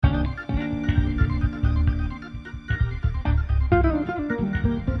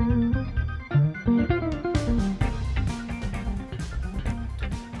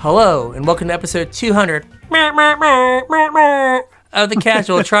Hello, and welcome to episode 200 of the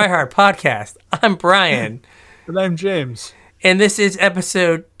Casual Tryhard Podcast. I'm Brian. And I'm James. And this is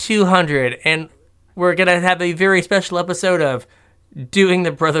episode 200, and we're going to have a very special episode of doing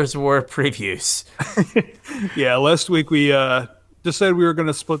the Brothers War previews. Yeah, last week we decided we were going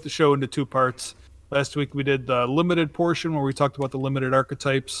to split the show into two parts. Last week we did the limited portion where we talked about the limited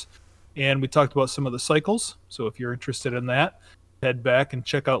archetypes, and we talked about some of the cycles. So if you're interested in that, head back and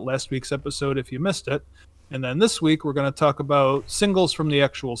check out last week's episode if you missed it. And then this week we're going to talk about singles from the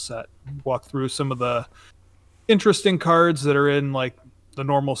actual set. Walk through some of the interesting cards that are in like the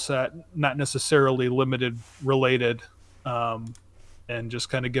normal set, not necessarily limited related, and just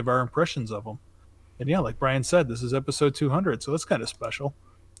kind of give our impressions of them. And yeah, like Brian said, this is episode 200, so that's kind of special.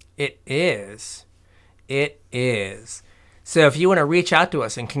 It is. It is. So if you want to reach out to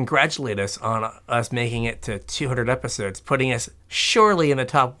us and congratulate us on us making it to 200 episodes, putting us surely in the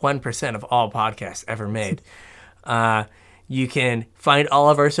top 1% of all podcasts ever made, you can find all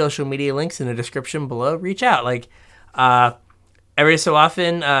of our social media links in the description below. Reach out. Like, every so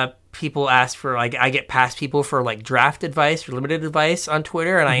often, people ask for, like, I get past people for, like, draft advice or limited advice on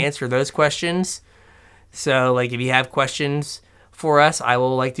Twitter, and I answer those questions. So, like, if you have questions for us, I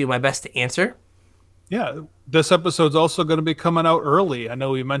will, like, do my best to answer. Yeah, this episode's also going to be coming out early. I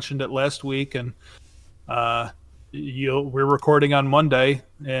know we mentioned it last week, and we're recording on Monday,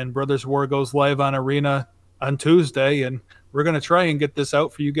 and Brothers War goes live on Arena on Tuesday, and we're going to try and get this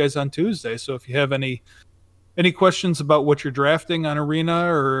out for you guys on Tuesday. So if you have any questions about what you're drafting on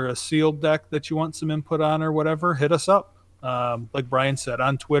Arena or a sealed deck that you want some input on or whatever, hit us up. Like Brian said,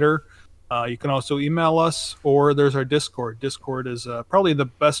 on Twitter. You can also email us, or there's our Discord. Discord is probably the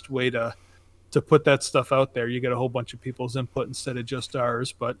best way to put that stuff out there. You get a whole bunch of people's input instead of just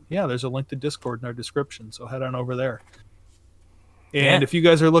ours. But yeah, there's a link to Discord in our description, so head on over there. And if you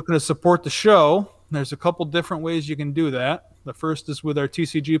guys are looking to support the show, there's a couple different ways you can do that. The first is with our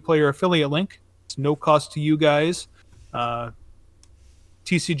TCG Player affiliate link. It's no cost to you guys.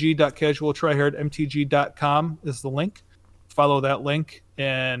 tcg.casualtryhardmtg.com is the link. Follow that link,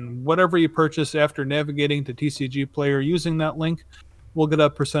 and whatever you purchase after navigating to TCG Player using that link, we'll get a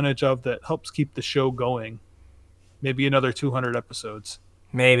percentage of that helps keep the show going. Maybe another 200 episodes.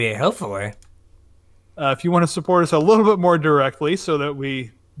 Maybe, hopefully. If you want to support us a little bit more directly so that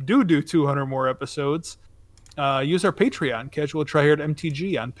we do 200 more episodes, use our Patreon, Casual Tryhard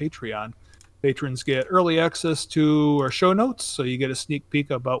MTG on Patreon. Patrons get early access to our show notes, so you get a sneak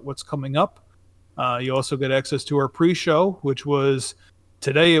peek about what's coming up. You also get access to our pre-show, which was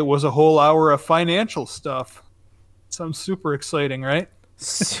today. It was a whole hour of financial stuff. Sounds super exciting, right?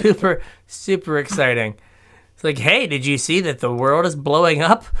 Super, super exciting. It's like, hey, did you see that the world is blowing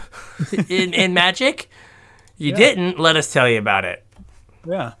up in Magic? You didn't. Let us tell you about it.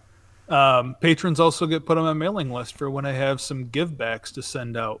 Yeah. Patrons also get put on my mailing list for when I have some give-backs to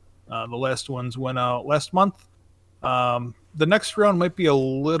send out. The last ones went out last month. The next round might be a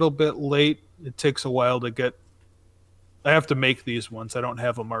little bit late. It takes a while to get... I have to make these ones. I don't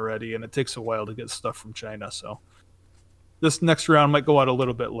have them already, and it takes a while to get stuff from China, so... This next round might go out a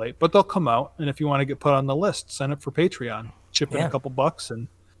little bit late, but they'll come out. And if you want to get put on the list, sign up for Patreon. Chip in a couple bucks and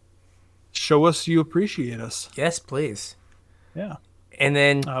show us you appreciate us. Yes, please. Yeah. And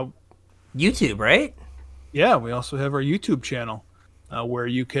then YouTube, right? Yeah, we also have our YouTube channel where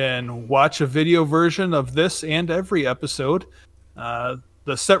you can watch a video version of this and every episode. The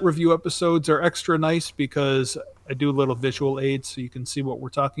set review episodes are extra nice because I do little visual aids so you can see what we're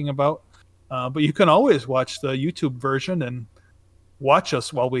talking about. But you can always watch the YouTube version and watch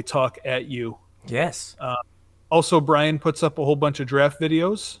us while we talk at you. Yes. Also, Brian puts up a whole bunch of draft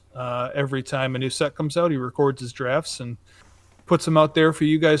videos. Every time a new set comes out, he records his drafts and puts them out there for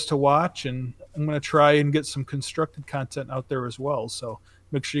you guys to watch. And I'm going to try and get some constructed content out there as well. So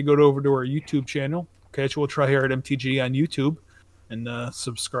make sure you go over to our YouTube channel, Casual Tryhard MTG on YouTube, and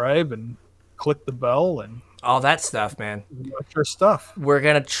subscribe and click the bell and all that stuff, man. Watch our stuff. We're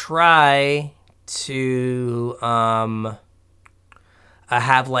gonna try to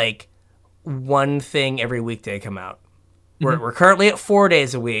have like one thing every weekday come out. We're currently at 4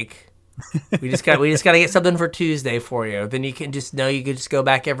 days a week. We just got to get something for Tuesday for you. Then you can just go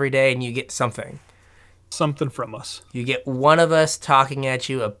back every day and you get something. Something from us. You get one of us talking at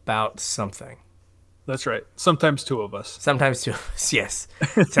you about something. That's right. Sometimes two of us. Sometimes two of us, yes.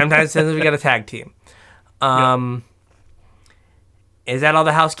 Sometimes we got a tag team. Is that all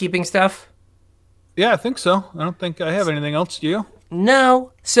the housekeeping stuff? Yeah, I think so. I don't think I have anything else. Do you?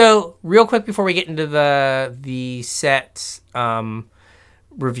 No. So, real quick before we get into the set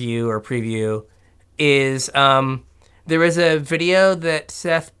review or preview, is There was a video that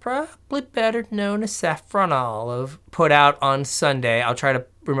Seth, probably better known as Saffron Olive, put out on Sunday. I'll try to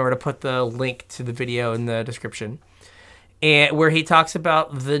remember to put the link to the video in the description. And where he talks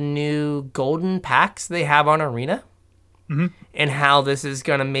about the new golden packs they have on Arena and how this is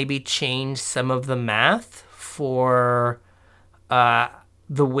going to maybe change some of the math for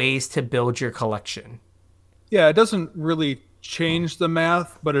the ways to build your collection. Yeah, it doesn't really change the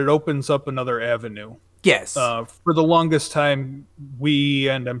math, but it opens up another avenue. Yes. For the longest time, we,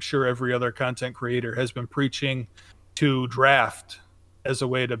 and I'm sure every other content creator, has been preaching to draft as a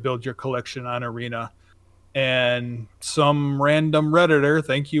way to build your collection on Arena. And some random Redditor,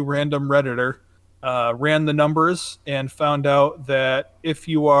 thank you, random Redditor, ran the numbers and found out that if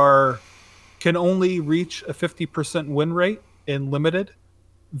you can only reach a 50% win rate in Limited,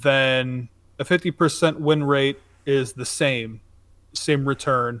 then a 50% win rate is the same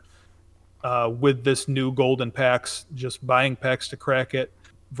return with this new golden packs, just buying packs to crack it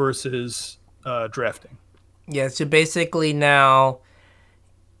versus drafting. Yeah, so basically now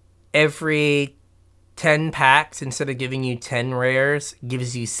every 10 packs, instead of giving you 10 rares,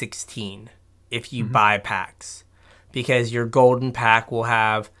 gives you 16 if you buy packs. Because your golden pack will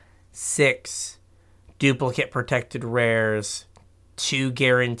have 6 duplicate protected rares, 2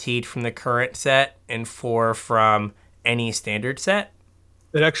 guaranteed from the current set, and 4 from any standard set.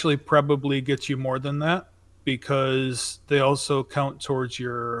 It actually probably gets you more than that because they also count towards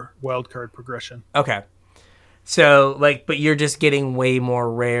your wildcard progression. Okay. So, but you're just getting way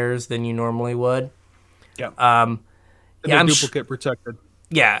more rares than you normally would. Yeah. I'm duplicate protected.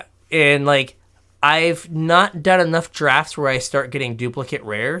 Yeah. And, I've not done enough drafts where I start getting duplicate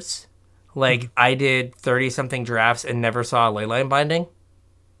rares. I did 30-something drafts and never saw a leyline binding.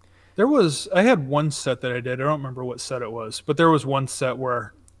 I had one set that I did. I don't remember what set it was, but there was one set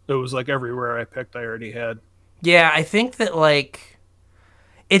where it was everywhere I picked, I already had. Yeah, I think that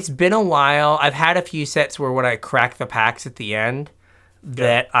it's been a while. I've had a few sets where when I crack the packs at the end,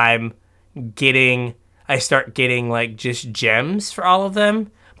 that I start getting just gems for all of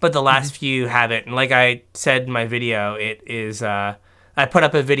them, but the last few haven't. And like I said in my video, it is I put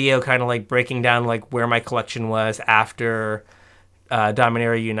up a video kind of breaking down where my collection was after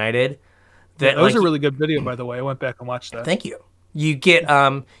Dominaria United. That was a really good video, by the way. I went back and watched that. Thank you. You get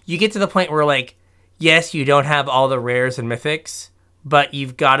to the point where yes, you don't have all the rares and mythics, but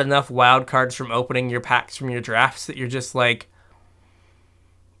you've got enough wild cards from opening your packs from your drafts that you're just if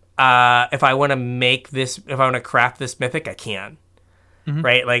I want to craft this mythic, I can.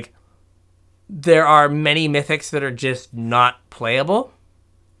 Right? There are many mythics that are just not playable.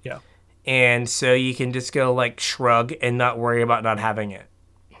 Yeah. And so you can just go shrug and not worry about not having it.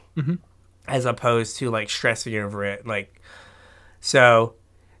 As opposed to stressing over it. So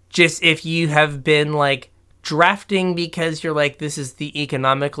just if you have been drafting because you're this is the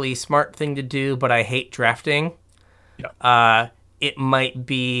economically smart thing to do, but I hate drafting. Yeah. It might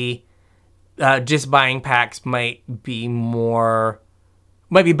be just buying packs might be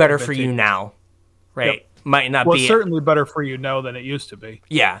better for you now. Right. Yep. Might not be. Well, certainly better for you now than it used to be.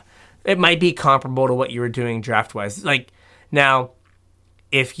 Yeah. It might be comparable to what you were doing draft-wise. Now,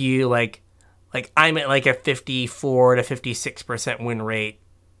 if you, I'm at, a 54 to 56% win rate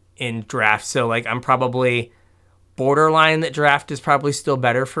in draft. So, I'm probably borderline that draft is probably still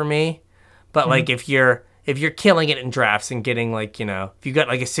better for me. But, if you're killing it in drafts and getting, if you got,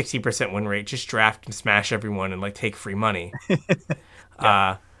 a 60% win rate, just draft and smash everyone and, take free money.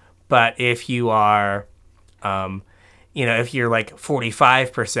 Yeah. But if you are... if you're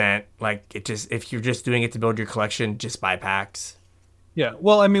 45%, if you're just doing it to build your collection, just buy packs. Yeah.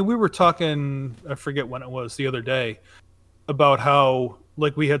 Well, I mean, we were talking, I forget when it was the other day, about how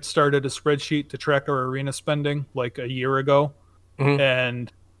we had started a spreadsheet to track our Arena spending a year ago,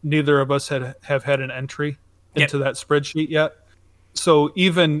 and neither of us have had an entry into that spreadsheet yet. So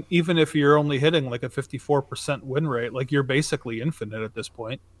even if you're only hitting a 54% win rate, you're basically infinite at this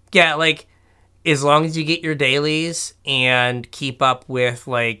point. Yeah, as long as you get your dailies and keep up with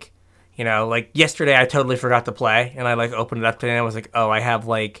yesterday I totally forgot to play and I opened it up today and I was oh, I have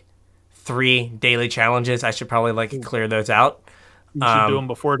 3 daily challenges. I should probably clear those out. You should do them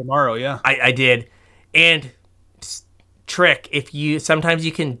before tomorrow. Yeah, I did. And trick, sometimes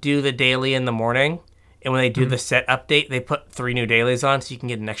you can do the daily in the morning, and when they do the set update, they put 3 new dailies on so you can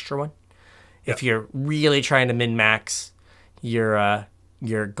get an extra one. Yep. If you're really trying to min-max your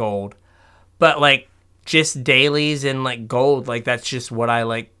gold. But just dailies and gold, that's just what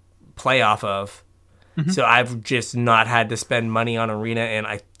I play off of. So I've just not had to spend money on Arena in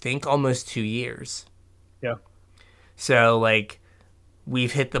I think almost 2 years. Yeah. So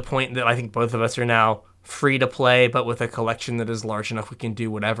we've hit the point that I think both of us are now free to play, but with a collection that is large enough we can do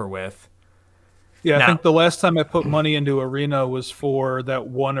whatever with. Yeah, Now- I think the last time I put money into Arena was for that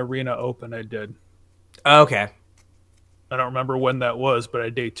one Arena Open I did. Okay. I don't remember when that was, but I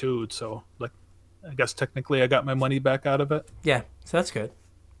day two'd, so like I guess technically I got my money back out of it. Yeah, so that's good.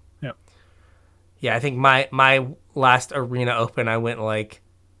 Yeah. Yeah, I think my last Arena Open, I went like,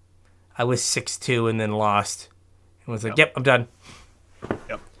 I was 6-2 and then lost. And was like, yep, I'm done.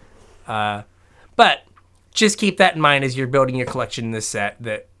 Yep. But just keep that in mind as you're building your collection in this set,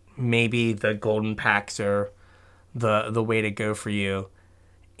 that maybe the golden packs are the way to go for you.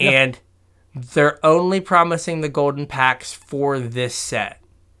 Yep. And they're only promising the golden packs for this set.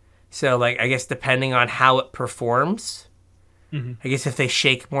 So, like, I guess depending on how it performs, I guess if they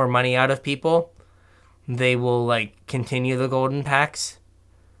shake more money out of people, they will, like, continue the golden packs.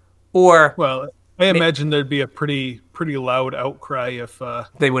 Or Well, I imagine there'd be a pretty loud outcry if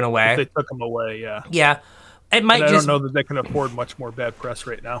they went away. if they took them away. Yeah. Yeah. It might But I just don't know that they can afford much more bad press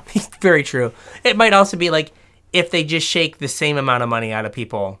right now. Very true. It might also be like if they just shake the same amount of money out of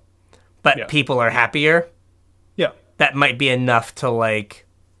people, but Yeah. people are happier, Yeah. that might be enough to like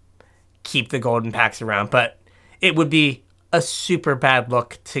keep the golden packs around. But it would be a super bad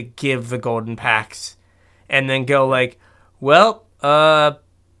look to give the golden packs and then go like, well,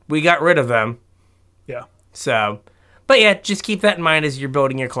 we got rid of them. Yeah. So, but yeah, just keep that in mind as you're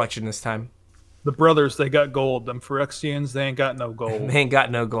building your collection this time. The brothers, they got gold. Them Phyrexians, they ain't got no gold. They ain't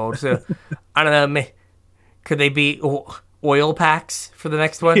got no gold. So, I don't know. Could they be oil packs for the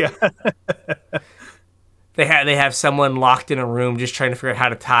next one? Yeah. They have someone locked in a room just trying to figure out how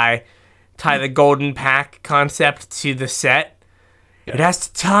to tie the golden pack concept to the set. It has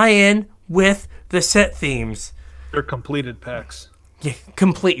to tie in with the set themes. They're completed packs. Yeah,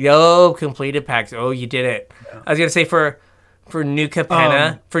 completed packs. Oh, you did it. Yeah. I was gonna say for New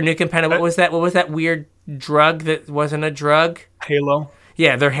Capenna. For New Capenna, what was that? What was that weird drug that wasn't a drug? Halo.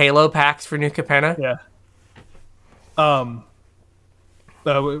 Yeah, they're Halo packs for New Capenna. Yeah. I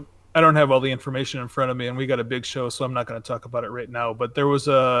don't have all the information in front of me, and we got a big show, so I'm not going to talk about it right now. But there was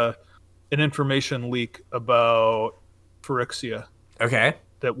an information leak about Phyrexia. Okay.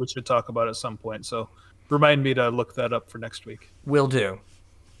 That we should talk about at some point. So remind me to look that up for next week. Will do.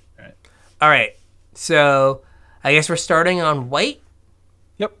 All right. So I guess we're starting on white.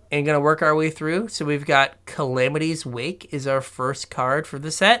 Yep. And going to work our way through. So we've got Calamity's Wake is our first card for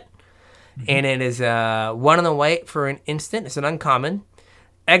the set. Mm-hmm. And it is 1 in the white for an instant. It's an uncommon.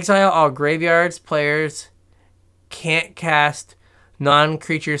 Exile all graveyards. Players can't cast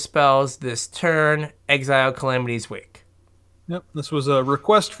non-creature spells this turn. Exile Calamity's Wake. Yep. This was a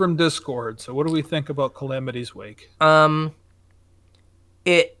request from Discord. So what do we think about Calamity's Wake?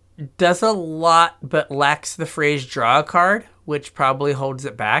 It does a lot, but lacks the phrase draw a card, which probably holds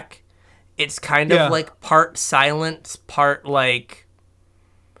it back. It's kind of like part silence, part like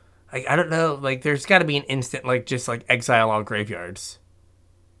I don't know, like there's got to be an instant like just like exile all graveyards.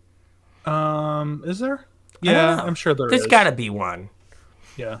 Is there? Yeah, I'm sure there's got to be one.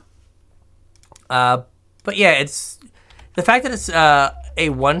 Yeah. But yeah, it's the fact that it's a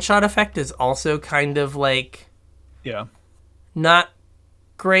one-shot effect is also kind of like not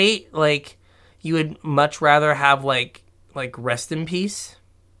great. Like you would much rather have like Rest in Peace.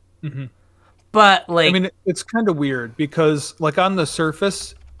 Mm-hmm. But like, I mean, it's kind of weird because like on the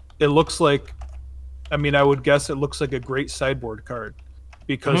surface, it looks like, I mean, I would guess it looks like a great sideboard card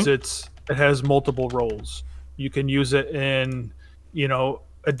because it has multiple roles. You can use it in,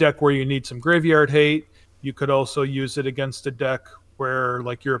 a deck where you need some graveyard hate. You could also use it against a deck where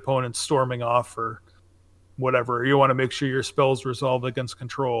like your opponent's storming off or whatever. You want to make sure your spells resolve against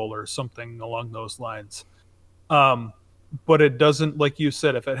control or something along those lines. But it doesn't, like you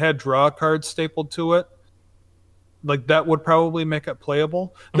said, if it had draw cards stapled to it, like that would probably make it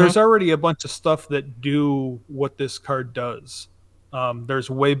playable. Mm-hmm. There's already a bunch of stuff that do what this card does. There's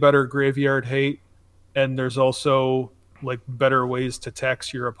way better graveyard hate, and there's also like better ways to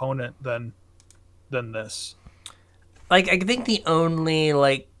tax your opponent than this. Like I think the only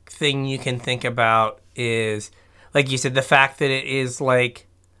like thing you can think about is, like you said, the fact that it is like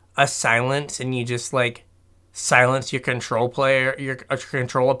a silence, and you just like silence your control player, your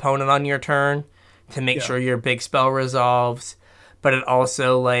control opponent on your turn to make sure your big spell resolves. But it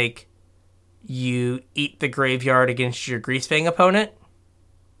also like you eat the graveyard against your Greasefang opponent.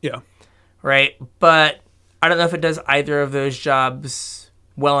 Yeah. Right? But I don't know if it does either of those jobs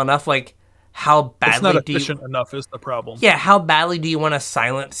well enough. Like, how badly it's not efficient enough is the problem. Yeah, how badly do you want to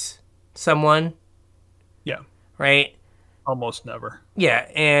silence someone? Yeah. Right? Almost never. Yeah,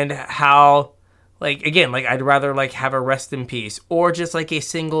 and how, like, again, like, I'd rather, like, have a Rest in Peace. Or just, like, a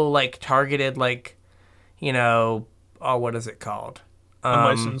single, like, targeted, like, oh, what is it called?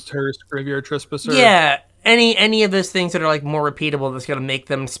 Unlicensed terrorist graveyard trespasser. Yeah, any of those things that are like more repeatable that's gonna make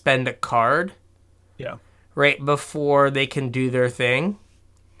them spend a card Yeah. right before they can do their thing.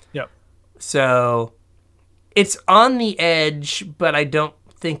 Yep. So it's on the edge, but I don't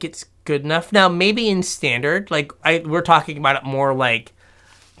think it's good enough. Now, maybe in standard, like we're talking about it more like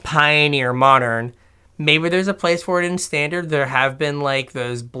Pioneer Modern. Maybe there's a place for it in standard. There have been like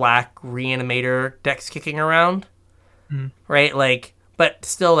those black reanimator decks kicking around, right? Like, but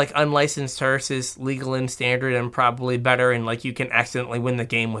still, like unlicensed Hearse is legal in standard and probably better, and like you can accidentally win the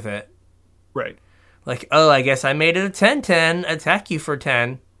game with it. Right. Like, oh, I guess I made it a 10-10, attack you for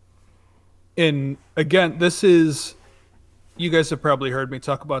 10. And again, this is, you guys have probably heard me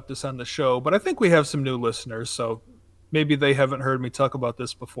talk about this on the show, but I think we have some new listeners, so maybe they haven't heard me talk about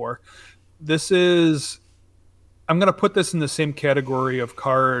this before. This is, I'm going to put this in the same category of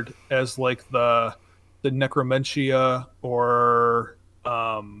card as like the Necromentia, or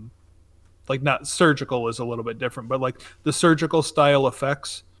like, not surgical is a little bit different, but like the surgical style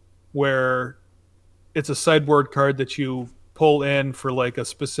effects, where it's a sideboard card that you pull in for like a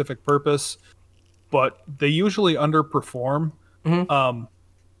specific purpose, but they usually underperform.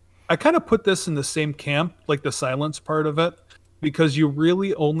 I kind of put this in the same camp, like the silence part of it, because you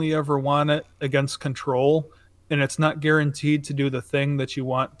really only ever want it against control, and it's not guaranteed to do the thing that you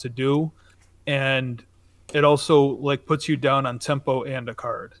want to do, and it also like puts you down on tempo and a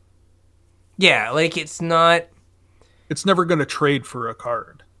card. Yeah, like it's not. It's never going to trade for a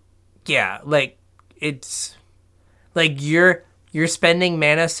card. Yeah, like it's like you're spending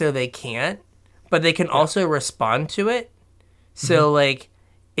mana so they can't, but they can also respond to it. So like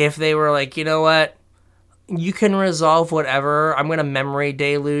if they were like, you know what, you can resolve whatever, I'm gonna memory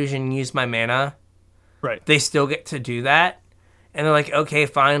deluge and use my mana. Right. They still get to do that, and they're like, okay,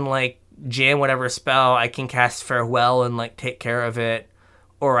 fine, like jam whatever spell, I can cast Farewell and like take care of it,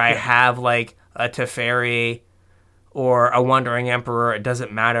 or I have like a Teferi or a Wandering Emperor. It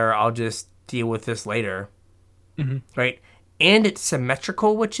doesn't matter. I'll just deal with this later. Right? And it's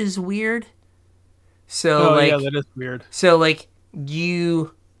symmetrical, which is weird. So Yeah, that is weird. So like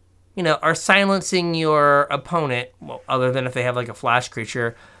you are silencing your opponent, well, other than if they have like a flash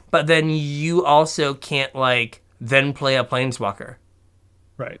creature, but then you also can't like then play a planeswalker.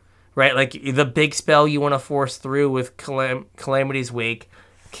 Right. Right? Like the big spell you want to force through with Calamity's Wake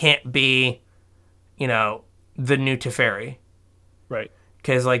can't be, the new Teferi. Right.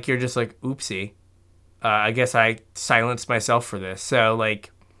 Because like you're just like, oopsie. I guess I silenced myself for this. So like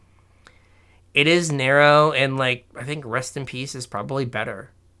it is narrow, and like I think Rest in Peace is probably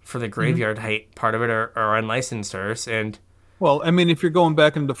better for the graveyard height part of it, or unlicensed Hearse. And well, I mean, if you're going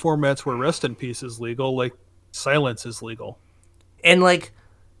back into formats where Rest in Peace is legal, like silence is legal. And like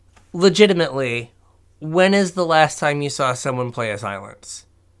legitimately, when is the last time you saw someone play a silence?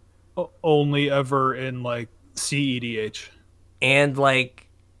 Only ever in like CEDH. And like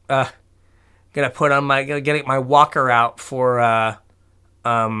getting my walker out for ad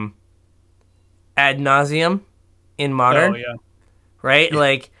nauseum in Modern. Oh yeah. Right?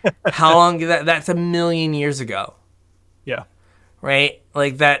 Like how long that's a million years ago. Yeah. Right?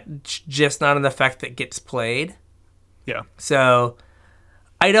 Like that's just not an effect that gets played. Yeah. So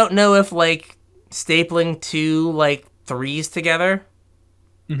I don't know if like stapling two like threes together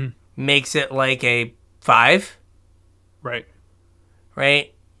makes it like a 5. Right.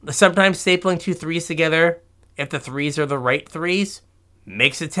 Right? Sometimes stapling two threes together, if the threes are the right threes,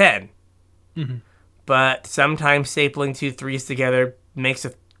 makes a 10. But sometimes stapling two threes together makes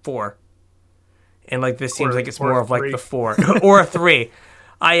a 4. And like this seems like it's more of like the 4 or a 3.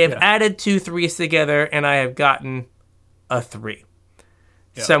 I have added two threes together and I have gotten a 3.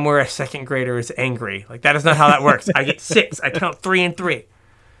 Yeah. Somewhere a second grader is angry. Like that is not how that works. I get 6. I count 3 and 3.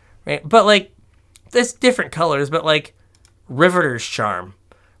 Right? But like there's different colors, but like Riveter's Charm,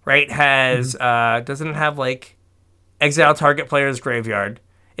 right, has doesn't it have like exile target player's graveyard.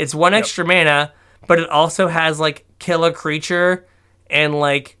 It's 1 extra mana, but it also has like kill a creature and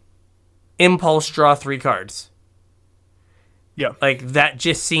like impulse draw 3 cards. Yeah. Like that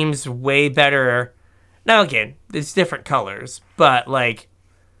just seems way better. Now again, it's different colors, but like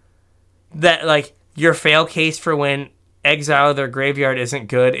that, like your fail case for when exile their graveyard isn't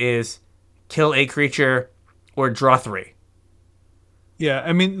good is kill a creature or draw 3. Yeah,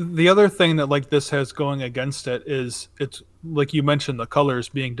 I mean, the other thing that like this has going against it is it's like you mentioned the colors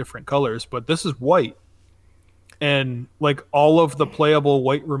being different colors, but this is white. And like all of the playable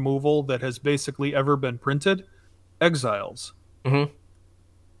white removal that has basically ever been printed, exiles.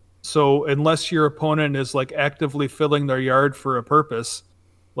 So unless your opponent is like actively filling their yard for a purpose,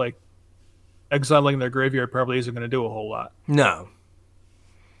 like exiling their graveyard probably isn't going to do a whole lot. No.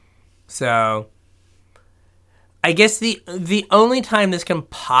 So I guess the only time this can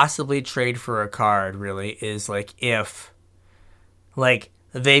possibly trade for a card really is like if like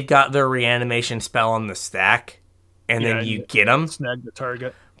they've got their reanimation spell on the stack and then you get them. Snag the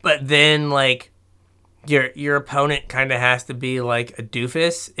target. But then like your opponent kind of has to be like a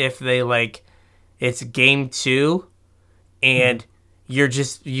doofus if they like it's game 2 and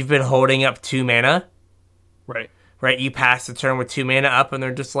you've been holding up 2 mana. Right. Right, you pass the turn with 2 mana up and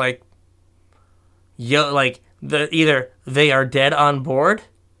they're just like either they are dead on board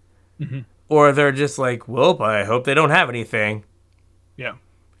or they're just like, well, I hope they don't have anything. Yeah.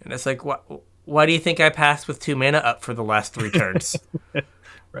 And it's like, why do you think I passed with 2 mana up for the last 3 turns?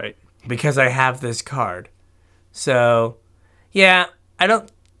 Right. Because I have this card. So, yeah,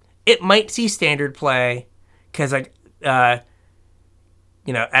 it might see standard play because as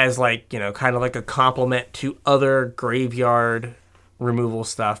like, kind of like a complement to other graveyard removal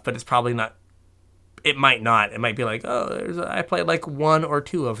stuff, but it's probably not. It might not. It might be like, I played like 1 or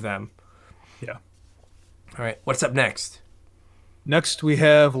 2 of them. Yeah. All right, what's up next? Next, we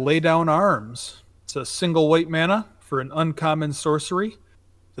have Lay Down Arms. It's a single white mana for an uncommon sorcery.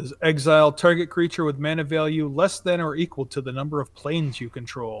 It says exile target creature with mana value less than or equal to the number of planes you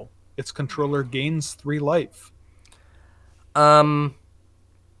control. Its controller gains 3 life. In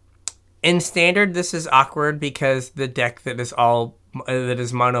standard, this is awkward because the deck that is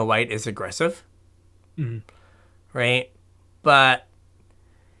mono white is aggressive. Right? But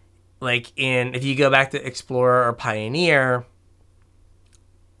like if you go back to Explorer or Pioneer,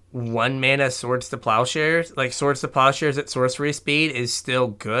 1 mana Swords to Plowshares, like Swords to Plowshares at sorcery speed is still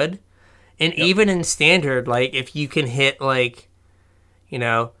good. And even in standard, like if you can hit like,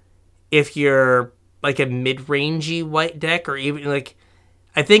 if you're like a mid-rangey white deck or even like,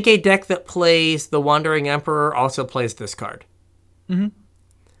 I think a deck that plays the Wandering Emperor also plays this card.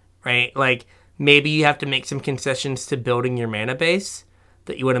 Right? Like maybe you have to make some concessions to building your mana base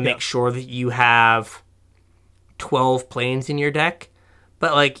that you want to make sure that you have 12 planes in your deck.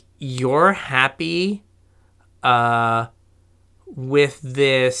 But, like, you're happy with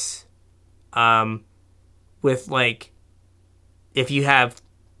this, with, like, if you have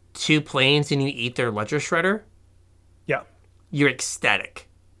 2 planes and you eat their Ledger Shredder, you're ecstatic.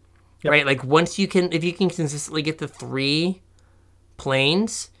 Right? Like, if you can consistently get to 3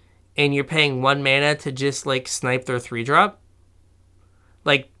 planes and you're paying 1 mana to just, like, snipe their 3-drop,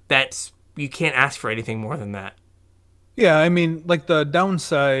 like, you can't ask for anything more than that. Yeah, I mean, like the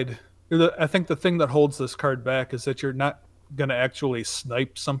downside, I think the thing that holds this card back is that you're not going to actually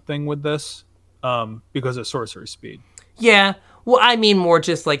snipe something with this because of sorcery speed. Yeah, well, I mean more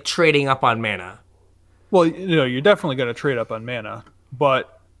just like trading up on mana. Well, you're definitely going to trade up on mana,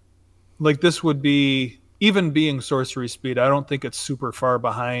 but like this would be, even being sorcery speed, I don't think it's super far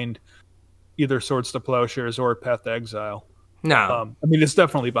behind either Swords to Plowshares or Path to Exile. No. I mean, it's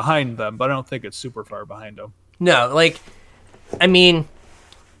definitely behind them, but I don't think it's super far behind them. No, like, I mean,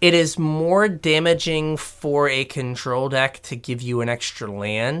 it is more damaging for a control deck to give you an extra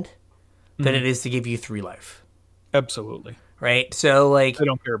land than it is to give you 3 life. Absolutely. Right? So, like, I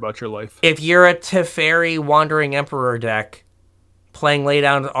don't care about your life. If you're a Teferi Wandering Emperor deck, playing Lay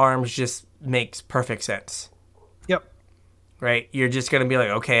Down Arms just makes perfect sense. Yep. Right? You're just going to be like,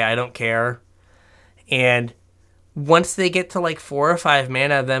 okay, I don't care. And once they get to like 4 or 5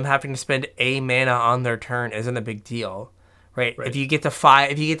 mana, them having to spend a mana on their turn isn't a big deal, right? If you get to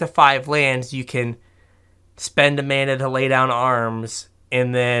 5 lands, you can spend a mana to Lay Down Arms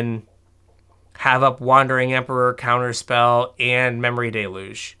and then have up Wandering Emperor, Counterspell, and Memory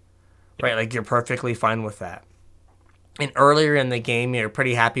Deluge, right? Like you're perfectly fine with that. And earlier in the game, you're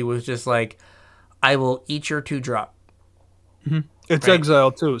pretty happy with just like, I will eat your 2-drop. It's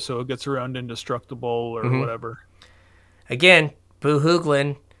exile too, so it gets around indestructible or whatever. Again, Boo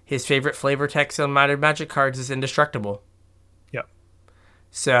Hooglin, his favorite flavor text on Modern Magic cards is indestructible. Yep.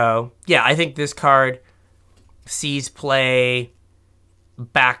 So, yeah, I think this card sees play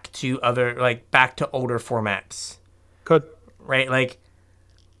back to older formats. Could. Right? Like,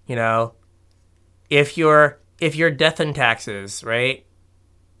 if you're Death and Taxes, right?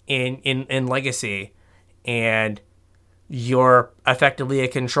 In Legacy, and you're effectively a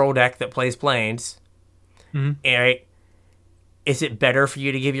control deck that plays planes, right? Is it better for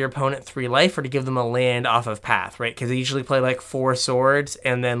you to give your opponent 3 life or to give them a land off of Path, right? Because they usually play like 4 swords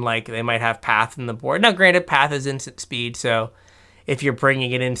and then like they might have Path in the board. Now, granted, Path is instant speed, so if you're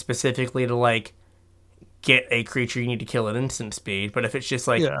bringing it in specifically to like get a creature you need to kill at instant speed, but if it's just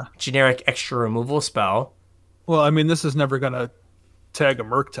like generic extra removal spell. Well, I mean, this is never going to tag a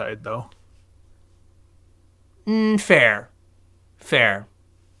Murktide, though. Fair. Yeah,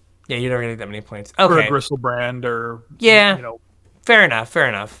 you're not gonna get that many points. Or a Okay. Griselbrand, or Yeah. you know, Fair enough.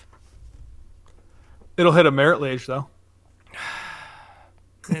 it'll hit a merit gauge though.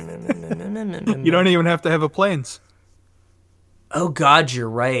 You don't even have to have a planes. Oh God, you're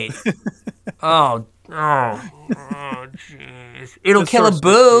right. Jeez. It'll It's kill a source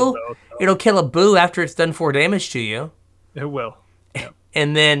boo. speed, though, so It'll kill a boo after it's done 4 damage to you, it will.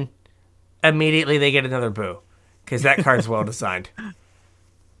 and then immediately they get another boo because that card's well designed.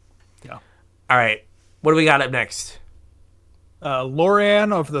 Yeah. All right, what do we got up next?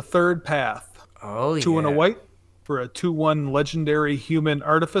 Loran of the Third Path. Oh, 2 and a yeah. white for a 2/1 legendary human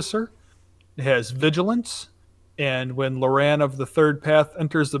artificer. It has vigilance, and when Loran of the Third Path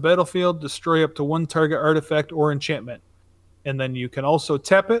enters the battlefield, destroy up to 1 target artifact or enchantment. And then you can also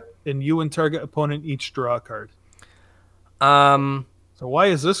tap it, and you and target opponent each draw a card. So why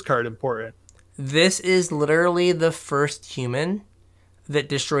is this card important? This is literally the first human that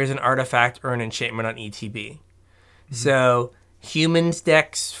destroys an artifact or an enchantment on ETB. So humans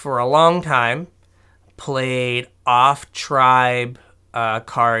decks for a long time played off tribe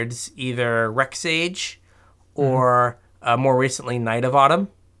cards, either Rexage or more recently Knight of Autumn.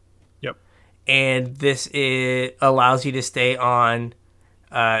 Yep. And this allows you to stay on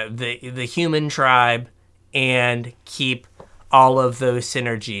the human tribe and keep all of those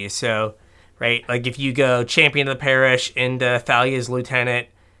synergies. So, right, like if you go Champion of the Parish into Thalia's Lieutenant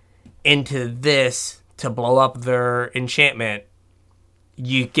into this to blow up their enchantment,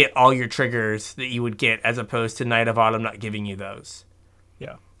 you get all your triggers that you would get as opposed to Knight of Autumn not giving you those.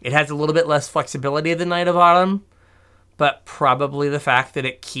 Yeah. It has a little bit less flexibility than Knight of Autumn, but probably the fact that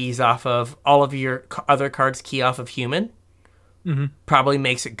it keys off of all of your other cards key off of human probably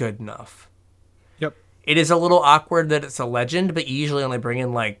makes it good enough. Yep. It is a little awkward that it's a legend, but you usually only bring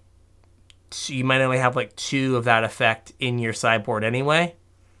in you might only have 2 of that effect in your sideboard anyway.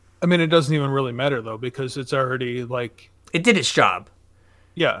 I mean, it doesn't even really matter, though, because it's already, It did its job.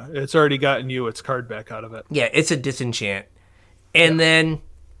 yeah, it's already gotten you its card back out of it. Yeah, it's a disenchant. And then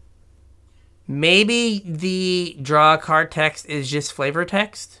maybe the draw a card text is just flavor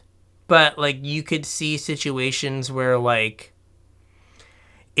text, but you could see situations where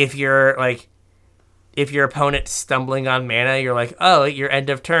if your opponent's stumbling on mana, you're like, oh, at your end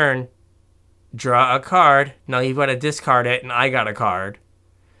of turn, draw a card. Now you've got to discard it, and I got a card.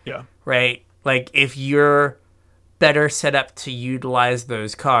 Yeah. Right? If you're better set up to utilize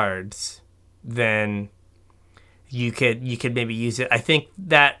those cards, then you could maybe use it. I think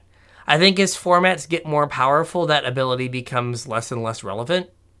as formats get more powerful, that ability becomes less and less relevant.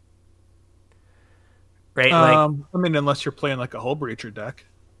 Right? I mean, unless you're playing a Hull Breacher deck.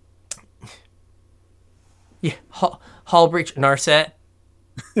 Yeah, Hull Breach, Narset.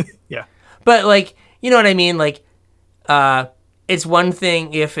 Yeah. But you know what I mean? It's one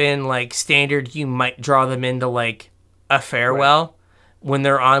thing if in standard you might draw them into a farewell when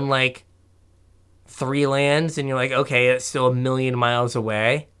they're on 3 lands and you're like, okay, it's still a million miles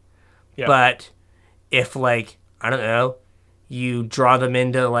away. Yeah. But if I don't know, you draw them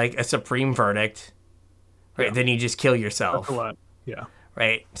into a Supreme Verdict, right? Then you just kill yourself. That's a lot. Yeah.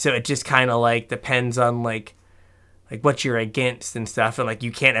 Right? So it just kind of depends on what you're against and stuff, and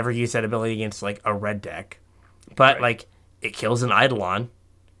you can't ever use that ability against a red deck. But it kills an Eidolon.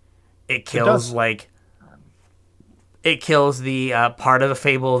 It kills it kills the part of the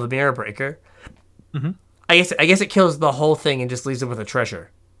Fable of the Mirror Breaker. Mm-hmm. I guess it kills the whole thing and just leaves it with a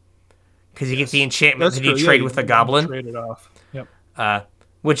treasure. Because you get the enchantment that you trade with the goblin. Trade it off. Yep.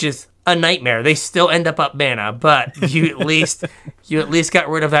 Which is a nightmare. They still end up mana, but you at least got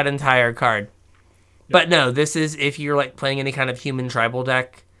rid of that entire card. Yep. But no, this is if you're playing any kind of human tribal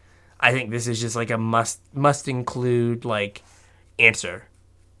deck, I think this is just a must include answer.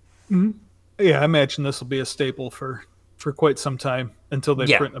 Mm-hmm. Yeah, I imagine this will be a staple for quite some time until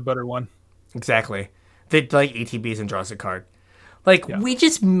they print a better one. Exactly. They ETBs and draws a card. We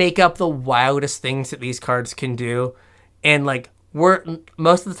just make up the wildest things that these cards can do, and we're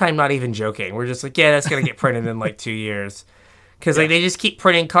most of the time not even joking. We're just that's gonna get printed in 2 years, because they just keep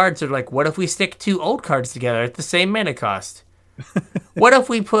printing cards. They're what if we stick 2 old cards together at the same mana cost? What if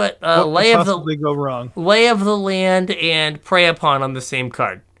we put Lay of the Land and Prey Upon on the same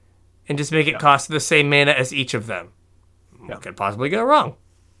card, and just make it cost the same mana as each of them? What could possibly go wrong?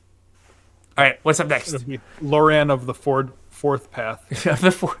 All right, what's up next? It'll be Loran of the Fourth Path.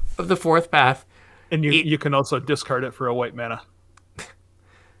 of the Fourth Path. And you can also discard it for a white mana.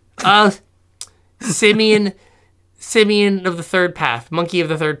 Simeon of the Third Path. Monkey of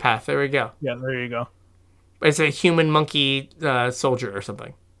the Third Path. There we go. Yeah, there you go. It's a human monkey soldier or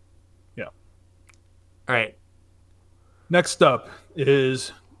something. Yeah. All right. Next up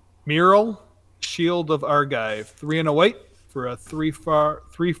is Mural, Shield of Argive. 3 and a white for a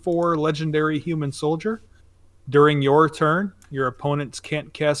 3/4 legendary human soldier. During your turn, your opponents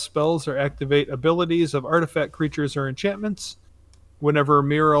can't cast spells or activate abilities of artifact creatures or enchantments. Whenever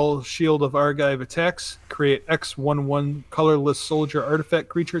Mural Shield of Argive attacks, create X/1/1 colorless soldier artifact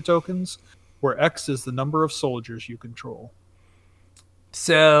creature tokens, where X is the number of soldiers you control.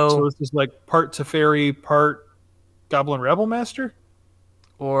 So this is like part Teferi, part Goblin Rebel Master?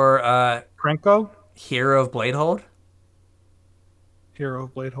 Or Krenko? Hero of Bladehold? Hero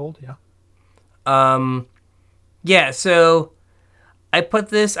of Bladehold, yeah. Yeah, so I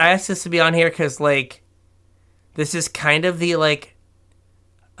asked this to be on here because, like, this is kind of the, like,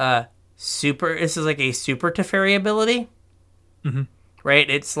 this is like a super Teferi ability. Mm-hmm. Right?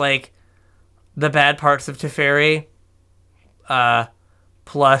 It's like the bad parts of Teferi,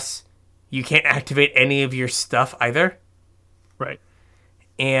 plus you can't activate any of your stuff either. Right.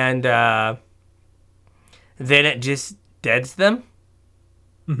 And then it just deads them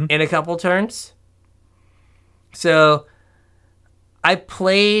in a couple turns. So I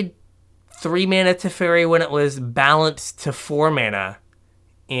played 3 mana Teferi when it was balanced to 4 mana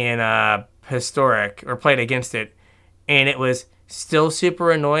in Historic, or played against it, and it was still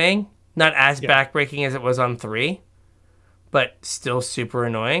super annoying. Not as backbreaking as it was on 3, but still super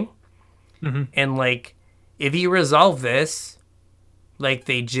annoying. Mm-hmm. And, like, if you resolve this, like,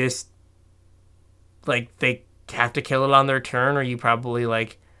 they have to kill it on their turn, or you probably,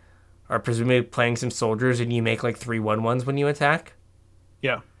 like, are presumably playing some soldiers and you make, like, 3/1/1s when you attack.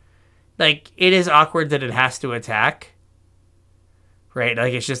 Yeah. Like, it is awkward that it has to attack. Right?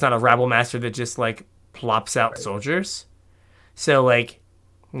 Like, it's just not a Rabble Master that just, like, plops out soldiers. So, like,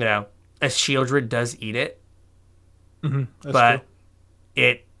 you know, a Shieldred does eat it. Mm-hmm. But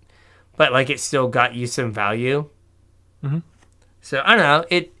it still got you some value. Mm-hmm. So, I don't know.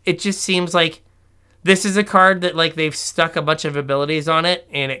 It just seems like this is a card that, like, they've stuck a bunch of abilities on it,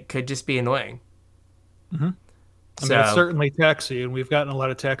 and it could just be annoying. Mm-hmm. I mean, it's certainly taxi, and we've gotten a lot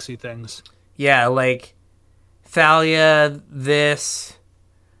of taxi things. Yeah, like Thalia, this,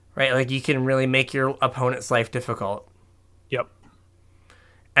 right? Like, you can really make your opponent's life difficult. Yep.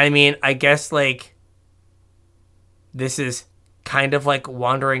 I mean, I guess, like, this is kind of like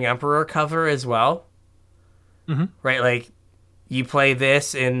Wandering Emperor cover as well. Mm-hmm. Right? Like, you play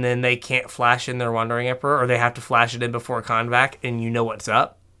this, and then they can't flash in their Wandering Emperor, or they have to flash it in before Convac, and you know what's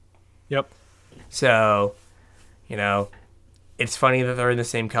up. Yep. So, you know, it's funny that they're in the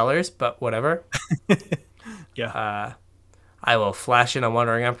same colors, but whatever. Yeah. I will flash in a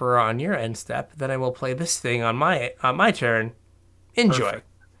Wandering Emperor on your end step, then I will play this thing on my turn. Enjoy.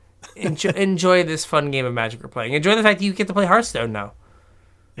 Enjoy this fun game of Magic we're playing. Enjoy the fact that you get to play Hearthstone now.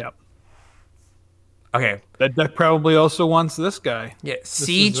 Yep. Okay. That deck probably also wants this guy. Yeah,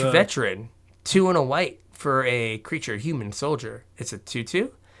 Siege Veteran. 2 and a white for a creature, human soldier. It's a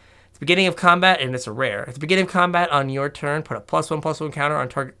 2/2. It's the beginning of combat, and it's a rare. At the beginning of combat on your turn, put a +1/+1 counter on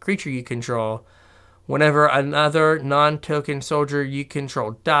target creature you control. Whenever another non-token soldier you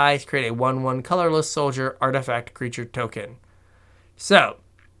control dies, create a 1/1 colorless soldier artifact creature token. So,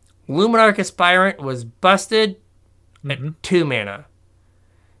 Luminarch Aspirant was busted at 2 mana.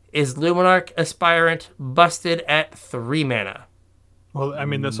 Is Luminarch Aspirant busted at 3 mana? Well, I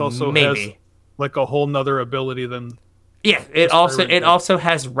mean, this also has like a whole nother ability than. Yeah, it also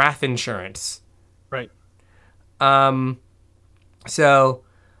has Wrath Insurance. Right. So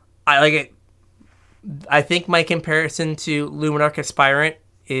I like it. I think my comparison to Luminarch Aspirant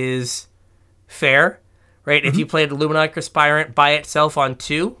is fair, right? If you played Luminarch Aspirant by itself on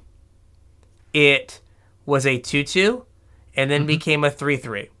 2, it was a 2/2 and then became a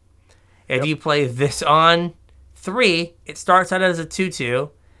 3/3. If you play this on 3, it starts out as a 2/2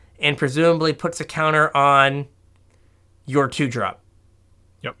 and presumably puts a counter on your 2-drop.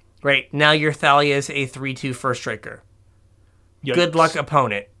 Yep. Right, now your Thalia is a 3/2 first striker. Yikes. Good luck,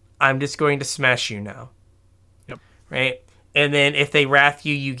 opponent. I'm just going to smash you now. Yep. Right? And then if they wrath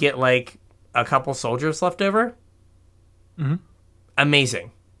you, you get, like, a couple soldiers left over. Mm-hmm.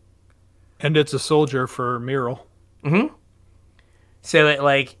 Amazing. And it's a soldier for Mural. Mm-hmm. So it,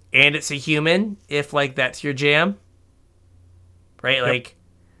 like, and it's a human, if, like, that's your jam. Right? Yep. Like,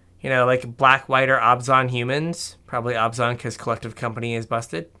 you know, like Black, White, or Abzan humans. Probably Abzan because Collective Company is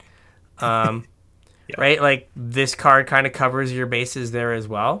busted. Yeah. Right? Like, this card kind of covers your bases there as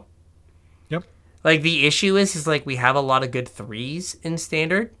well. Yep. Like, the issue is like, we have a lot of good 3s in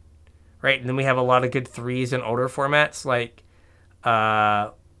Standard. Right? And then we have a lot of good 3s in older formats, like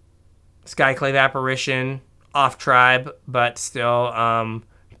Skyclave Apparition, Off-Tribe, but still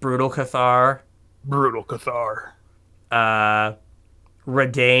Brutal Cathar. Brutal Cathar.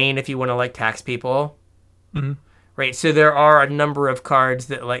 Redain if you want to like tax people. Mm-hmm. Right, so there are a number of cards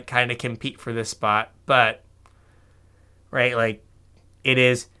that like kind of compete for this spot, but right, like it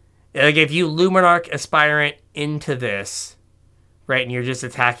is like if you Luminarch Aspirant into this, right, and you're just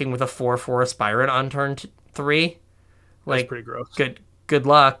attacking with a 4/4 Aspirant on turn 3, That's like pretty gross. good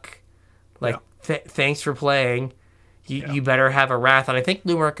luck. Like Yeah. Thanks for playing. Yeah. You better have a Wrath, and I think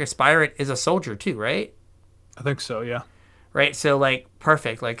Luminarch Aspirant is a soldier too, right? I think so, yeah. Right, so like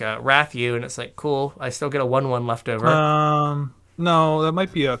perfect, like a Wrath you, and it's like cool. I still get a 1/1 left over. No, that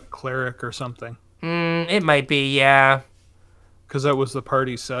might be a cleric or something. It might be, yeah. Because that was the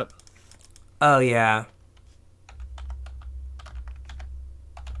party set. Oh yeah.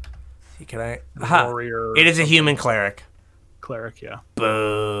 See, can I? Warrior. It is a human cleric. Cleric, yeah.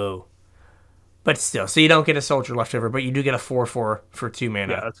 Boo. But still, so you don't get a soldier left over, but you do get a 4/4 for 2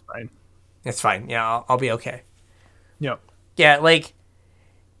 mana. Yeah, that's fine. It's fine. Yeah, I'll be okay. Yep. Yeah, like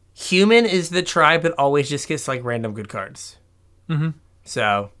human is the tribe that always just gets like random good cards. Mm-hmm.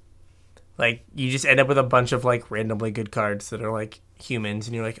 So, like, you just end up with a bunch of like randomly good cards that are like humans,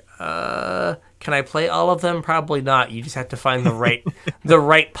 and you're like, can I play all of them? Probably not. You just have to find the right the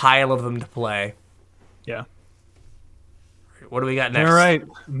right pile of them to play. Yeah. What do we got next? All right.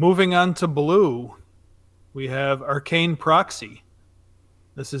 Moving on to blue, we have Arcane Proxy.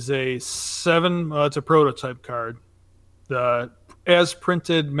 This is a 7. Well, it's a prototype card. The as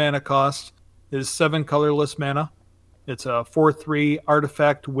printed mana cost is 7 colorless mana. It's a 4/3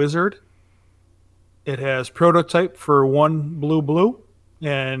 artifact wizard. It has prototype for 1 blue,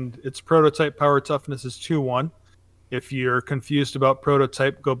 and its prototype power toughness is 2/1. If you're confused about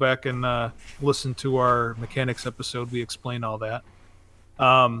prototype, go back and listen to our mechanics episode. We explain all that.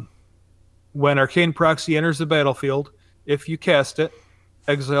 When Arcane Proxy enters the battlefield, if you cast it,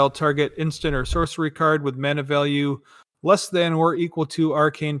 exile target instant or sorcery card with mana value less than or equal to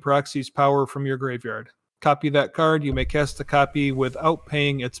Arcane Proxy's power from your graveyard. Copy that card. You may cast the copy without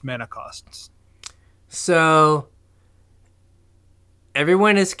paying its mana costs. So,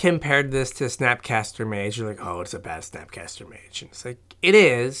 everyone has compared this to Snapcaster Mage. You're like, oh, it's a bad Snapcaster Mage. And it's like, it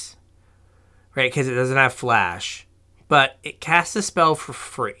is, right? Because it doesn't have flash. But it casts a spell for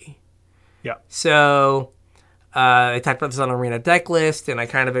free. Yeah. So, I talked about this on Arena deck list, and I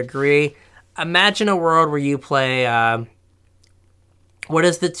kind of agree. Imagine a world where you play, what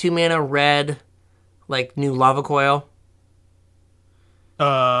is the 2 mana red, like, new Lava Coil?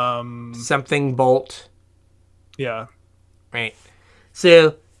 Something Bolt. Yeah. Right.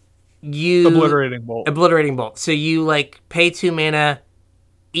 So, you... Obliterating Bolt. So, you, like, pay 2 mana,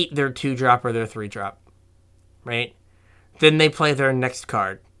 eat their 2-drop or their 3-drop. Right? Then they play their next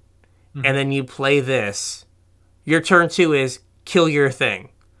card. Mm-hmm. And then you play this. Your turn 2 is kill your thing.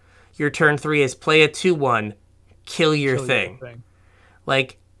 Your turn 3 is play a 2/1, kill your thing.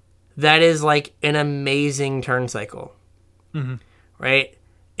 Like, that is like an amazing turn cycle. Mm-hmm. Right?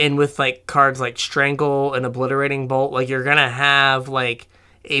 And with like cards like Strangle and Obliterating Bolt, like you're going to have like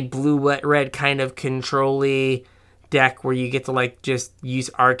a blue-red kind of control-y deck where you get to like just use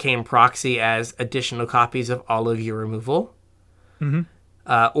Arcane Proxy as additional copies of all of your removal. Mm-hmm.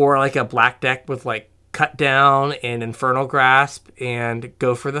 Or like a black deck with like Cut Down and Infernal Grasp and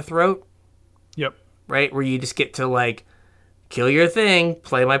Go for the Throat. Yep. Right? Where you just get to like kill your thing,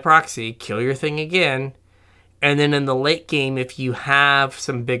 play my proxy, kill your thing again. And then in the late game, if you have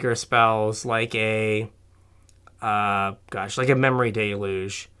some bigger spells like a Memory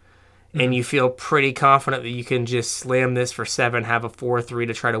Deluge, and you feel pretty confident that you can just slam this for 7, have a 4/3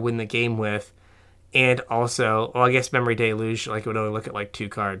 to try to win the game with, and also, well, I guess Memory Deluge like would only look at like 2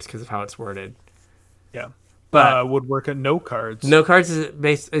 cards because of how it's worded. Yeah, but would work at no cards. No cards is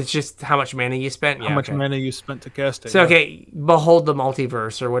based. It's just how much mana you spent. How much mana you spent to cast it. So okay, Behold the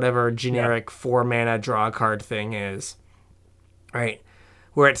Multiverse or whatever generic 4 mana draw card thing is, right?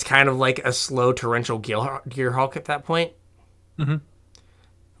 Where it's kind of like a slow torrential Gearhulk at that point. Mm-hmm.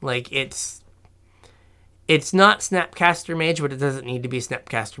 Like it's not Snapcaster Mage, but it doesn't need to be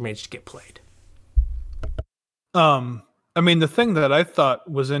Snapcaster Mage to get played. I mean, the thing that I thought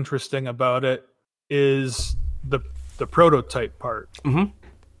was interesting about it is the prototype part. Mm-hmm.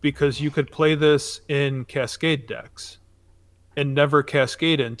 Because you could play this in Cascade decks and never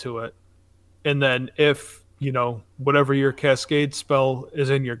Cascade into it. And then if, whatever your Cascade spell is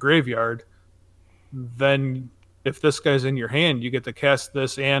in your graveyard, then if this guy's in your hand, you get to cast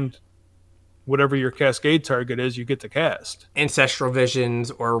this, and whatever your Cascade target is, you get to cast. Ancestral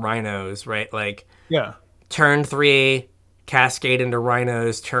Visions or Rhinos, right? Like, yeah. Turn 3, Cascade into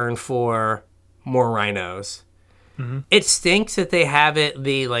Rhinos. Turn 4, more Rhinos. Mm-hmm. It stinks that they have it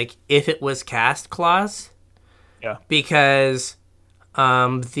the, like, if it was cast clause. Yeah. because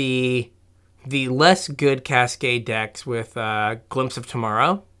the less good Cascade decks with Glimpse of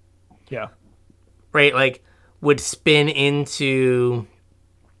Tomorrow, Yeah. right, like would spin into,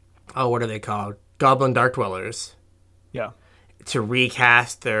 oh, what are they called? Goblin Dark Dwellers Yeah. to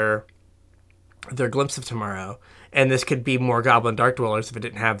recast their Glimpse of Tomorrow. And this could be more Goblin Dark Dwellers if it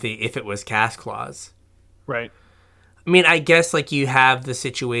didn't have if it was cast clause. Right. I mean, I guess like you have the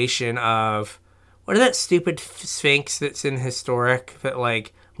situation of, what is that stupid Sphinx that's in Historic that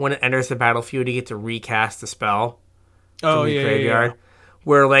like when it enters the battlefield you get to recast the spell Oh, from your yeah, graveyard,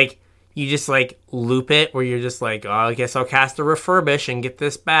 where like you just like loop it, where you're just like, oh, I guess I'll cast a Refurbish and get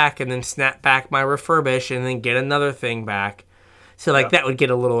this back, and then snap back my Refurbish and then get another thing back. So like that would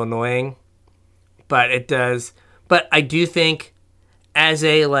get a little annoying, but it does. But I do think as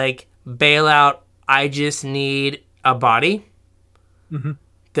a like bailout, I just need a body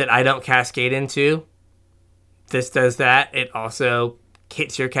that I don't cascade into. This does that. It also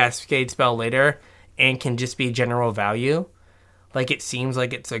hits your cascade spell later and can just be general value. Like, it seems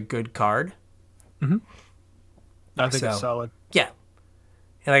like it's a good card. I think it's solid. Yeah.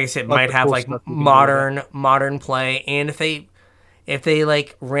 And like I said, Like might the have cool like stuff you can do with modern play, and if they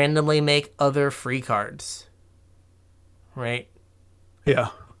like randomly make other free cards, right? Yeah.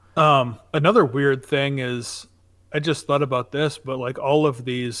 Another weird thing is, I just thought about this, but like all of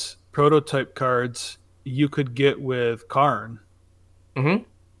these prototype cards you could get with Karn.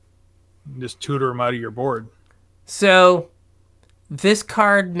 Just tutor them out of your board. So this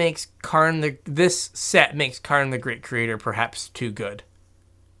card makes this set makes Karn the Great Creator perhaps too good.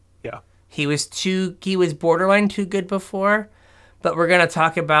 Yeah. He was borderline too good before, but we're gonna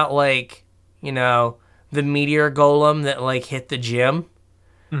talk about like, the Meteor Golem that like hit the gym,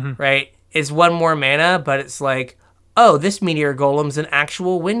 right? It's one more mana, but it's like, oh, this Meteor Golem's an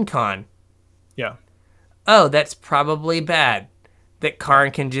actual win con. Yeah. Oh, that's probably bad. That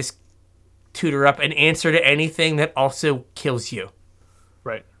Karn can just tutor up and answer to anything that also kills you.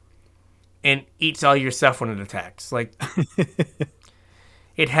 Right. And eats all your stuff when it attacks. Like,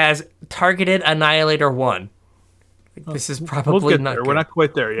 it has targeted Annihilator 1. This is probably We'll get not there. good. We're not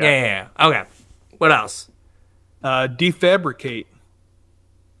quite there yet. Yeah. Okay. What else? Defabricate.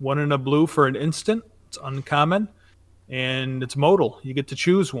 1 and a blue for an instant. It's uncommon. And it's modal. You get to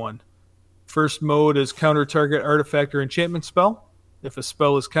choose one. First mode is counter target artifact or enchantment spell. If a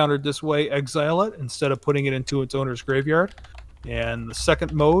spell is countered this way, exile it instead of putting it into its owner's graveyard. And the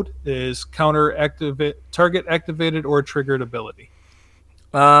second mode is target activated or triggered ability.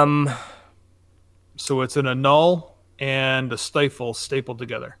 So it's an annul and a stifle stapled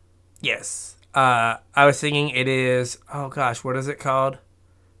together. Yes. I was thinking it is, oh gosh, what is it called?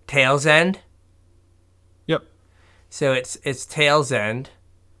 Tail's End? Yep. So it's Tail's End.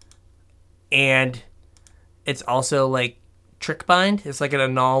 And it's also like Trick Bind. It's like an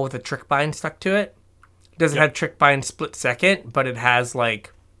annul with a Trick Bind stuck to it. It doesn't have Trick Bind split second, but it has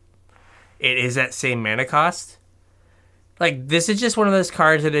like, it is that same mana cost. Like, this is just one of those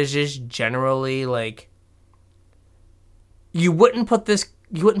cards that is just generally like, you wouldn't put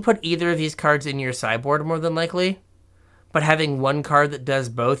either of these cards in your sideboard more than likely, but having one card that does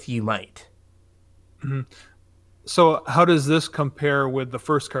both, you might. So how does this compare with the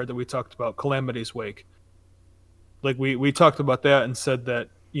first card that we talked about, Calamity's Wake? Like we talked about that and said that,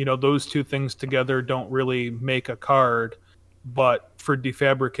 those two things together don't really make a card, but for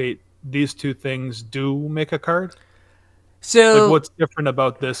Defabricate, these two things do make a card? So like, what's different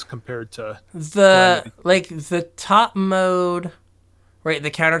about this compared to the top mode, right?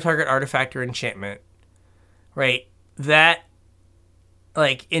 The counter target artifact or enchantment, right? That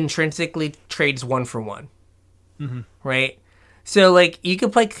like intrinsically trades 1 for 1, right? So like you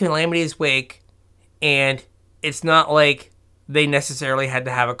could play Calamity's Wake, and it's not like they necessarily had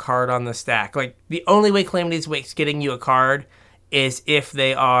to have a card on the stack. Like, the only way Calamity's Wake's getting you a card is if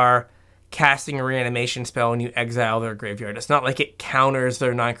they are casting a reanimation spell and you exile their graveyard. It's not like it counters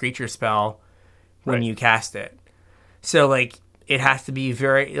their non-creature spell when you cast it. So, like, it has to be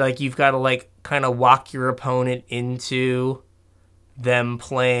very, like, you've got to, like, kind of walk your opponent into them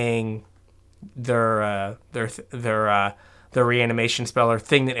playing their reanimation spell or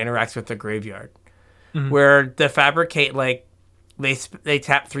thing that interacts with the graveyard. Where the Fabricate, like, they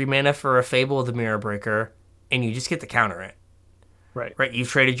tap 3 mana for a Fable of the Mirror Breaker, and you just get to counter it. Right. You've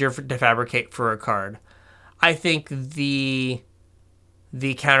traded your Defabricate for a card. I think the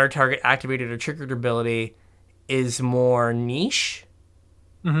counter target activated or triggered ability is more niche.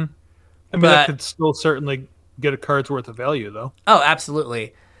 I mean, that could still certainly get a card's worth of value, though. Oh,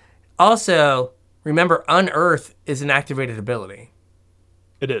 absolutely. Also, remember, Unearth is an activated ability.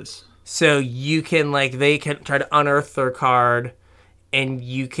 It is. So you can like they can try to unearth their card, and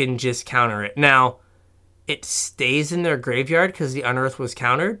you can just counter it. Now, it stays in their graveyard because the unearth was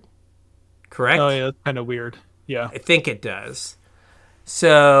countered. Oh Correct? yeah, that's kind of weird. Yeah. I think it does.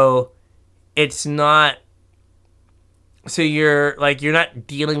 So it's not. So you're not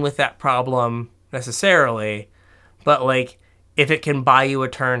dealing with that problem necessarily, but like if it can buy you a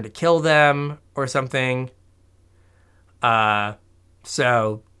turn to kill them or something.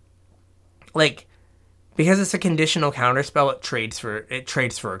 So like because it's a conditional counterspell, it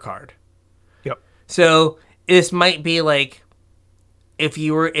trades for a card. Yep. So this might be like if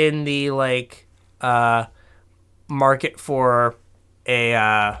you were in the like market for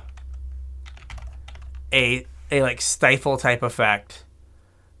a a like stifle type effect,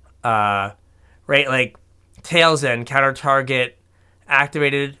 right? Like Tail's End, counter target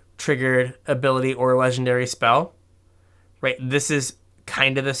activated, triggered ability or legendary spell. Right, this is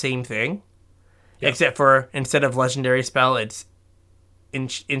kind of the same thing, except for instead of legendary spell, it's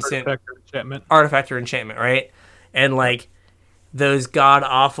instant artifact or enchantment, right? And like those god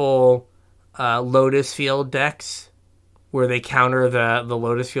awful Lotus Field decks where they counter the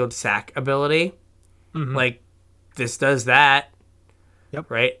Lotus Field sack ability, like this does that,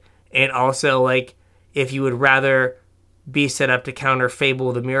 right? And also like if you would rather be set up to counter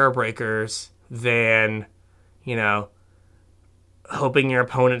Fable the Mirror Breakers than hoping your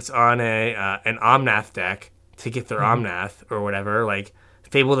opponent's on an Omnath deck to get their Omnath or whatever. Like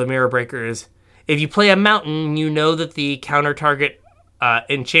Fable the Mirror Breakers, if you play a mountain, you know that the counter target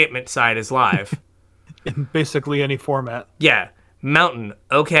enchantment side is live. In basically any format. Yeah, mountain.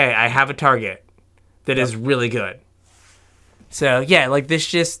 Okay, I have a target that is really good. So yeah, like this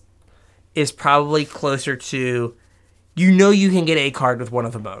just is probably closer to, you can get a card with one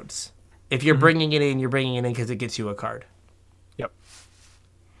of the modes. If you're bringing it in, you're bringing it in because it gets you a card. Yep.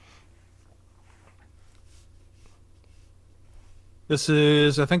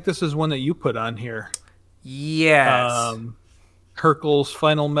 I think this is one that you put on here. Yes. Hercule's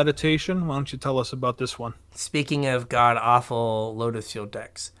Final Meditation. Why don't you tell us about this one? Speaking of god awful Lotus Field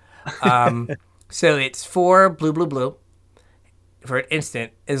decks. So it's 4 blue, blue, blue for an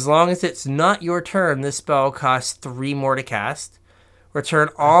instant. As long as it's not your turn, this spell costs 3 more to cast. Return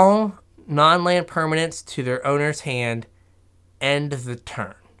all non-land permanents to their owner's hand. End the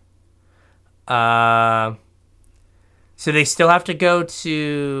turn. So they still have to go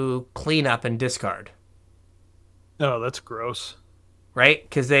to cleanup and discard. Oh, that's gross. Right?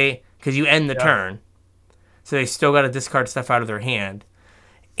 Because you end the turn. So they still got to discard stuff out of their hand.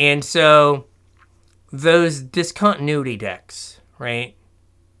 And so those discontinuity decks, right?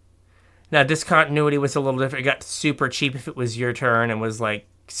 Now, discontinuity was a little different. It got super cheap if it was your turn and was like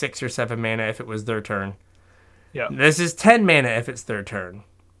 6 or 7 mana if it was their turn. Yeah. This is 10 mana if it's their turn.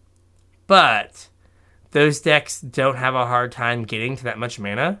 But those decks don't have a hard time getting to that much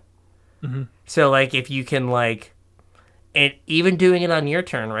mana. So, like, if you can, like, and even doing it on your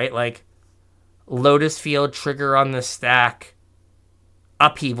turn, right? Like, Lotus Field, trigger on the stack,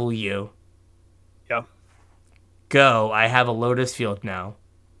 upheaval you. Yeah. Go. I have a Lotus Field now.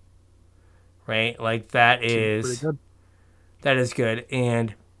 Right? Like, that is good.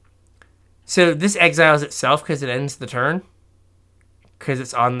 And so this exiles itself because it ends the turn? Because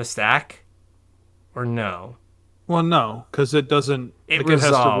it's on the stack? Or no? Well, no, because it doesn't. It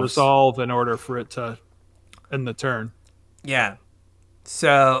has to resolve in order for it to end the turn. Yeah.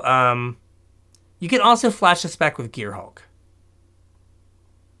 So, you can also flash this back with Gear Hulk.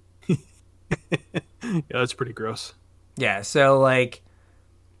 Yeah, that's pretty gross. Yeah, so, like,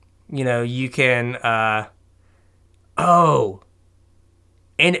 you can, and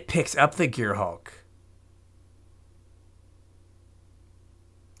it picks up the Gear Hulk.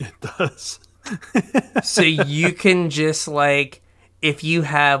 It does. So you can just, like, if you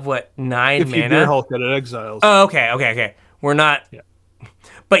have, 9 mana? If you Gear Hulk it exiles. Oh, okay. We're not... Yeah.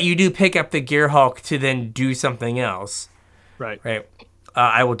 But you do pick up the Gear Hulk to then do something else. Right.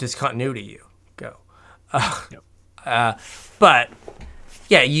 I will discontinuity you. Go. But,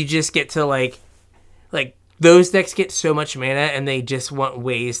 yeah, you just get to, like, those decks get so much mana, and they just want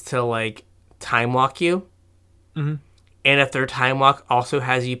ways to, like, time walk you. Mm-hmm. And if their time walk also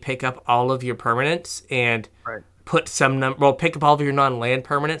has you pick up all of your permanents and put pick up all of your non-land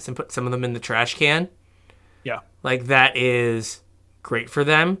permanents and put some of them in the trash can. Yeah. Like, that is great for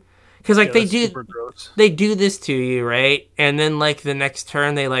them. Because, like, they do this to you, right? And then, like, the next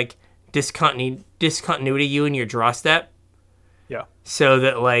turn, they, like, discontinuity you in your draw step. Yeah. So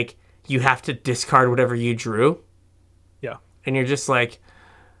that, like, you have to discard whatever you drew. Yeah. And you're just like...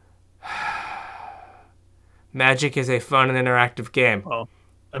 Magic is a fun and interactive game. Well,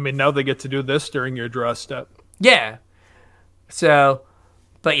 I mean, now they get to do this during your draw step. Yeah. So,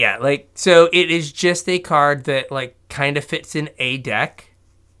 but yeah, like, so it is just a card that, like, kind of fits in a deck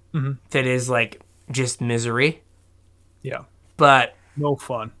that is, like, just misery. Yeah. But, No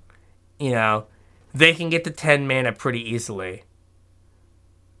fun. you know, they can get to 10 mana pretty easily.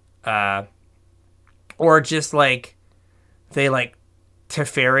 Or just, like, they, like,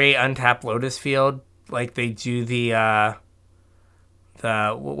 Teferi untap Lotus Field. Like, they do the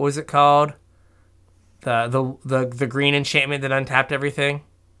what was it called? The green enchantment that untapped everything.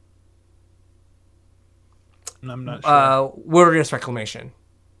 I'm not sure. Wilderness Reclamation.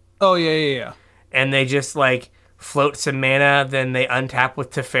 Oh, yeah. And they just, like, float some mana, then they untap with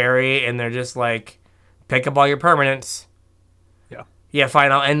Teferi, and they're just like, pick up all your permanents. Yeah. Yeah,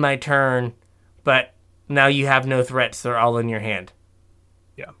 fine, I'll end my turn, but now you have no threats. They're all in your hand.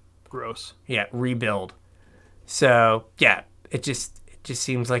 Yeah. Gross. Yeah, rebuild. So, yeah, it just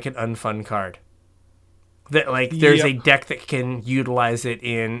seems like an unfun card. That, like, there's a deck that can utilize it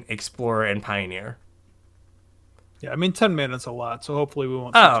in Explorer and Pioneer. Yeah, I mean, 10 mana is a lot, so hopefully we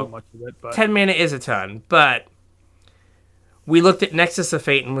won't see too much of it. But 10 mana is a ton, but we looked at Nexus of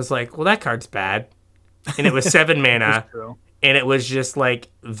Fate and was like, well, that card's bad. And it was 7 mana, and it was just, like,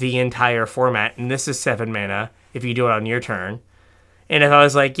 the entire format. And this is 7 mana if you do it on your turn. And if I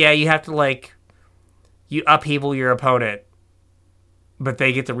was like, yeah, you have to, like, you upheaval your opponent, but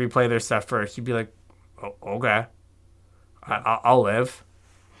they get to replay their stuff first, you'd be like, oh, okay, I'll live.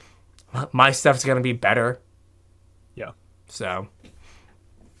 My stuff's going to be better. Yeah. So.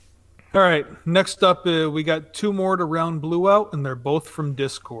 All right. Next up, we got 2 more to round blue out, and they're both from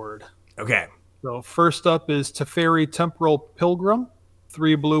Discord. Okay. So first up is Teferi Temporal Pilgrim,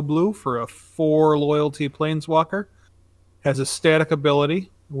 3 blue for a 4 loyalty planeswalker. Has a static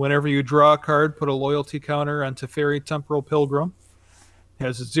ability. Whenever you draw a card, put a loyalty counter on Teferi Temporal Pilgrim.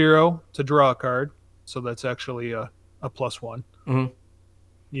 Has a 0 to draw a card, so that's actually a +1. Mm-hmm.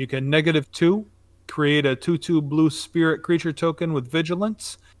 You can -2, create a 2/2 blue spirit creature token with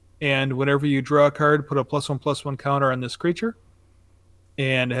vigilance, and whenever you draw a card, put a +1/+1 counter on this creature.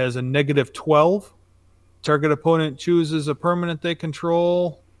 And it has a -12. Target opponent chooses a permanent they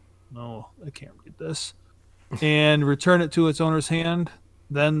control. No, I can't read this. And return it to its owner's hand.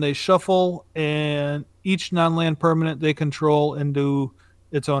 Then they shuffle and each non-land permanent they control into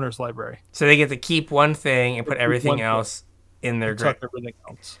its owner's library. So they get to keep one thing and put everything else in their grip. Tuck everything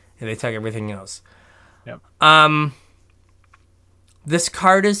else. And they tuck everything else. Yep. This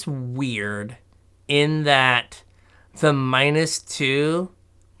card is weird in that the -2,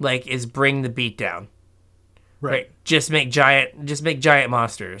 like, is bring the beat down. Right. Just make giant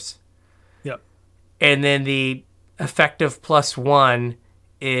monsters. Yep. And then the effective +1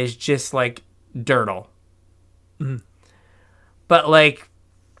 is just, like, dirtle. Mm-hmm. But, like,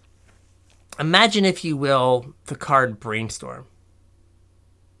 imagine, if you will, the card Brainstorm.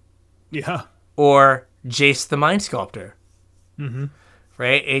 Yeah. Or Jace the Mind Sculptor. Mm-hmm.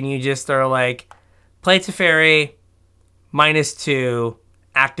 Right? And you just are like, play Teferi, -2,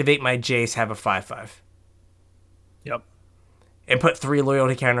 activate my Jace, have a 5/5. Yep. And put 3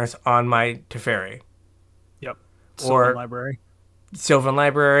 loyalty counters on my Teferi. Yep. Or Library. Sylvan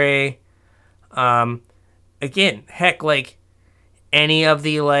Library. Again, heck, like, any of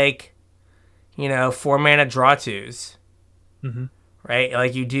the, like, 4 mana draw 2s. Mm-hmm. Right?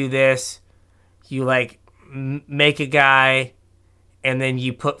 Like, you do this, you, like, make a guy, and then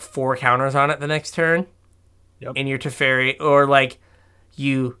you put 4 counters on it the next turn. Yep. In your Teferi. Or, like,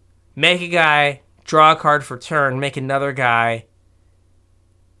 you make a guy, draw a card for turn, make another guy,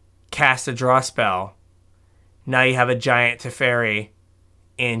 cast a draw spell. Now you have a giant Teferi,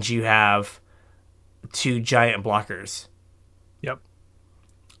 and you have 2 giant blockers. Yep.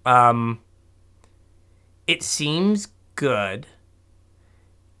 It seems good.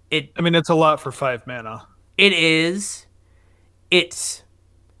 I mean, it's a lot for 5 mana. It is. It's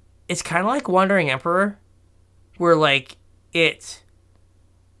kind of like Wandering Emperor, where, like, it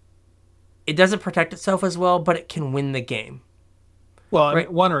doesn't protect itself as well, but it can win the game. Well,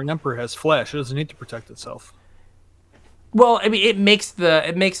 right? Wandering Emperor has flash. It doesn't need to protect itself. Well, I mean, it makes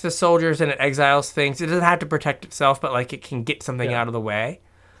the soldiers and it exiles things. It doesn't have to protect itself, but, like, it can get something out of the way.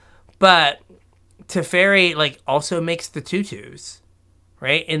 But Teferi, like, also makes the 2/2s,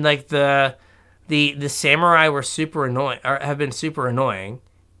 right? And, like, the samurai were super annoying, or have been super annoying,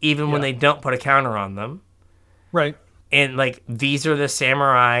 even when they don't put a counter on them. Right. And, like, these are the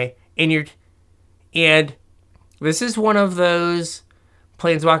samurai, and this is one of those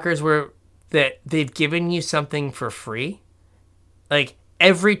planeswalkers where that they've given you something for free. Like,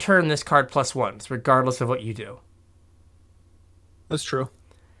 every turn this card +1s, regardless of what you do. That's true.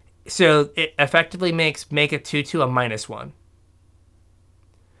 So it effectively makes make a 2/2 a -1.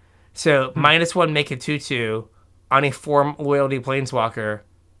 So -1 make a 2/2 on a 4 loyalty planeswalker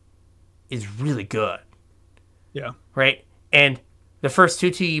is really good, Yeah. right? And the first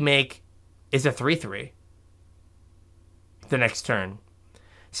 2/2 you make is a 3/3 the next turn.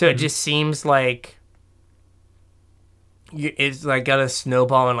 So it just seems like it's like got to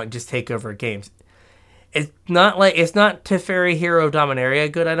snowball and like just take over games. It's not Teferi Hero of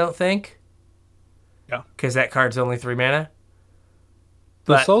Dominaria good, I don't think, Yeah. because that card's only 3 mana.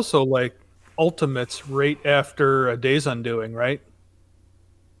 There's But also like ultimates right after a Day's Undoing, right?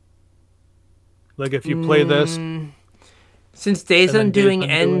 Like if you play this since Days and then Days Undoing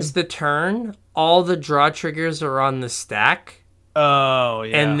ends Undoing. the turn, all the draw triggers are on the stack, Oh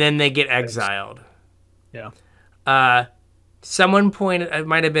yeah. and then they get exiled. Yeah. Someone pointed, it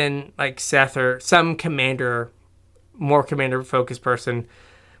might have been like Seth or some more commander focused person,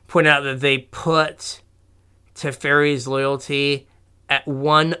 pointed out that they put Teferi's loyalty at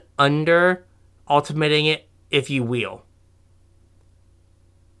 1 under, ultimating it if you wheel.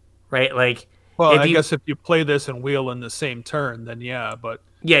 Right? Like, Well, if I you, guess if you play this and wheel in the same turn, then yeah. But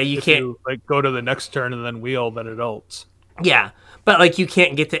yeah, you if can't, you like go to the next turn and then wheel, then it ults. yeah, but like you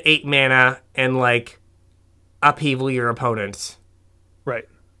can't get to 8 mana and like upheaval your opponents. Right.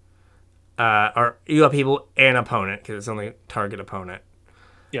 Or you upheaval an opponent because it's only target opponent.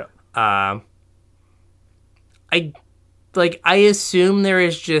 Yeah. I assume there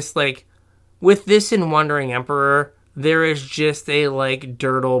is just like with this in Wandering Emperor, there is just a like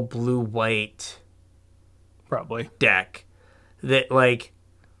Dirtle blue white Probably. deck that like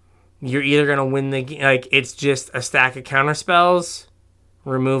you're either gonna win the like it's just a stack of counter spells,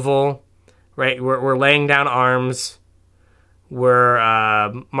 removal, right? We're laying down arms, we're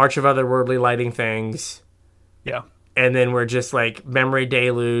March of Otherworldly lighting things, Yeah. and then we're just like Memory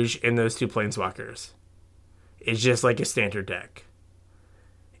Deluge in those 2 planeswalkers. It's just like a standard deck.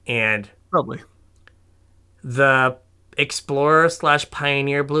 And Probably. the Explorer /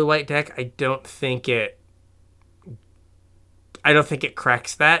 Pioneer blue white deck, I don't think it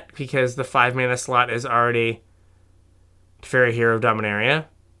cracks that because the 5 mana slot is already Teferi Hero of Dominaria.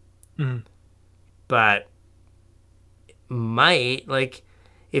 Mhm. But might like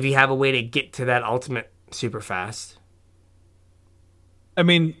if you have a way to get to that ultimate super fast. I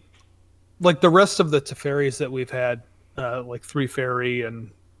mean, like the rest of the Teferis that we've had, like 3 Fairy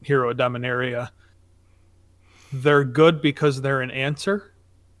and Hero of Dominaria, they're good because they're an answer.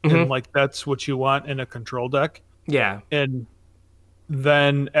 And like that's what you want in a control deck. Yeah. And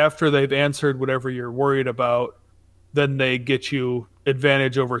then after they've answered whatever you're worried about, then they get you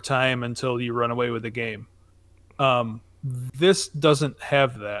advantage over time until you run away with the game. This doesn't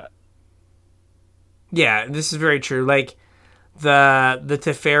have that. Yeah, this is very true. Like the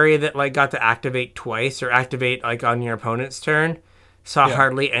Teferi that like got to activate twice or activate like on your opponent's turn saw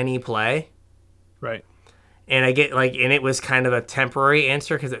hardly any play. Right. And I get like and it was kind of a temporary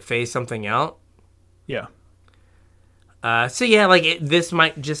answer because it phased something out. Yeah. So yeah, like this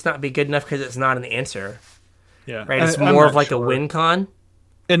might just not be good enough because it's not an answer, Yeah. right? It's I'm more not of like sure. a win con.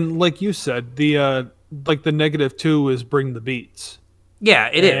 And like you said, the like the -2 is bring the beats. Yeah,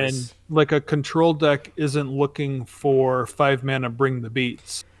 it is. And like a control deck isn't looking for 5 mana bring the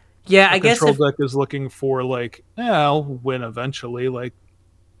beats. Yeah, A I guess control if, deck is looking for like, I'll win eventually. Like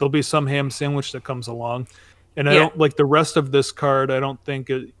there'll be some ham sandwich that comes along. And I Yeah. don't like the rest of this card. I don't think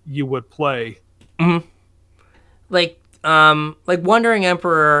you would play. like Wandering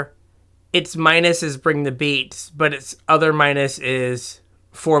Emperor, its minus is bring the beats, but its other minus is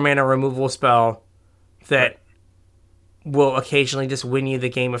 4 mana removal spell that will occasionally just win you the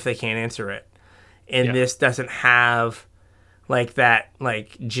game if they can't answer it. And Yeah. this doesn't have like that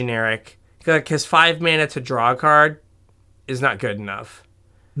like generic because 5 mana to draw a card is not good enough.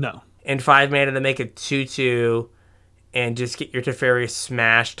 No. And 5 mana to make a 2/2 and just get your Teferi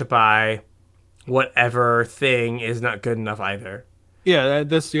smashed by whatever thing is not good enough either. Yeah,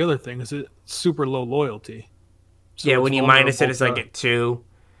 that's the other thing. Is it's super low loyalty. So Yeah, it's when you minus it, vulnerable it's like to- at 2.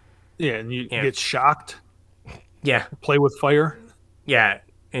 yeah, and you Yeah. get shocked. Yeah, Play with fire. yeah.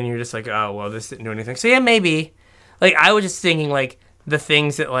 And you're just like, oh, well, this didn't do anything. So yeah, maybe. Like, I was just thinking, like, the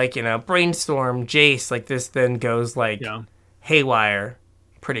things that, like, Brainstorm, Jace, like, this then goes, like, Yeah, haywire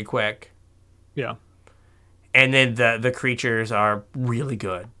pretty quick. yeah, And then the creatures are really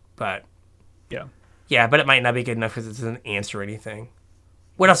good. But, yeah. yeah, but it might not be good enough because it doesn't answer anything.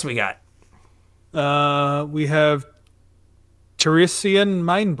 What else we got? We have Teresian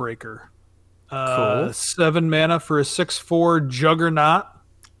Mindbreaker. Cool. 7 mana for a 6/4 Juggernaut.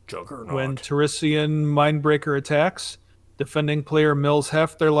 Juggernaut. When Teresian Mindbreaker attacks, Defending player mills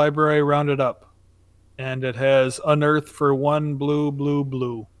half their library rounded up. And it has unearth for 1 blue, blue,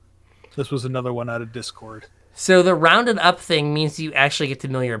 blue. This was another one out of Discord. So the rounded up thing means you actually get to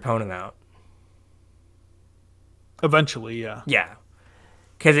mill your opponent out. Eventually, yeah. Yeah.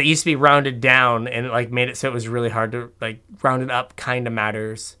 Because it used to be rounded down, and it like made it so it was really hard to like rounded up. Kind of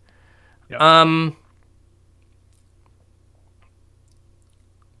matters. Yep.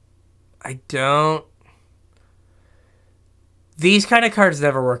 I don't. These kind of cards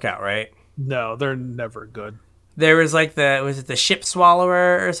never work out, right? No, they're never good. There was like was it the Ship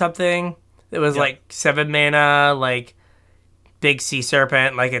Swallower or something? It was like 7 mana, like big sea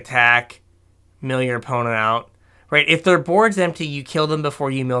serpent, like attack, mill your opponent out. Right? If their board's empty, you kill them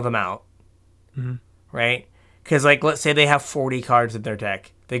before you mill them out. Mm-hmm. Right? Because, like, let's say they have 40 cards in their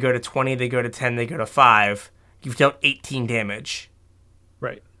deck. They go to 20, they go to 10, they go to 5. You've dealt 18 damage.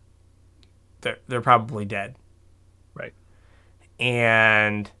 Right. They're probably dead. Right.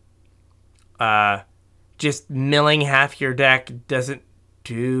 And just milling half your deck doesn't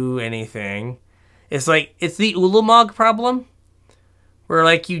do anything. It's like, it's the Ulamog problem. Where,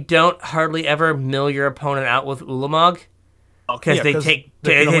 like, you don't hardly ever mill your opponent out with Ulamog. Because they take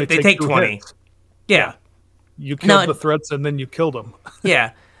 20. Hits. Yeah. You killed the threats and then you killed them.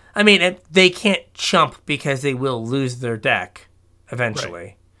 Yeah. I mean, they can't chump because they will lose their deck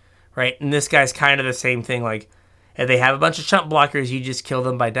eventually. Right? And this guy's kind of the same thing. Like, if they have a bunch of chump blockers, you just kill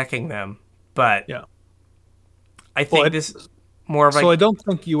them by decking them. But yeah. I think this is more of like... So I don't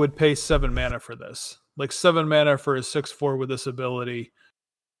think you would pay 7 mana for this. Like 7 mana for a 6/4 with this ability,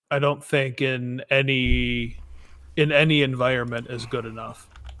 I don't think in any environment is good enough.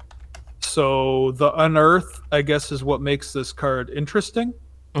 So the unearth, I guess, is what makes this card interesting.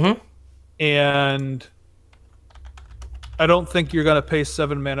 Mm-hmm. And I don't think you're going to pay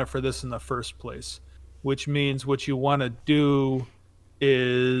 7 mana for this in the first place, which means what you want to do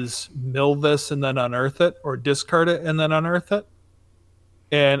is mill this and then unearth it, or discard it and then unearth it.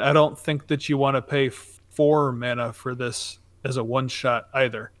 And I don't think that you want to pay 4 mana for this as a one-shot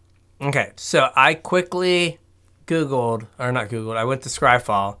either. Okay, so I quickly Googled, or not Googled, I went to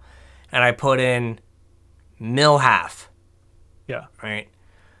Scryfall, and I put in mill half. Yeah. Right?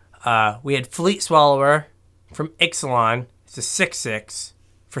 We had Fleet Swallower from Ixalan. It's a 6/6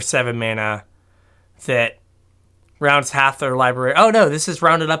 for 7 mana that rounds half their library. Oh, no, this is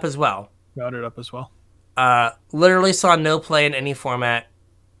rounded up as well. Rounded up as well. Literally saw no play in any format.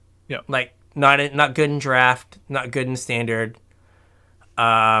 Yeah. Like, not good in draft, not good in standard.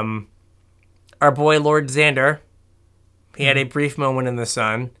 Our boy Lord Xander, he had a brief moment in the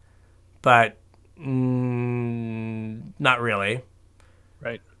sun, but not really.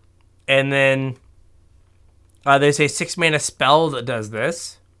 Right. And then there's a 6 mana spell that does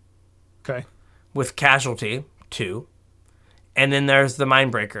this. Okay. With Casualty, 2. And then there's the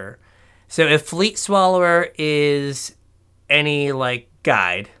Mindbreaker. So if Fleet Swallower is any, like,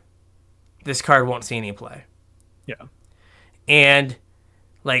 guide, this card won't see any play. Yeah. And,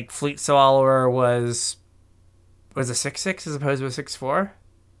 like, Fleet Swallower was a 6/6 as opposed to a 6/4?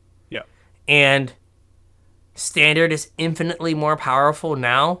 Yeah. And Standard is infinitely more powerful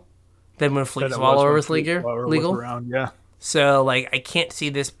now than when Fleet Swallower was legal. Around, yeah. So, like, I can't see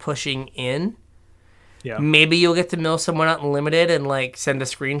this pushing in. Yeah. Maybe you'll get to mill someone out in limited and, like, send a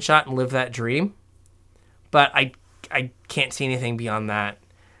screenshot and live that dream. But I can't see anything beyond that.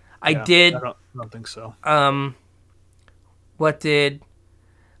 I don't think so. What did...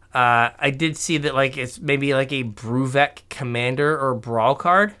 I did see that, like, it's maybe, like, a Bruvek Commander or Brawl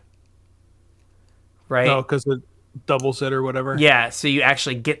card. Right? No, because it doubles it or whatever. Yeah, so you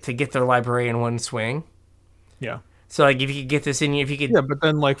actually get to get their library in one swing. Yeah. So, like, if you could get this in, if you could... Yeah, but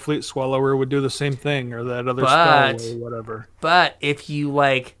then, like, Fleet Swallower would do the same thing, or that other spell or whatever. But if you,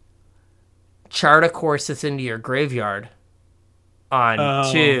 like, chart a course this into your graveyard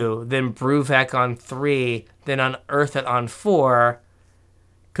on 2, then Bruvek on 3, then unearth it on 4...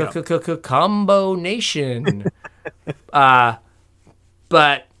 Combo Nation. But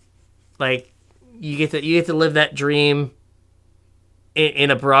like you get to live that dream in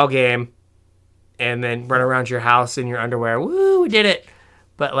a brawl game, and then run around your house in your underwear. Woo, we did it!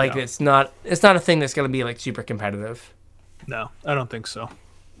 But like it's not a thing that's gonna be like super competitive. No, I don't think so. All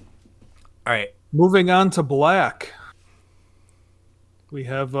right, moving on to black. We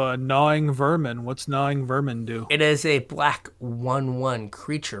have Gnawing Vermin. What's Gnawing Vermin do? It is a black 1/1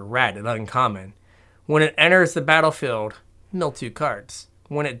 creature, red and uncommon. When it enters the battlefield, mill 2 cards.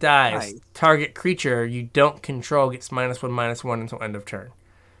 When it dies, target creature you don't control gets -1/-1 until end of turn.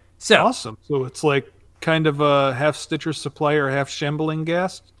 So awesome. So it's like kind of a half Stitcher Supply or half Shambling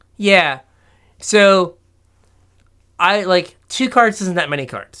Ghast? Yeah. So I like 2 cards isn't that many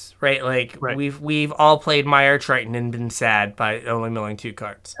cards, right? Like Right. we've all played Mire Triton and been sad by only milling 2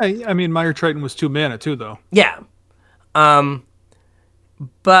 cards. I mean, Mire Triton was 2 mana too, though. Yeah. But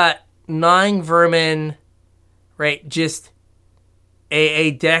Gnawing Vermin, right? Just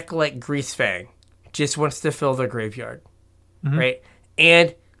a deck like Greasefang just wants to fill their graveyard, right?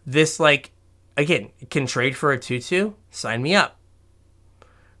 And this, like, again, can trade for a 2/2. Sign me up,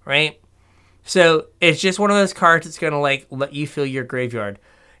 right? So it's just one of those cards that's gonna like let you fill your graveyard.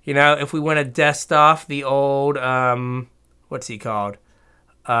 You know, if we want to dust off the old what's he called,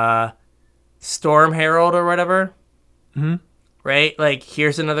 Storm Herald or whatever, right? Like,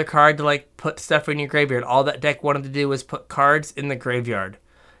 here's another card to like put stuff in your graveyard. All that deck wanted to do was put cards in the graveyard,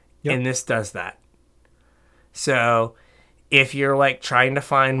 and this does that. So if you're like trying to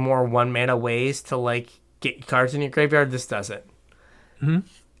find more 1 mana ways to like get cards in your graveyard, this does it.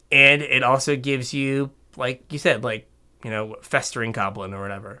 And it also gives you, like you said, like, you know, Festering Goblin or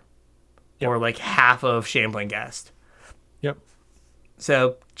whatever. Or like half of Shambling Ghast. Yep.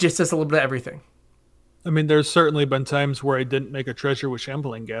 So just does a little bit of everything. I mean, there's certainly been times where I didn't make a treasure with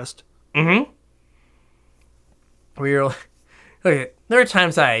Shambling Ghast. Where you're like, okay, there are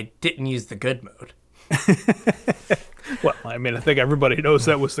times I didn't use the good mode. Well, I mean, I think everybody knows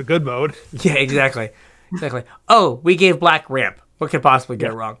that was the good mode. Yeah, exactly. Exactly. Oh, we gave black ramp. What could possibly go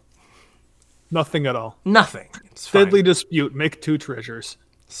wrong? Nothing at all. Nothing. It's fine. Deadly Dispute, make 2 treasures.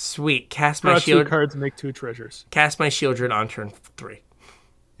 Sweet. Cast my Draw shield. 2 cards, make 2 treasures. Cast my Shieldred on turn 3.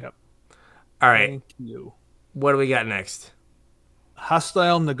 Yep. All right. Thank you. What do we got next?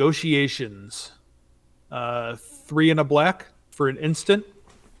 Hostile Negotiations. 3 and a black for an instant.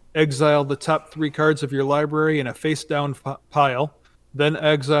 Exile the top 3 cards of your library in a face-down pile. Then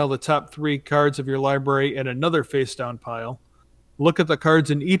exile the top 3 cards of your library in another face-down pile. Look at the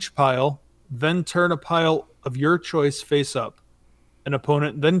cards in each pile. Then turn a pile of your choice face up. An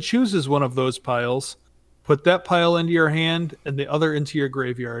opponent then chooses one of those piles. Put that pile into your hand and the other into your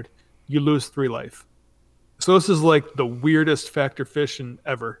graveyard. You lose 3 life. So this is like the weirdest Factor Fission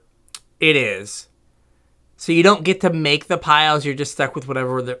ever. It is. So you don't get to make the piles. You're just stuck with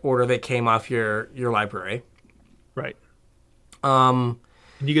whatever the order they came off your library. Right. And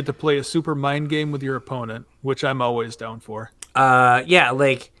you get to play a super mind game with your opponent, which I'm always down for. Yeah,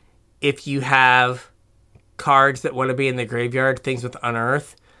 like if you have cards that want to be in the graveyard, things with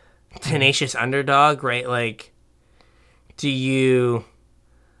Unearth, Tenacious Underdog, right? Like, do you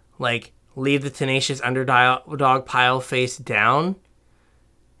like leave the Tenacious Underdog pile face down,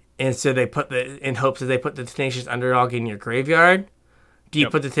 and so they put in hopes that they put the Tenacious Underdog in your graveyard? Do you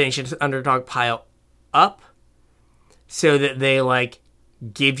put the Tenacious Underdog pile up so that they like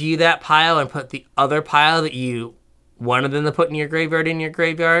give you that pile and put the other pile that you wanted them to put in your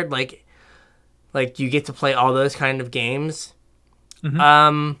graveyard? Like you get to play all those kind of games.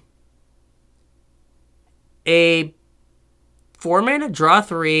 A 4 mana draw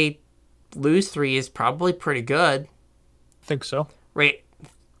 3, lose 3 is probably pretty good. I think so. Right.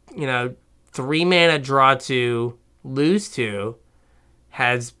 You know, 3 mana draw 2, lose 2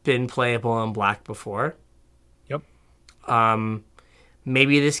 has been playable in black before. Yep.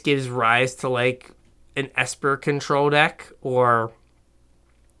 Maybe this gives rise to like an Esper control deck or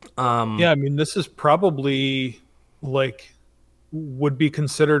yeah, I mean, this is probably like would be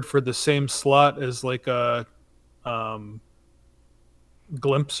considered for the same slot as like a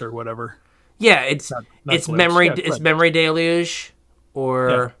Glimpse or whatever. Yeah, it's not it's Glimpse. memory Yeah, it's Glimpse. Memory Deluge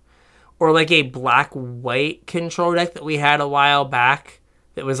or like a black white control deck that we had a while back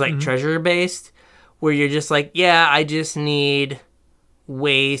that was like treasure based, where you're just like, yeah, I just need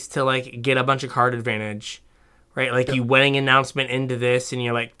ways to like get a bunch of card advantage, right? Like you winning announcement into this and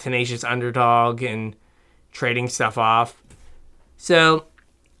you're like Tenacious Underdog and trading stuff off. So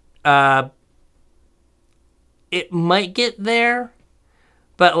it might get there,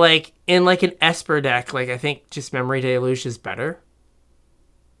 but like in like an Esper deck, like I think just Memory Deluge is better.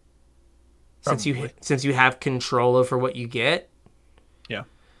 Since you have control over what you get. Yeah.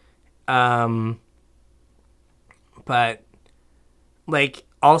 But like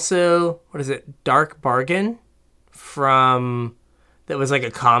also, what is it? Dark Bargain from that was like a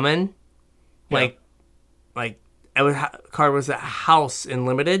common, like it was card was a house in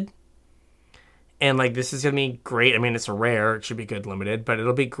limited, and like this is gonna be great. I mean, it's a rare; it should be good limited, but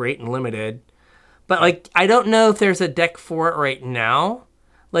it'll be great in limited. But like, I don't know if there's a deck for it right now.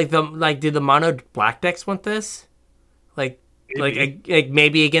 Like do the mono black decks want this? Like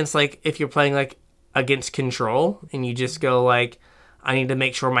maybe against like if you're playing like against control and you just go like, I need to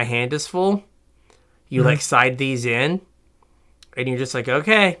make sure my hand is full. You like side these in, and you're just like,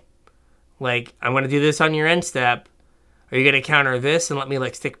 okay, like I'm gonna do this on your end step, Are you going to counter this and let me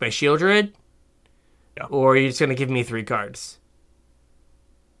like stick my Shieldred? Yeah. Or are you just going to give me 3 cards?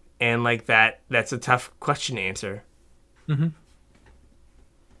 And like that's a tough question to answer. Mm-hmm.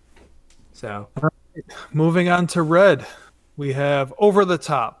 So, Moving on to red, we have Over the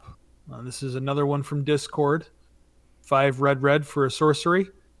Top. This is another one from Discord. 5 red for a sorcery.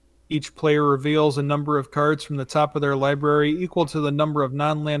 Each player reveals a number of cards from the top of their library equal to the number of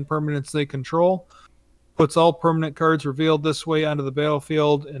non-land permanents they control, puts all permanent cards revealed this way onto the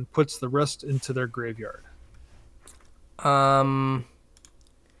battlefield, and puts the rest into their graveyard.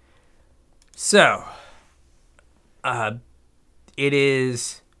 So, it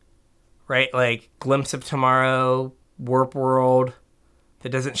is, right, like Glimpse of Tomorrow, Warp World, that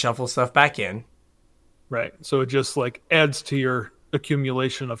doesn't shuffle stuff back in. Right. So it just like adds to your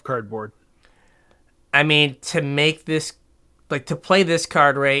accumulation of cardboard. I mean, to make this, like to play this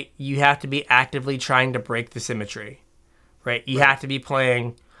card, right, you have to be actively trying to break the symmetry, right? You have to be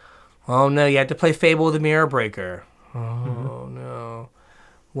playing, oh no, you have to play Fable the Mirror Breaker. Oh no.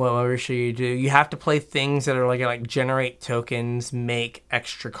 What should you do? You have to play things that are like generate tokens, make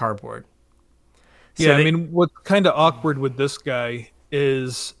extra cardboard. So yeah, I mean, what's kind of awkward with this guy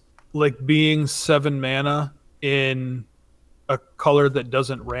is like being 7 mana in a color that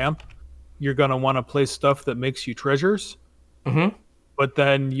doesn't ramp. You're going to want to play stuff that makes you treasures. Mm-hmm. But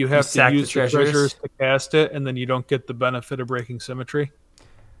then you have to use the treasures to cast it, and then you don't get the benefit of breaking symmetry.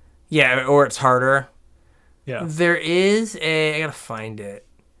 Yeah, or it's harder. Yeah. There is I gotta find it.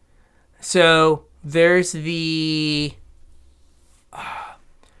 So there's the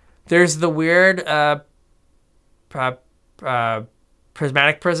weird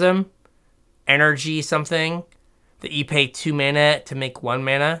prismatic prism, energy something that you pay 2 mana to make 1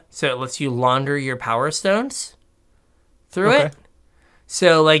 mana, so it lets you launder your power stones through it.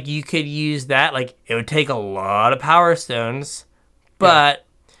 So like you could use that. Like it would take a lot of power stones, but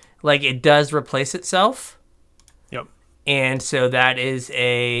like it does replace itself. Yep. And so that is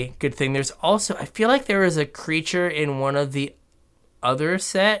a good thing. There's also, I feel like there is a creature in one of the other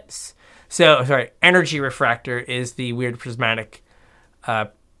sets. So, sorry, Energy Refractor is the weird prismatic,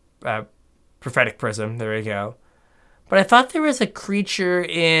 prophetic prism. There we go. But I thought there was a creature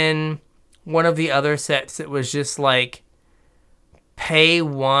in one of the other sets that was just like, pay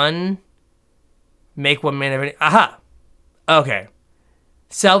 1, make 1 mana of any. Aha! Okay.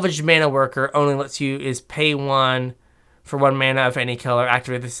 Salvaged Mana Worker only lets you is pay 1 for 1 mana of any color.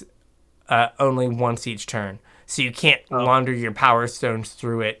 Activate this only once each turn. So you can't launder your power stones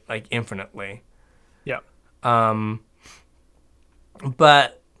through it like infinitely. Yeah.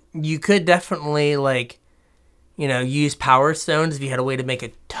 But you could definitely like, use power stones if you had a way to make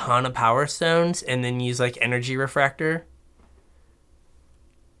a ton of power stones and then use like Energy Refractor.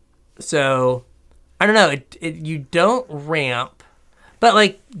 So I don't know. You don't ramp. But,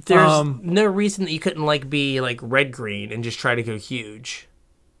 like, there's no reason that you couldn't, like, be, like, red-green and just try to go huge.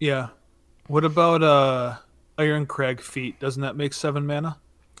 Yeah. What about Ironcrag Feat? Doesn't that make 7 mana?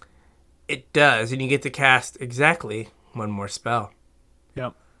 It does, and you get to cast exactly 1 more spell.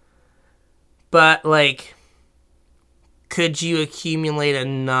 Yep. But, like, could you accumulate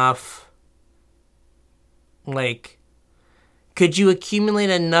enough, non-land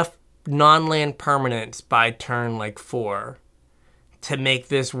permanents by turn, 4 to make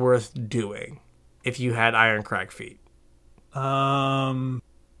this worth doing if you had Ironcrag Feat? I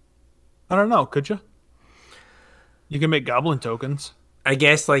don't know. Could you? You can make goblin tokens. I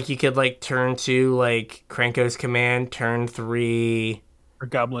guess you could turn 2 Krenko's Command, turn 3 or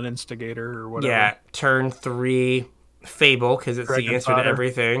Goblin Instigator or whatever. Yeah, turn 3 Fable because it's Dragon the answer to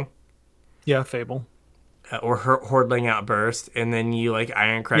everything. Yeah, Fable. Or Hordling Outburst, and then you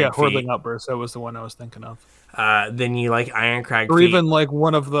Ironcrag Feat. Yeah, Hordling Outburst. That was the one I was thinking of. Then you Ironcrag Feat. Or even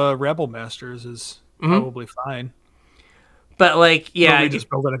one of the Rabble Masters is probably fine. But we just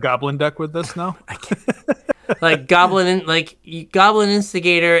building a Goblin deck with this now. Goblin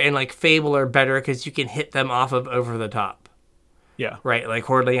Instigator and Fable are better because you can hit them off of over the top. Yeah. Right.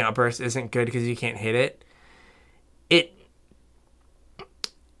 Hordling Outburst isn't good because you can't hit it.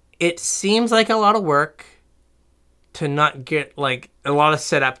 It seems like a lot of work to not get a lot of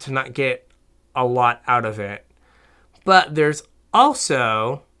setup to not get a lot out of it. But there's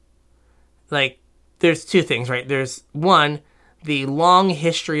also there's 2 things, right? There's one, the long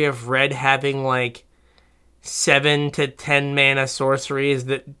history of red having 7 to 10 mana sorceries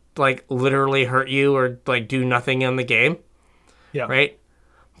that literally hurt you or do nothing in the game. Yeah. Right?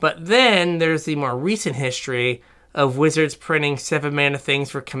 But then there's the more recent history of wizards printing 7 mana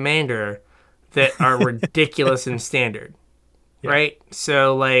things for Commander that are ridiculous in Standard. Yeah. Right?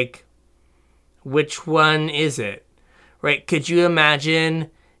 So, which one is it? right? Could you imagine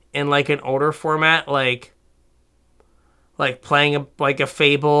in like an older format, like playing a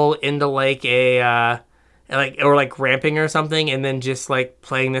Fable into like a like or like ramping or something, and then just like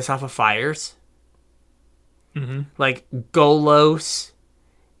playing this off of fires, Mm-hmm. like Golos,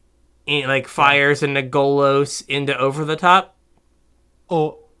 like fires into Golos into over the top.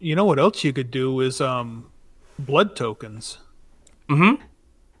 Oh, you know what else you could do is blood tokens. Mm-hmm.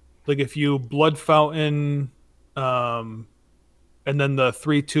 Like if you blood fountain, um, and then the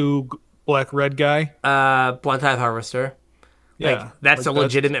 3/2 black red guy. Blood Tithe Harvester. Like Yeah, that's like a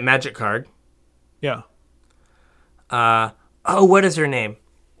legitimate magic card. yeah. Oh, what is her name?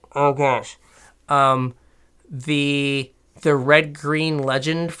 Oh gosh. Um, the red green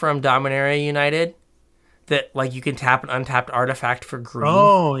legend from Dominaria United that like you can tap an untapped artifact for green.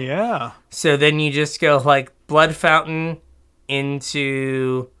 Oh yeah, So then you just go like Blood Fountain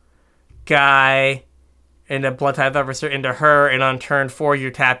into Guy into Blood Tithe Harvester into her, and on turn 4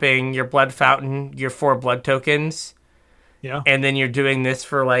 you're tapping your Blood Fountain, your 4 blood tokens, yeah. and then you're doing this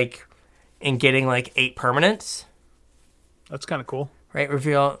for like and getting like 8 permanents. That's kind of cool. Right?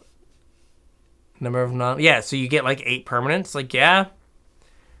 Reveal number of non. Yeah, so you get like 8 permanents. Like, yeah,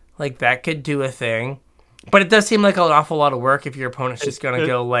 like that could do a thing. But it does seem like an awful lot of work if your opponent's just going to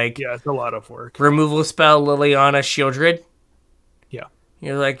go like Yeah, it's a lot of work. removal spell Liliana Shieldred. Yeah.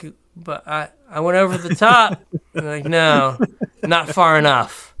 You're like, but I went over the top. You're like, no, not far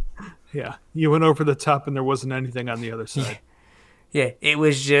enough. Yeah, you went over the top and there wasn't anything on the other side. Yeah, it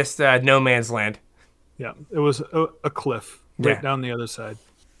was just no man's land. Yeah, it was a cliff right Yeah. down the other side.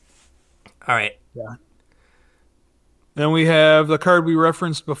 All right. Yeah. Then we have the card we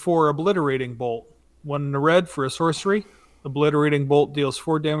referenced before, Obliterating Bolt. 1 in the red for a sorcery. Obliterating Bolt deals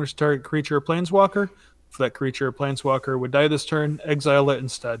 4 damage to target creature or planeswalker. If that creature or planeswalker would die this turn, exile it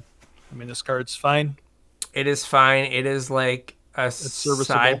instead. I mean, this card's fine. It is fine. It is like a serviceable.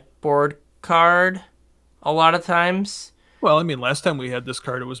 sideboard card a lot of times. Well, I mean, last time we had this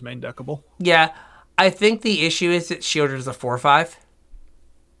card, it was main deckable. Yeah, I think the issue is that Shieldred is a 4/5.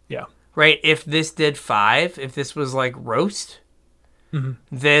 Yeah. Right? If this did 5, if this was like Roast,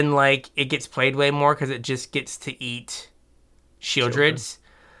 then like it gets played way more because it just gets to eat Shieldreds.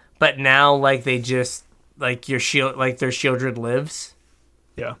 But now like they just like your shield, like their Shieldred lives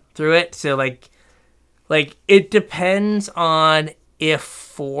Yeah. through it. So like it depends on if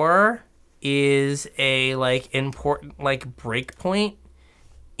 4 is a like important like break point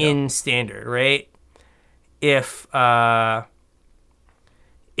in standard, right? If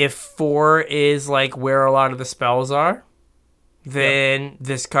 4 is like where a lot of the spells are, then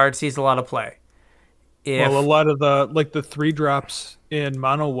this card sees a lot of play. If Well, a lot of the 3-drops in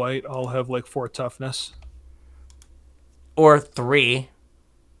mono white all have 4 toughness. or 3,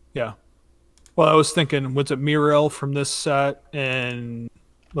 Yeah. Well, I was thinking, was it Mirel from this set, and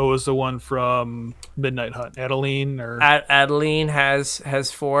what was the one from Midnight Hunt? Adeline or Adeline has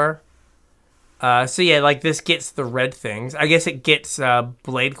 4. So yeah, like this gets the red things. I guess it gets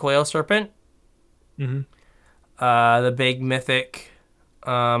Blade Coil Serpent. Mhm. The big mythic.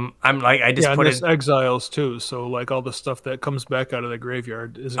 I'm like I just yeah, and put this it exiles too. So all the stuff that comes back out of the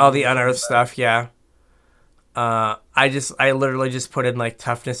graveyard is all the unearthed stuff. Yeah. I literally just put in like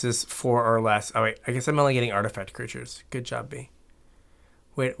toughness is 4 or less. Oh wait, I guess I'm only getting artifact creatures. Good job, B.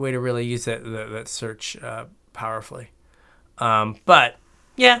 Way to really use that search powerfully. But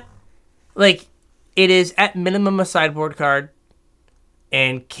yeah, like it is at minimum a sideboard card,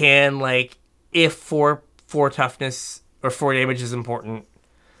 and can like if 4 toughness or 4 damage is important,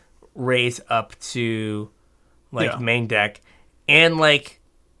 raise up to like Yeah. main deck, and like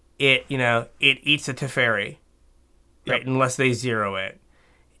it it eats a Teferi, right? Yep. Unless they zero it.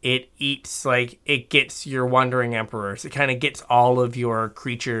 It eats like it gets your Wandering Emperors. It kind of gets all of your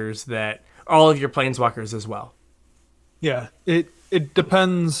creatures all of your planeswalkers as well. Yeah, it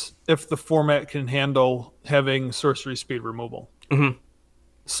depends if the format can handle having sorcery speed removal. Mhm.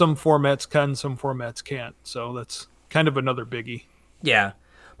 Some formats can, some formats can't. So that's kind of another biggie. Yeah,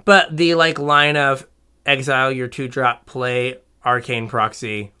 but the like line of exile your 2-drop, play Arcane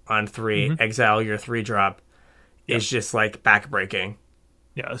Proxy on 3, exile your 3-drop is just like backbreaking.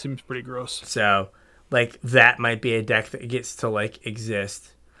 Yeah, it seems pretty gross. So like that might be a deck that gets to like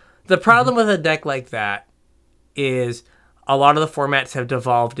exist. The problem with a deck like that is a lot of the formats have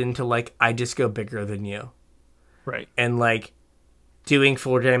devolved into like I just go bigger than you, Right. and like doing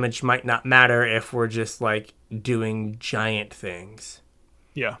full damage might not matter if we're just like doing giant things.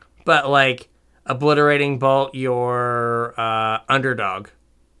 Yeah. But like Obliterating Bolt, your underdog,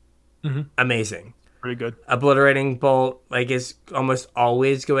 amazing. Pretty good. Obliterating Bolt like is almost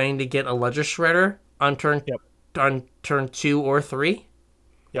always going to get a Ledger Shredder on turn Yep. on turn 2 or 3.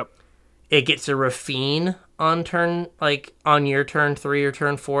 Yep. It gets a Raffine on on your turn 3 or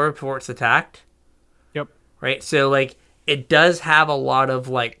turn 4 before it's attacked. Yep. Right? So, like, it does have a lot of,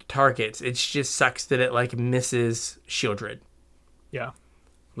 like, targets. It just sucks that it, like, misses Shieldred. Yeah.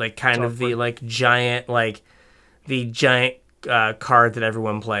 Like, kind of the, like, giant, card that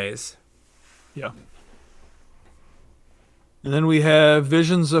everyone plays. Yeah. And then we have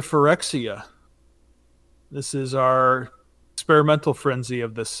Visions of Phyrexia. This is our experimental frenzy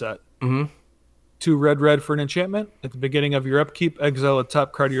of this set. Mm-hmm. 2 red for an enchantment. At the beginning of your upkeep, exile a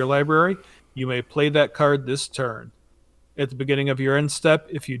top card of your library. You may play that card this turn. At the beginning of your end step,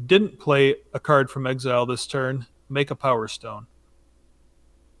 if you didn't play a card from exile this turn, make a Power Stone.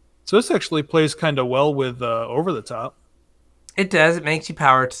 So this actually plays kind of well with Over the Top. It does. It makes you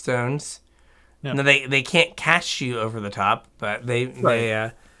Power Stones. Yeah. No, they can't catch you Over the Top, but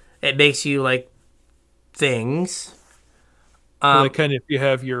it makes you, like, things. Like kind of if you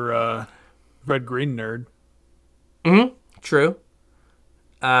have your red-green nerd. Mm-hmm. True.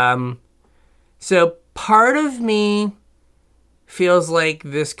 So part of me feels like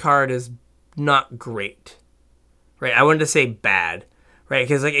this card is not great. Right? I wanted to say bad. Right?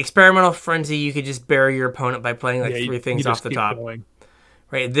 Because, like, Experimental Frenzy, you could just bury your opponent by playing, like, 3 things off the top. Going.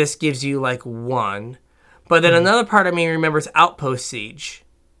 Right? This gives you, like, 1. But then another part of me remembers Outpost Siege.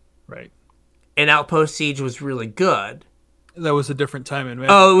 Right. And Outpost Siege was really good. That was a different time in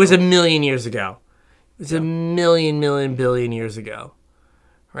Magic. Oh, it was a million years ago. It was a million billion years ago.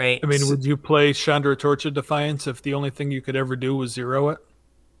 Right? I mean, would you play Chandra Torch of Defiance if the only thing you could ever do was 0 it?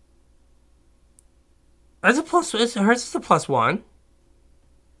 That's a plus. Hers is a +1.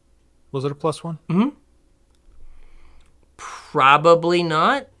 Was it a +1? Mm-hmm. Probably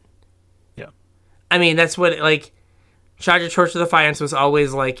not. Yeah. I mean, that's what, like, Chandra Torch of Defiance was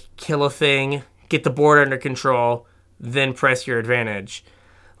always, like, kill a thing, get the board under control, then press your advantage.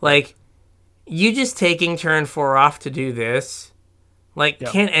 Like, you just taking turn 4 off to do this, like,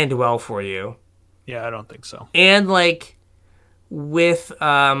 can't end well for you. Yeah, I don't think so. And, like, with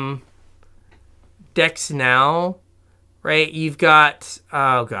decks now, right, you've got,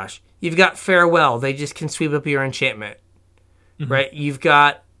 you've got Farewell. They just can sweep up your enchantment. Mm-hmm. Right? You've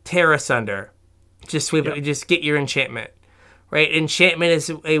got Terra Sunder. Just sweep it, just get your enchantment. Right? Enchantment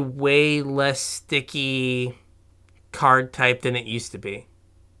is a way less sticky card type than it used to be.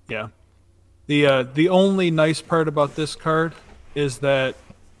 Yeah. The only nice part about this card is that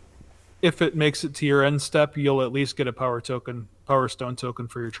if it makes it to your end step, you'll at least get a Power Stone token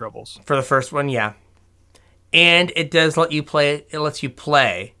for your Troubles. For the first one, yeah. And it does let you play. It lets you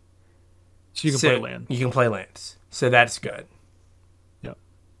play. So you can play lands. You can play lands. So that's good. Yep.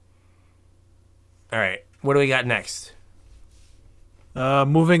 All right. What do we got next?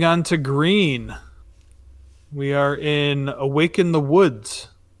 Moving on to green. We are in Awaken the Woods.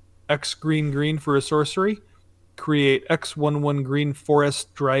 X green for a sorcery. Create X/1/1 green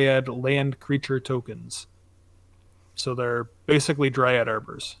forest dryad land creature tokens. So they're basically dryad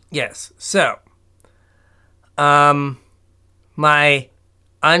arbors. Yes. So, my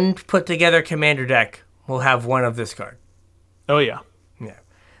unput together commander deck will have one of this card. Oh yeah. Yeah.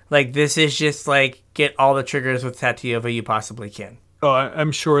 Like, this is just, like, get all the triggers with Tatyova you possibly can. Oh,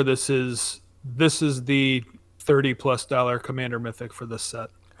 I'm sure this is the $30+ commander mythic for this set.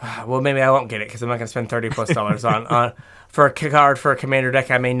 Well, maybe I won't get it because I'm not going to spend $30+ on for a card for a commander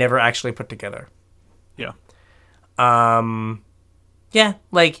deck I may never actually put together. Yeah. Yeah,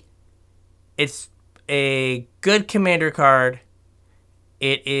 like, it's a good commander card.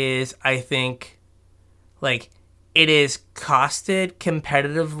 It is, I think, like, it is costed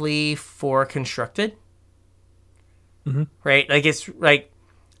competitively for constructed. Mm-hmm. Right? Like,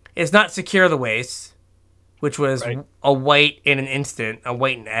 it's not Secure the Waste, which was a white in an instant, a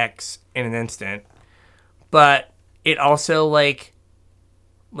white and X in an instant. But it also, like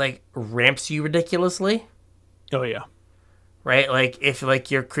ramps you ridiculously. Oh, yeah. Right? Like, if,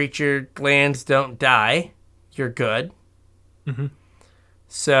 like, your creature lands don't die, you're good. Mm-hmm.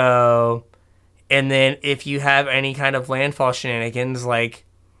 So, and then if you have any kind of landfall shenanigans, like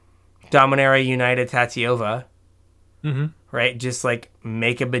Dominaria United Tatyova, mm-hmm. right? Just, like,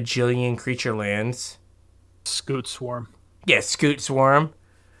 make a bajillion creature lands. Scoot Swarm. Yeah, Scoot Swarm.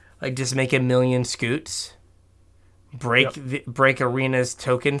 Like, just make a million Scoots. Break Arena's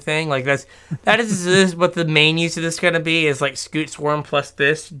token thing. Like, that is what the main use of this is going to be, is, like, Scoot Swarm plus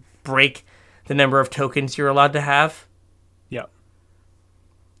this. Break the number of tokens you're allowed to have. Yeah.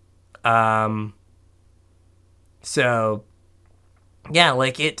 So, yeah,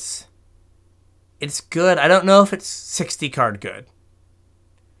 like, it's good. I don't know if it's 60 card good.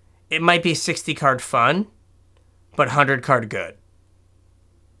 It might be 60 card fun, but 100 card good.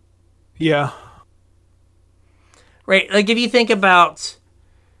 Yeah. Right? Like, if you think about,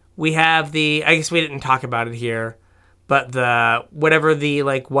 we have the, I guess we didn't talk about it here, but the, whatever the,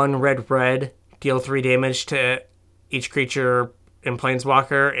 like, 1 red, deal 3 damage to each creature in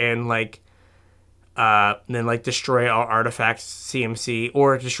Planeswalker, and, like, then, like, destroy all artifacts CMC,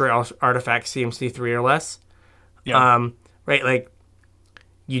 or destroy all artifacts CMC 3 or less. Yeah. Right? Like,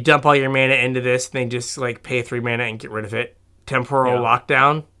 you dump all your mana into this, then just, like, pay 3 mana and get rid of it. Temporal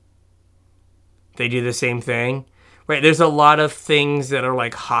Lockdown, they do the same thing. Right? There's a lot of things that are,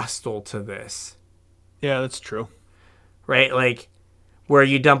 like, hostile to this. Yeah, that's true. Right? Like, where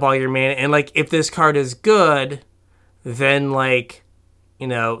you dump all your mana, and, like, if this card is good, then, like, you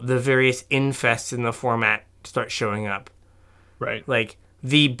know, the various infests in the format start showing up. Right. Like,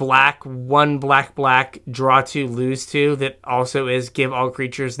 the black, draw 2, lose 2, that also is give all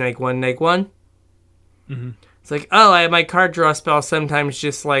creatures -1. Mm-hmm. It's like, oh, my card draw spell sometimes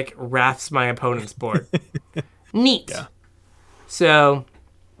just, like, wraths my opponent's board. Neat. Yeah. So,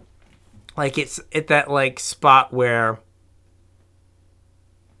 like, it's at that, like, spot where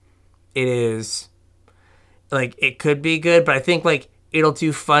it is, like, it could be good, but I think, like, it'll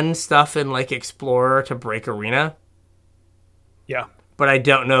do fun stuff in, like, Explorer to break Arena. Yeah. But I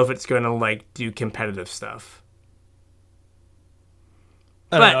don't know if it's going to, like, do competitive stuff.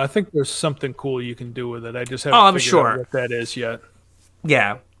 I don't know. I think there's something cool you can do with it. I just haven't I'm figured sure out what that is yet.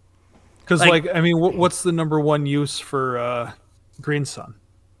 Yeah. Because, like, I mean, what's the number one use for Green Sun?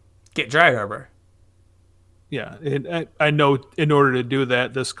 Get Drag Arbor. Yeah. I know in order to do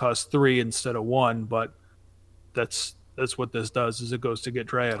that, this costs 3 instead of 1, but that's what this does, is it goes to get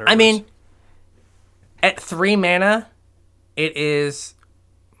Dryad Arbors. I mean, at 3 mana, it is...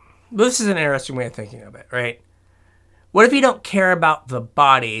 Well, this is an interesting way of thinking of it, right? What if you don't care about the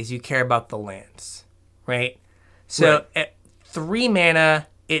bodies, you care about the lands, right? So at 3 mana,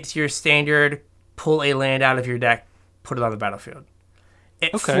 it's your standard pull a land out of your deck, put it on the battlefield.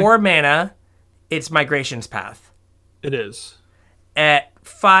 At 4 mana, it's Migration's Path. It is. At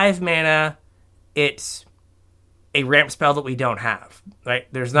 5 mana, it's a ramp spell that we don't have, right?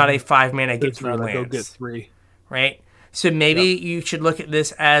 There's not a 5 mana get 3 lands. Go get 3. Right? So maybe you should look at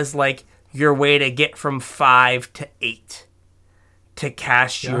this as, like, your way to get from 5 to 8 to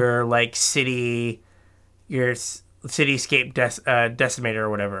cast your, like, cityscape decimator or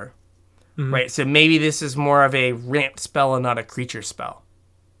whatever. Mm-hmm. Right? So maybe this is more of a ramp spell and not a creature spell.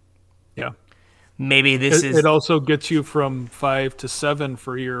 Yeah. Maybe it also gets you from 5 to 7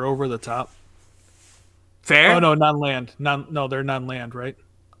 for your over the top. Fair? Oh no, non-land. No, they're non-land, right?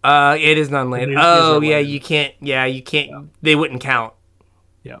 It is non-land. Oh yeah, you can't. Yeah, you can't. Yeah. They wouldn't count.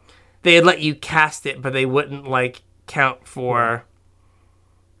 Yeah. They'd let you cast it, but they wouldn't, like, count for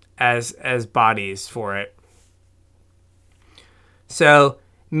as bodies for it. So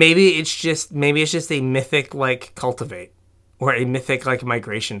maybe it's just a mythic, like, Cultivate, or a mythic, like,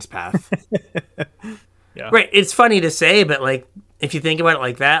 Migration's Path. Yeah. Right. It's funny to say, but, like, if you think about it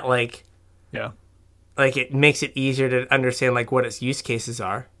like that, like, yeah, like, it makes it easier to understand, like, what its use cases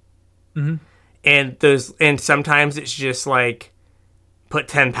are. Mm-hmm. And sometimes it's just, like, put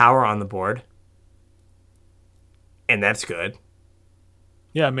 10 power on the board, and that's good.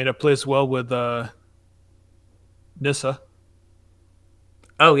 Yeah, I mean, it plays well with Nissa.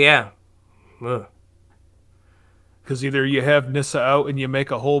 Oh yeah, because either you have Nissa out and you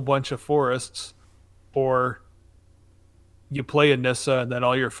make a whole bunch of forests, or you play a Nissa and then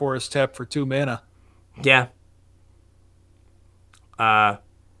all your forests tap for 2 mana. Yeah. And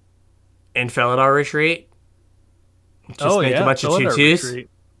Felidar Retreat. Just make a bunch of 2/2s.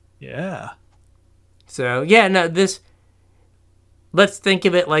 Yeah. So yeah, no, this. Let's think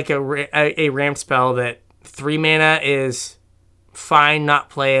of it like a ramp spell that 3 mana is fine, not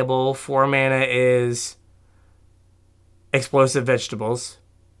playable. 4 mana is Explosive Vegetables.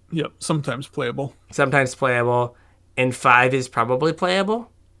 Yep, sometimes playable. And 5 is probably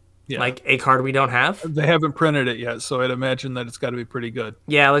playable. Yeah. Like a card we don't have. They haven't printed it yet, so I'd imagine that it's got to be pretty good.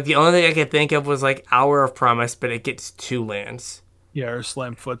 Yeah, like the only thing I could think of was like Hour of Promise, but it gets 2 lands. Yeah, or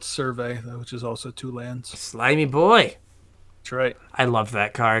Slimefoot Survey, which is also 2 lands. Slimy boy. That's right. I loved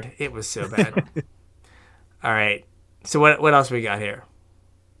that card. It was so bad. All right. So what else we got here?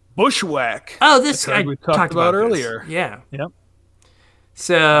 Bushwhack. Oh, this I we talked about earlier. This. Yeah. Yep.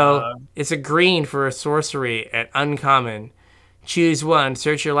 So it's a green for a sorcery at uncommon. Choose 1.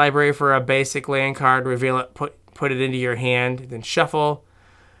 Search your library for a basic land card. Reveal it. Put it into your hand. Then shuffle.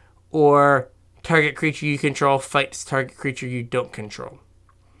 Or target creature you control fights target creature you don't control.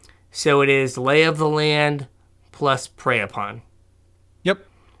 So it is Lay of the Land plus Prey Upon. Yep.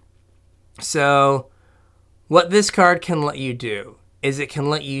 So What this card can let you do is it can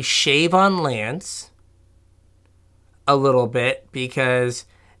let you shave on lands a little bit, because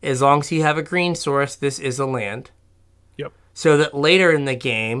as long as you have a green source, this is a land. Yep. So that later in the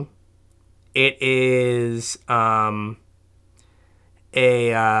game, it is a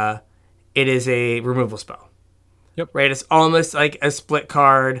removal spell. Yep. Right? It's almost like a split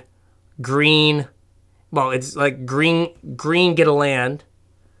card. Green. Well, it's like green get a land,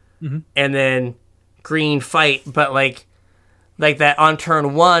 and then green fight. But like that on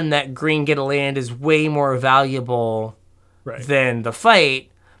turn 1, that green get a land is way more valuable than the fight.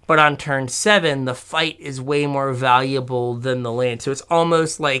 But on turn 7, the fight is way more valuable than the land. So it's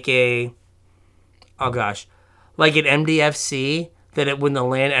almost like like an MDFC, that when the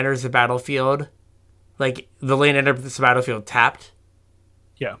land enters the battlefield, like the land enters the battlefield tapped.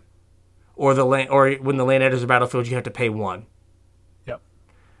 Yeah. Or when the land enters the battlefield, you have to pay 1. Yep.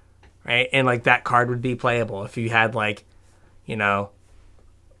 Right? And like that card would be playable if you had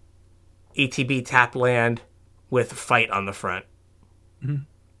ETB tap land with fight on the front. Mm-hmm.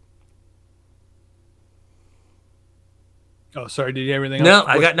 Oh, sorry. Did you have anything No, else?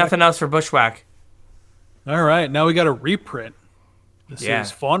 I got nothing else for Bushwhack. All right. Now we got a reprint. This Yeah.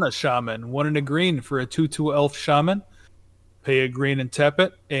 is Fauna Shaman. 1 and a green for a 2/2 elf shaman. Pay a green and tap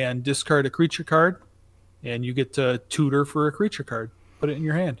it and discard a creature card. And you get to tutor for a creature card. Put it in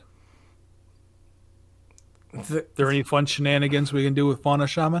your hand. Are there any fun shenanigans we can do with Fauna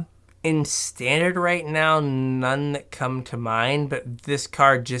Shaman? In Standard right now, none that come to mind, but this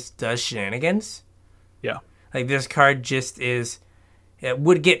card just does shenanigans. Yeah. Like, this card just is... It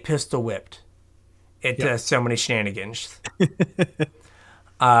would get pistol whipped. It does so many shenanigans. Go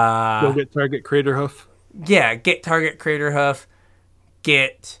get target Craterhoof. Yeah, get target Craterhoof.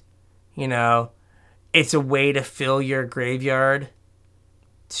 Get, it's a way to fill your graveyard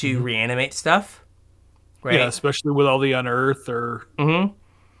to reanimate stuff. Right? Yeah, especially with all the unearth or... Mm-hmm.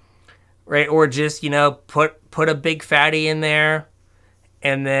 Right, or just, put a big fatty in there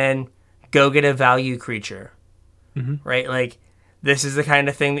and then go get a value creature. Mm-hmm. Right? Like, this is the kind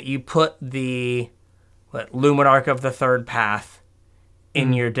of thing that you put the Luminarch of the Third Path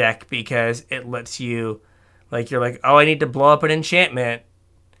in your deck, because it lets you, you're like, oh, I need to blow up an enchantment.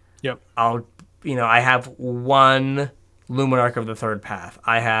 Yep. I have 1 Luminarch of the Third Path.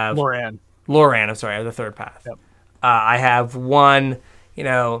 I have... Loran, I'm sorry, of the Third Path. Yep. I have 1,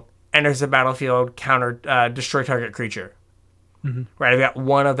 enters the battlefield, counter, destroy target creature. Mm-hmm. Right, I've got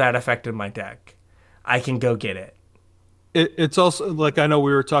 1 of that effect in my deck. I can go get it. It's also, I know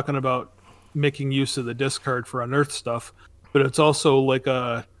we were talking about making use of the discard for unearth stuff, but it's also like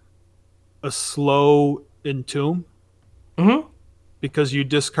a slow entomb. Mm-hmm. Because you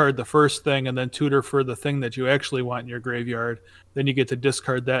discard the first thing and then tutor for the thing that you actually want in your graveyard. Then you get to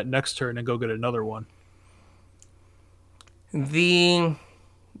discard that next turn and go get another one. The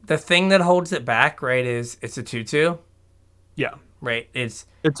thing that holds it back, right, is it's a 2/2. Yeah. Right? It's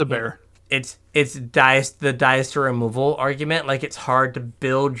a bear. It's the dice to removal argument. Like, it's hard to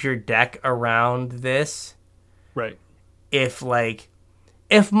build your deck around this. Right. If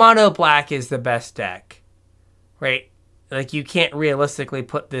mono black is the best deck, right? Like, you can't realistically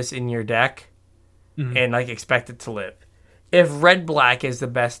put this in your deck and expect it to live. If red black is the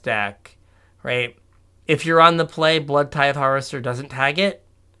best deck, right? If you're on the play, Blood Tithe Harvester doesn't tag it.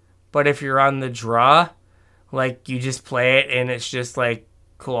 But if you're on the draw, you just play it and it's just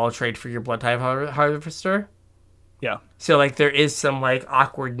cool, I'll trade for your Blood Tithe Harvester. Yeah. So there is some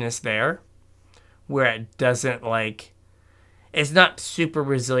awkwardness there where it doesn't it's not super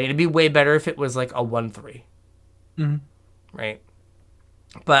resilient. It'd be way better if it was a 1/3. Mm-hmm. Right?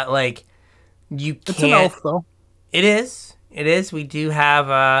 But you can't. It's an elf though. It is. We do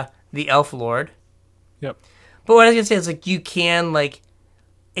have the Elf Lord. Yep. But what I was gonna say is you can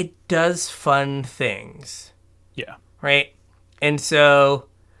it does fun things. Yeah. Right? And so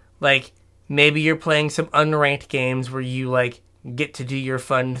maybe you're playing some unranked games where you get to do your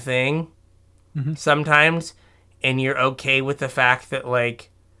fun thing sometimes, and you're okay with the fact that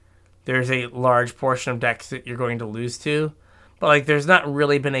there's a large portion of decks that you're going to lose to. But there's not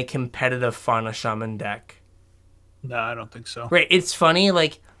really been a competitive Fauna Shaman deck. No, I don't think so. Right, it's funny,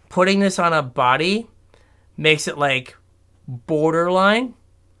 putting this on a body makes it borderline.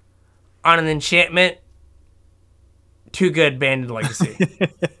 On an enchantment, too good, Banded Legacy.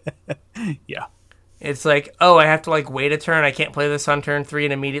 Yeah. It's oh, I have to wait a turn. I can't play this on turn 3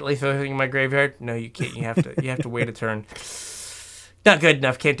 and immediately throw it in my graveyard. No, you can't. You have to wait a turn. Not good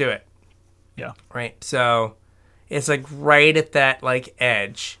enough. Can't do it. Yeah. Right. So it's right at that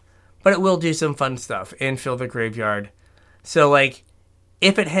edge, but it will do some fun stuff and fill the graveyard. So if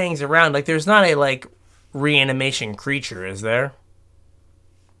it hangs around, there's not a reanimation creature, is there?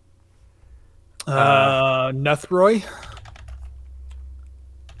 Nethroi?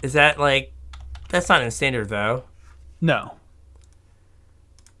 Is that like that's not in standard though? No.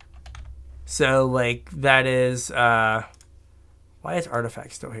 So like that is why is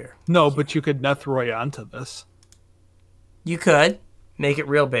artifact still here? No, but you could Nethroi onto this. You could make it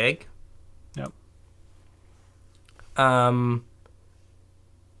real big. Yep. I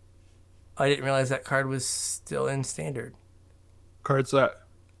didn't realize that card was still in standard. Cards that.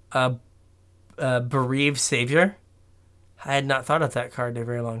 Bereaved Savior. I had not thought of that card in a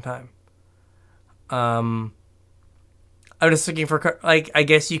very long time. I'm just looking for like I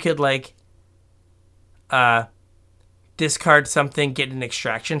guess you could like discard something, get an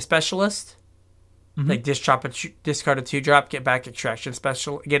extraction specialist. Like discard a 2-drop, get back extraction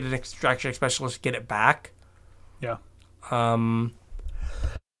special, get an extraction specialist, get it back. Yeah.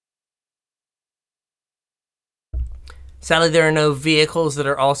 Sadly, there are no vehicles that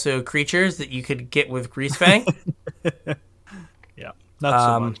are also creatures that you could get with Greasefang. Yeah. Not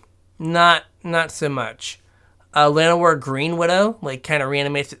so much. Not so much. Llanowar Green Widow like kind of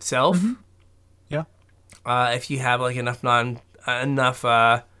reanimates itself. Yeah. If you have like enough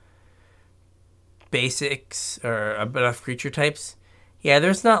basics or enough creature types. Yeah,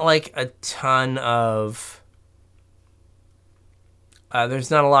 there's not like a ton of. There's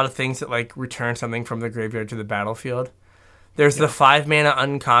not a lot of things that like return something from the graveyard to the battlefield. There's the 5 mana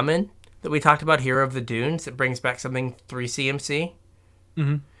uncommon that we talked about, Hero of the Dunes. It brings back something 3 CMC.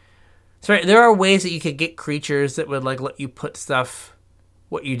 So right, there are ways that you could get creatures that would like let you put stuff,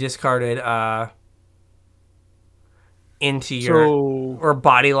 what you discarded, into your or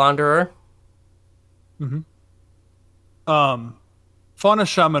Body Launderer. Fauna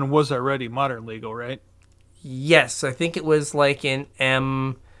Shaman was already modern legal, right? Yes, I think it was like in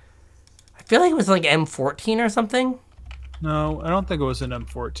I feel like it was like M14 or something. No, I don't think it was in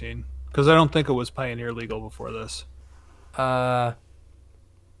M14 because I don't think it was Pioneer legal before this.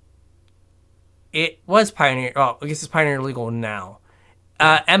 It was Pioneer. Oh, I guess it's Pioneer legal now.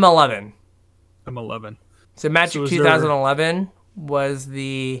 M11. M11. So Magic 2011 was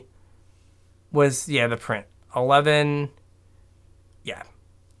the print. 11. Yeah.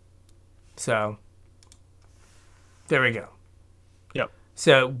 So there we go. Yep.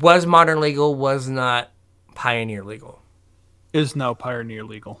 So was Modern legal, was not Pioneer legal. Is now Pioneer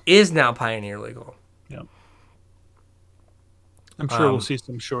legal. Is now Pioneer legal. Yep. I'm sure we'll see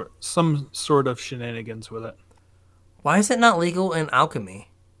some sort of shenanigans with it. Why is it not legal in Alchemy?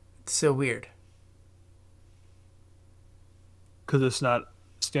 It's so weird. Because it's not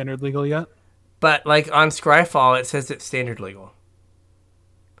standard legal yet? But like on Scryfall, it says it's standard legal.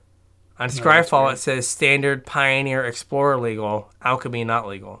 On Scryfall, it says standard, Pioneer, Explorer legal, Alchemy not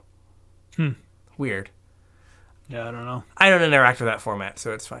legal. Weird. Yeah, I don't know. I don't interact with that format,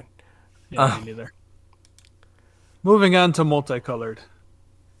 so it's fine. Yeah, me neither. Moving on to multicolored.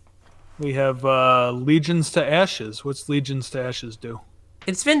 We have Legions to Ashes. What's Legions to Ashes do?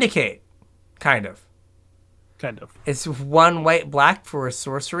 It's Vindicate. Kind of. Kind of. It's 1 white-black for a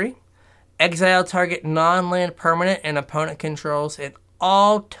sorcery. Exile target non-land permanent and opponent controls and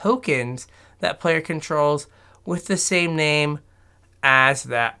all tokens that player controls with the same name as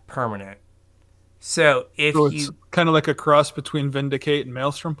that permanent. So if it's kind of like a cross between Vindicate and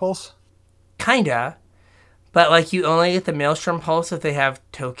Maelstrom Pulse? Kinda. But like you only get the Maelstrom Pulse if they have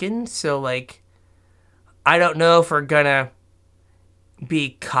tokens. So like I don't know if we're gonna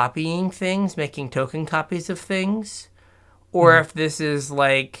be copying things, making token copies of things. Or if this is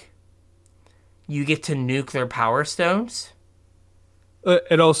like you get to nuke their Power Stones.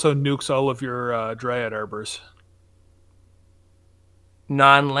 It also nukes all of your Dryad Arbors.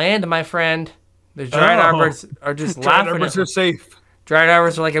 Non-land, my friend. The Dryad Arbors are just Dryad laughing Arbors at are safe. Dryad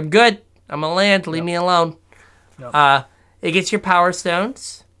Arbors are like, I'm good. I'm a land. Leave me alone. Yep. It gets your Power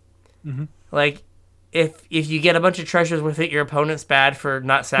Stones. Like, if you get a bunch of treasures with it, your opponent's bad for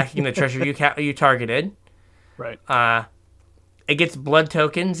not sacking the treasure you targeted. Right. It gets blood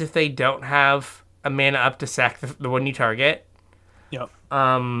tokens if they don't have a mana up to sack the one you target. Yep.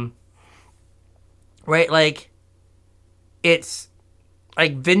 Right, like, it's,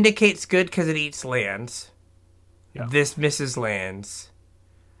 like, Vindicate's good because it eats lands. Yeah. This misses lands.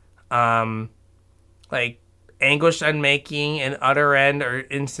 Like, Anguished Unmaking and Utter End are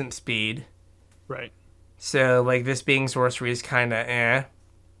instant speed. Right. So, like, this being sorcery is kind of eh.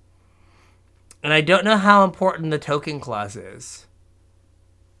 And I don't know how important the token clause is.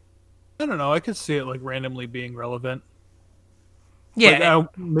 I don't know. I could see it, like, randomly being relevant. Yeah.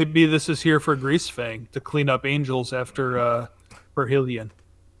 Like, maybe this is here for Greasefang to clean up angels after Perhelion.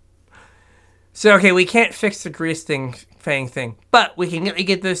 So okay, we can't fix the grease fang thing, but we can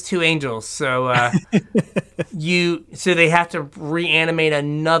get those two angels. So so they have to reanimate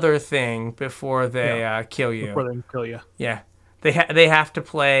another thing before they Yeah, kill you. before they can kill you. Yeah, they have to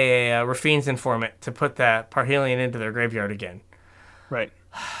play a Rafine's informant to put that Parhelion into their graveyard again. Right.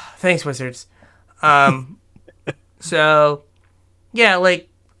 Thanks, wizards. So yeah, like,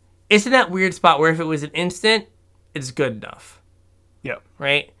 it's in that weird spot where if it was an instant, it's good enough, Yeah.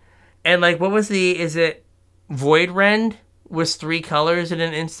 right? And like, what was is it Void Rend was 3 colors in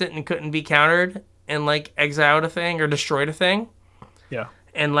an instant and couldn't be countered and like exiled a thing or destroyed a thing? Yeah.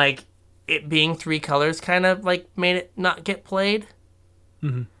 And like, it being 3 colors kind of like made it not get played.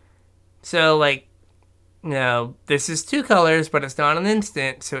 Mm-hmm. So like, this is 2 colors, but it's not an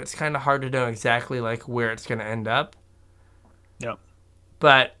instant, so it's kind of hard to know exactly like where it's going to end up. Yeah.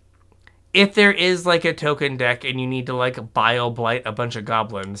 But if there is like a token deck and you need to like Bile Blight a bunch of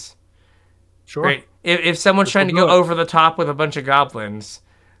goblins, Sure. right? If someone's This trying to will go do it. over the top with a bunch of goblins,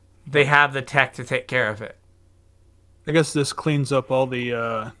 they have the tech to take care of it. I guess this cleans up all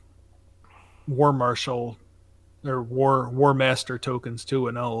the War Marshal or War Master tokens too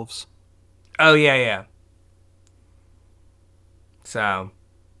in elves. Oh yeah. So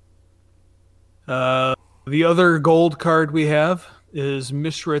The other gold card we have is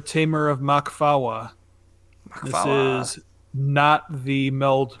Mishra Tamer of Makfawa. This is not the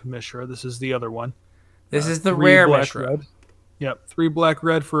Meld Mishra. This is the other one. This is the 3 rare black, Mishra. red. Yep, 3 black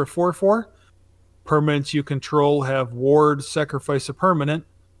red for a 4/4. Permanents you control have ward, sacrifice a permanent,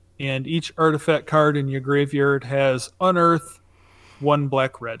 and each artifact card in your graveyard has unearth 1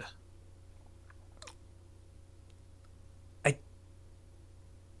 black red.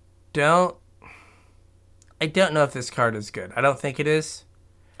 I don't know if this card is good. I don't think it is.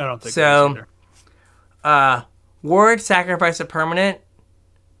 I don't think So- it is either. Ward, sacrifice a permanent.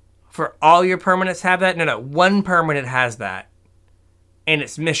 For all your permanents have that? No. 1 permanent has that. And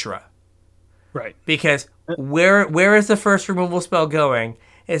it's Mishra. Right. Because where is the first removal spell going?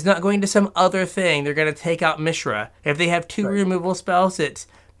 It's not going to some other thing. They're going to take out Mishra. If they have 2 removal spells, it's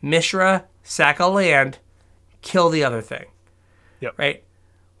Mishra, sack a land, kill the other thing. Yep. Right?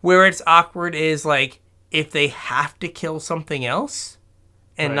 Where it's awkward is like if they have to kill something else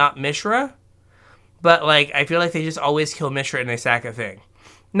and Right. not Mishra. But like I feel like they just always kill Mishra and they sack a thing.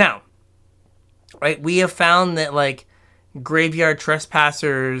 Now, right, we have found that like Graveyard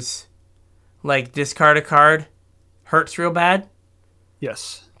Trespassers like discard a card hurts real bad.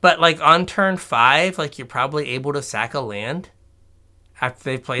 Yes. But like on turn 5, like you're probably able to sack a land after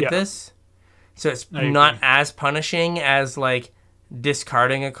they've played Yeah. this. So it's I not agree. as punishing as like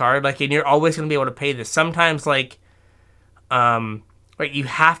discarding a card. Like, and you're always going to be able to pay this. Sometimes like right, you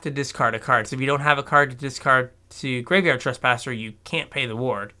have to discard a card. So if you don't have a card to discard to Graveyard Trespasser, you can't pay the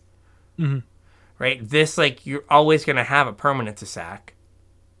ward. Mm-hmm. Right? This like you're always going to have a permanent to sack.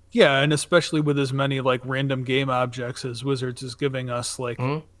 Yeah, and especially with as many like random game objects as Wizards is giving us, like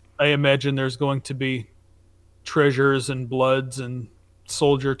I imagine there's going to be treasures and bloods and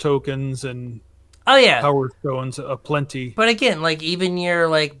soldier tokens and Oh yeah. power stones aplenty. But again, like even your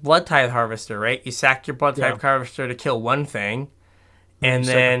like Blood Tithe Harvester, right? You sack your Blood Tithe Harvester to kill one thing, and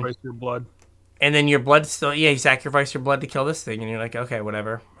You then sacrifice your blood. and then your blood still you sacrifice your blood to kill this thing, and you're like, okay,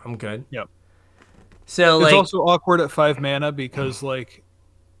 whatever, I'm good. Yep. So It's like, also awkward at 5 mana because like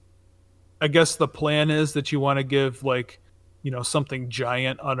I guess the plan is that you want to give like, something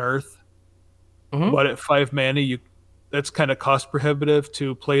giant on Earth. Mhm. But at 5 mana that's kind of cost prohibitive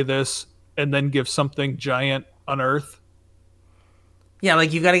to play this and then give something giant on Earth. yeah,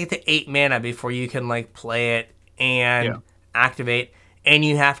 like you got to get to 8 mana before you can like play it and activate, and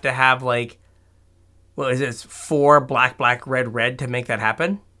you have to have like, what is it? It's 4 black, black, red, red to make that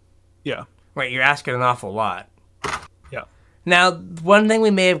happen. Yeah. Right, you're asking an awful lot. Yeah. Now, one thing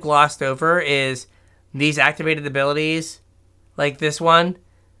we may have glossed over is these activated abilities, like this one,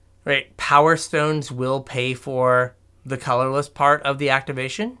 right? Power Stones will pay for the colorless part of the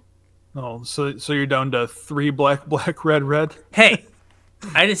activation. Oh, so you're down to 3 black, black, red, red. Hey,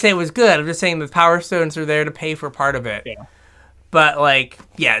 I didn't say it was good. I'm just saying the Power Stones are there to pay for part of it. Yeah. But like,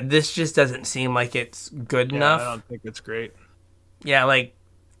 yeah, this just doesn't seem like it's good Yeah, enough. I don't think it's great. Yeah, like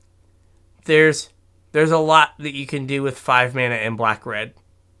there's a lot that you can do with 5 mana and black red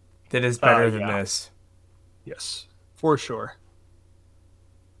that is better than this. Yes, for sure.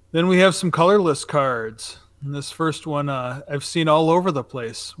 Then we have some colorless cards. And this first one I've seen all over the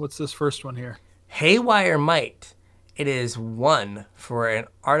place. What's this first one here? Haywire Might. It is 1 for an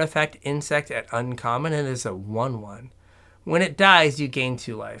artifact insect at uncommon, and it is a 1/1. When it dies, you gain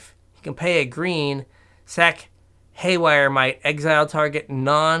 2 life. You can pay a green, sack Haywire might exile target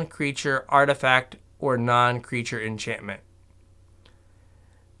non-creature artifact or non-creature enchantment.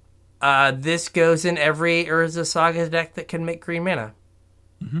 This goes in every Urza Saga deck that can make green mana.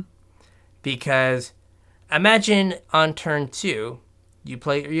 Mm-hmm. Because imagine on turn 2, you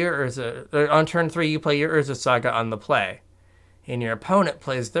play your Urza, or on turn 3, you play your Urza Saga on the play, and your opponent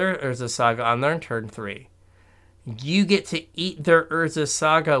plays their Urza Saga on their turn 3. You get to eat their Urza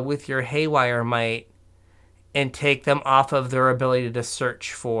Saga with your Haywire Might and take them off of their ability to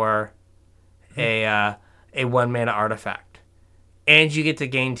search for a 1-mana artifact. And you get to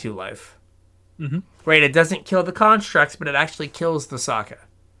gain 2 life. Mm-hmm. Right, it doesn't kill the constructs, but it actually kills the Saga.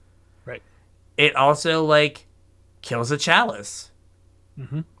 Right. It also, like, kills a Chalice.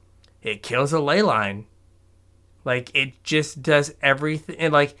 Mm-hmm. It kills a Leyline. Like, it just does everything.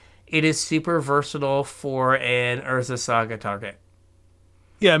 And, like, it is super versatile for an Urza Saga target.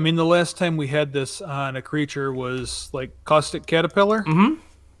 Yeah, I mean, the last time we had this on a creature was, like, Caustic Caterpillar,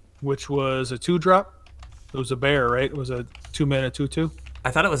 which was a 2-drop. It was a bear, right? It was a 2-mana 2/2.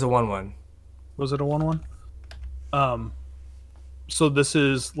 I thought it was a 1/1. Was it a 1/1? So this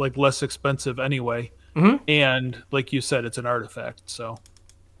is, like, less expensive anyway. Mm-hmm. And, like you said, it's an artifact, so.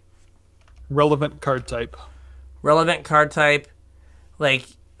 Relevant card type. Relevant card type. Like,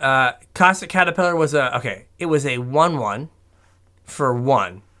 Caustic Caterpillar was it was a 1/1 for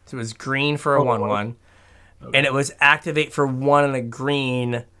 1. So it was green for a 1/1. Okay. And it was activate for 1 and a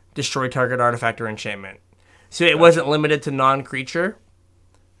green, destroy target artifact or enchantment. So it wasn't limited to non-creature.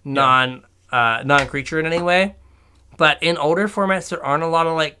 Non-creature in any way. But in older formats, there aren't a lot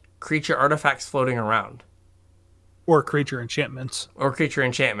of, like, creature artifacts floating around. Or creature enchantments. I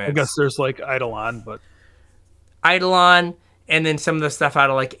guess there's, like, Eidolon, but... Eidolon, and then some of the stuff out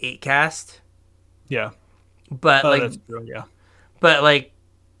of, like, 8-cast. Yeah. But, like... That's true, yeah. But, like,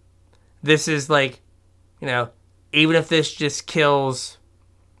 this is, like, you know, even if this just kills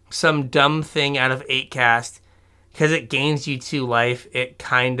some dumb thing out of 8-cast, because it gains you 2 life, it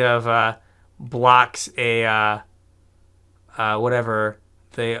kind of blocks a... whatever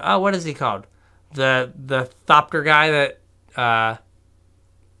what is he called? The Thopter guy that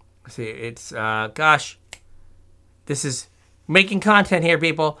let's see, it's this is making content here,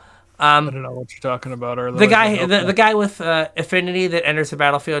 people. I don't know what you're talking about. The guy with affinity that enters the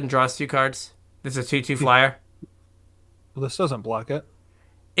battlefield and draws 2 cards. This is a 2/2 flyer. Well, this doesn't block it.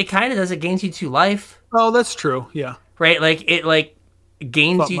 It kind of does. It gains you 2 life. Oh, that's true. Yeah. Right, like it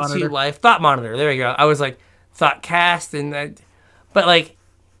gains Thought you monitor. 2 life. Thought monitor. There we go. I was like thought cast and that, but like,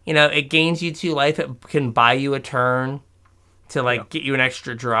 you know, it gains you 2 life. It can buy you a turn to like get you an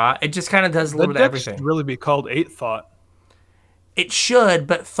extra draw. It just kind of does a little bit of everything. Should really be called 8 Thought. It should,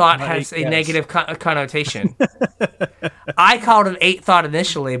 but thought has a negative connotation. I called it 8 Thought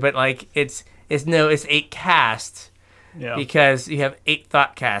initially, but like it's 8 cast. Yeah. Because you have 8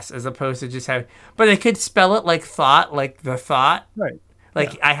 thought casts as opposed to just having. But they could spell it like thought, like the thought. Right.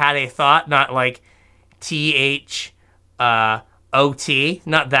 Like I had a thought, not like THOT. Not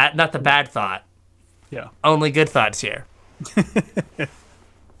the bad thought. Yeah. Only good thoughts here.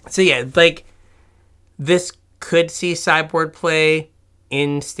 So yeah, like this could see sideboard play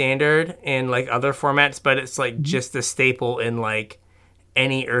in standard and like other formats, but it's like just a staple in like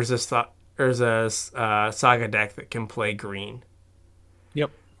any Urza's Saga deck that can play green.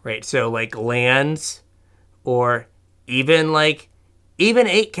 Yep. Right. So like lands, or even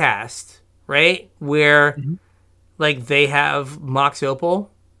 8-cast, right? Where like they have Mox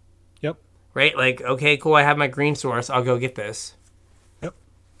Opal. Yep. Right. Like, okay, cool. I have my green source. I'll go get this. Yep.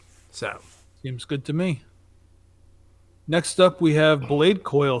 So seems good to me. Next up, we have Blade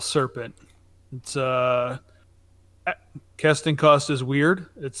Coil Serpent. It's casting cost is weird.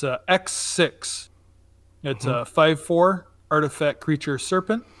 It's a X6. It's a 5/4 artifact creature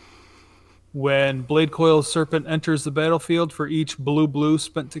serpent. When Blade Coil Serpent enters the battlefield, for each blue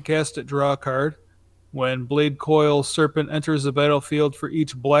spent to cast it, draw a card. When Blade Coil Serpent enters the battlefield, for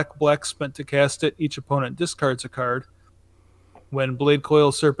each black spent to cast it, each opponent discards a card. When Blade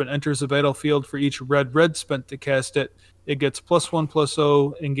Coil Serpent enters the battlefield, for each red spent to cast it, it gets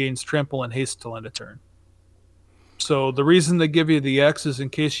 +1/+0 and gains trample and haste till end of turn. So the reason they give you the X is in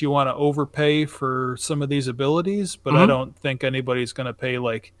case you want to overpay for some of these abilities, but I don't think anybody's going to pay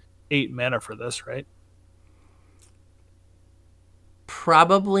like 8 mana for this, right?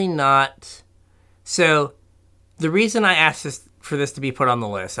 probably not. So the reason I asked for this to be put on the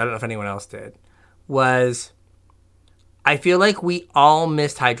list, I don't know if anyone else did, was I feel like we all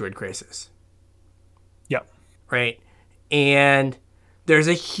missed Hydroid Crisis. Yeah. Right? And there's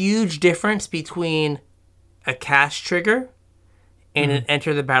a huge difference between a cast trigger and an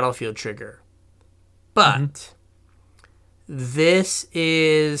enter the battlefield trigger. But this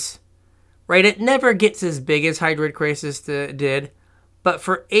is right. It never gets as big as Hydroid Krasis did, but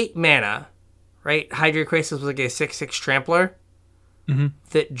for 8 mana, right? Hydroid Krasis was like a 6/6 trampler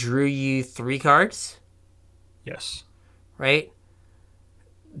that drew you 3 cards, Yes. right?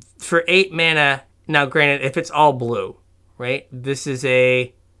 For 8 mana, now granted, if it's all blue, right? This is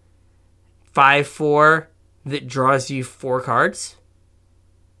a 5/4 that draws you 4 cards.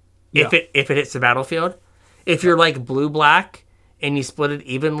 Yeah. If it hits the battlefield. If you're like blue black and you split it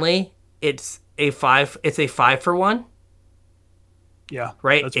evenly, it's a 5 for 1. Yeah.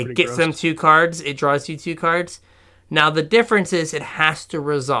 Right? That's It pretty gets gross. them 2 cards, it draws you 2 cards. Now the difference is it has to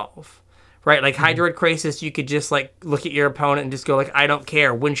resolve. Right? Like Hydroid Krasis, you could just like look at your opponent and just go like, I don't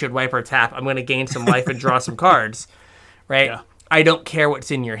care, windshield wiper tap, I'm gonna gain some life and draw some cards. Right? Yeah. I don't care what's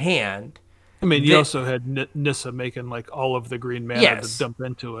in your hand. I mean, you also had Nissa making like all of the green mana Yes. to dump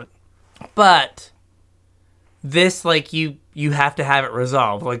into it. But this, like, you have to have it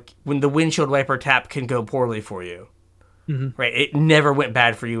resolved. Like, when the windshield wiper tap can go poorly for you. Right? It never went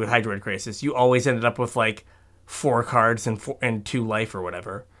bad for you with Hydroid Krasis. You always ended up with, like, 4 cards and 2 life or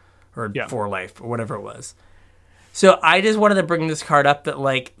whatever. Or 4 life or whatever it was. So I just wanted to bring this card up that,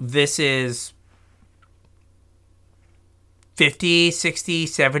 like, this is 50, 60,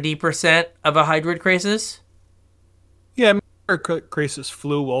 70% of a Hydroid Krasis. Yeah, I mean, Krasis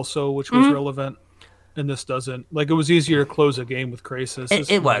flew also, which was relevant, and this doesn't. Like, it was easier to close a game with Krasis. This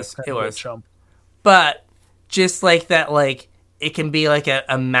It was was. kind It of a was. chump. But just like that, like, it can be like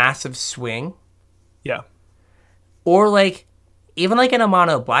a massive swing. Yeah. Or like, even like in a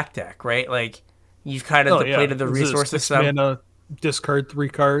mono black deck, right? Like, you've kind of Oh, depleted the This is resources 6 some. mana, discard 3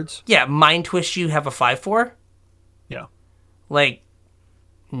 cards. Yeah, Mind Twist you have a 5/4. Yeah. Like,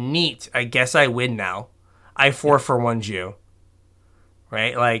 neat. I guess I win now. I 4 for 1 Jew.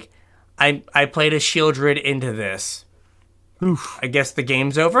 Right? Like, I played a Shieldred into this. Oof, I guess the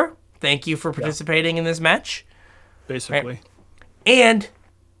game's over. Thank you for participating in this match. basically. And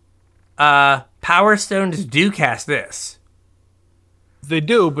Power Stones do cast this. They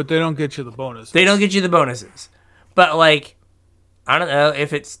do, but they don't get you the bonus. They don't get you the bonuses. But, like, I don't know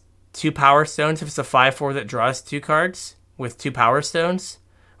if it's 2 Power Stones, if it's a 5/4 that draws 2 cards with 2 Power Stones.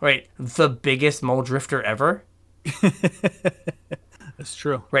 Right? The biggest Mole Drifter ever. That's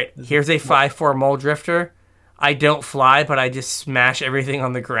true. Right. Here's a 5/4 Mole Drifter. I don't fly, but I just smash everything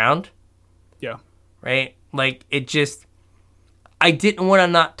on the ground. Yeah. Right? Like, it just... I didn't want to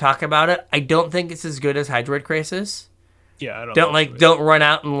not talk about it. I don't think it's as good as Hydroid Krasis. Yeah, I don't Don't think like so. don't run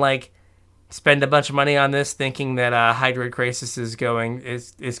out and like spend a bunch of money on this thinking that Hydroid Krasis is going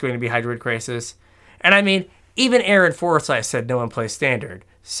to be Hydroid Krasis. And I mean, even Aaron Forsyth said no one plays standard.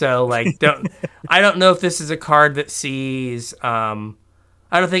 So like I don't know if this is a card that sees I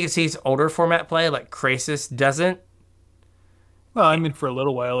don't think it sees older format play like Krasis doesn't. Well, I mean, for a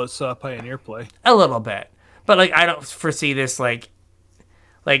little while, it's Pioneer play. A little bit. But like I don't foresee this like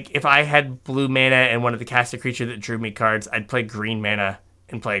if I had blue mana and wanted to cast a creature that drew me cards, I'd play green mana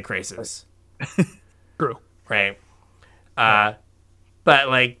and play Krasis. True. Right. But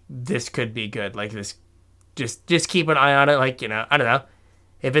like this could be good. Like this just keep an eye on it. Like, you know, I don't know.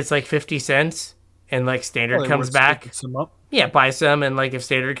 If it's like 50 cents and like standard Probably comes worth back, picking some up. yeah, buy some, and like if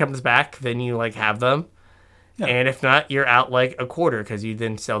standard comes back, then you like have them. Yeah. And if not, you're out like a quarter because you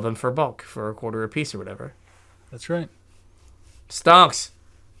then sell them for bulk for a quarter a piece or whatever. That's right. Stonks,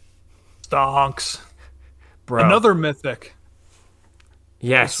 Stonks. bro. Another mythic.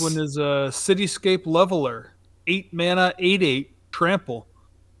 yes. This one is a Cityscape Leveler. 8 mana, 8/8, trample.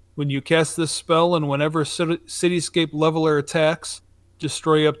 When you cast this spell and whenever Cityscape Leveler attacks,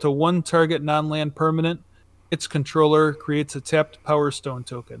 destroy up to 1 target non-land permanent. Its controller creates a tapped Power Stone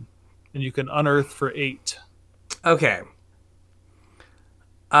token. And you can unearth for 8. Okay.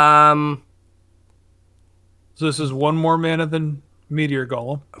 So this is 1 more mana than Meteor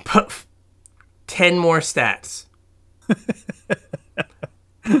Golem. Put 10 more stats.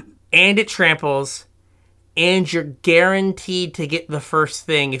 And it tramples. And you're guaranteed to get the first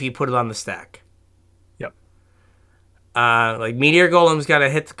thing if you put it on the stack. Yep. Like Meteor Golem's gotta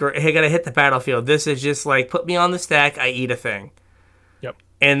hit the battlefield. This is just like put me on the stack, I eat a thing. Yep.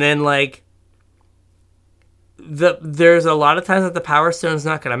 And then like there's a lot of times that the Power Stone's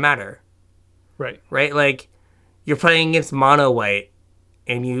not gonna matter. Right. Right? Like you're playing against mono white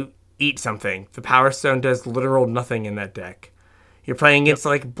and you eat something. The Power Stone does literal nothing in that deck. You're playing against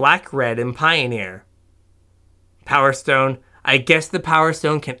like black red and Pioneer. Power Stone, I guess the Power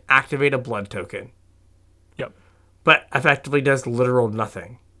Stone can activate a blood token. Yep. But effectively does literal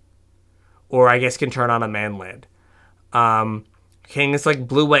nothing. Or I guess can turn on a manland. King is like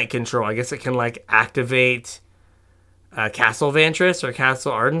blue-white control. I guess it can like activate Castle Vantress or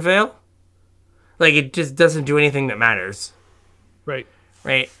Castle Ardenvale. Like, it just doesn't do anything that matters. Right.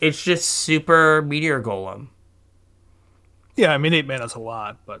 Right? It's just super Meteor Golem. Yeah, I mean 8 mana is a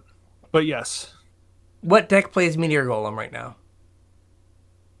lot, but yes. What deck plays Meteor Golem right now?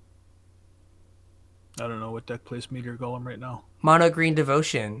 I don't know what deck plays Meteor Golem right now. Mono Green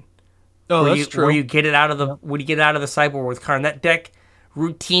Devotion. Oh, that's true. Where you get it out of the when you get it out of the sideboard with Karn. That deck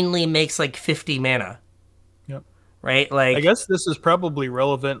routinely makes like 50 mana. Yep. Right? Like, I guess this is probably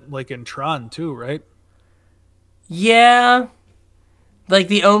relevant like in Tron too, right? yeah. Like,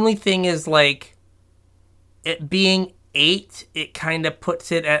 the only thing is, like, it being 8, it kind of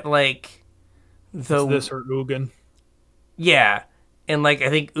puts it at like It's this or Ugin. Yeah. And like, I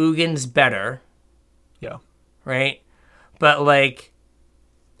think Ugin's better. Yeah. Right? But like,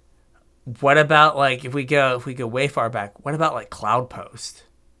 what about like if we go way far back, what about like Cloud Post?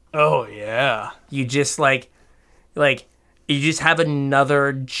 Oh yeah. You just like you just have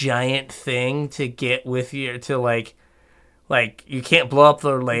another giant thing to get with you to like you can't blow up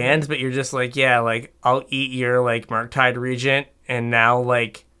their lands, but you're just like, yeah, like I'll eat your like Murktide Regent, and now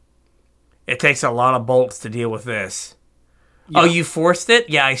like it takes a lot of bolts to deal with this. Yeah. Oh, you forced it?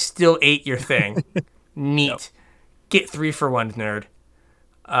 Yeah, I still ate your thing. Neat. Yep. Get 3 for 1, nerd.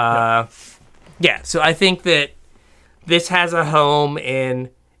 Yeah, so I think that this has a home in...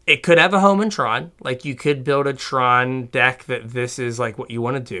 It could have a home in Tron. Like, you could build a Tron deck that this is, like, what you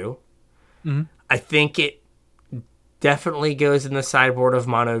want to do. Mm-hmm. I think it definitely goes in the sideboard of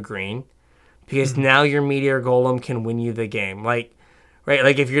Mono Green. Because now your Meteor Golem can win you the game. Like, right?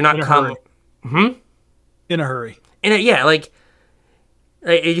 Like, if you're not coming... In a hurry. Yeah, like...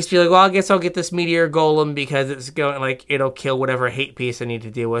 It just be like, well, I guess I'll get this Meteor Golem because it's going, like, it'll kill whatever hate piece I need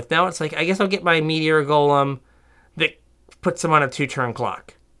to deal with. Now it's like, I guess I'll get my Meteor Golem that puts them on a 2-turn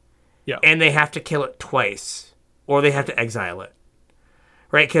clock. Yeah. And they have to kill it twice. Or they have to exile it.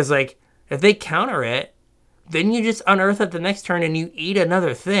 Right? Because, like, if they counter it, then you just unearth it the next turn and you eat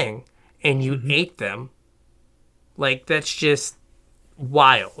another thing. And you ate them. Like, that's just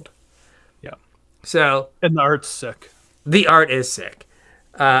wild. Yeah. So. And the art's sick. The art is sick.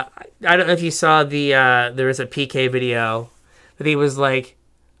 I don't know if you saw there was a PK video that he was like,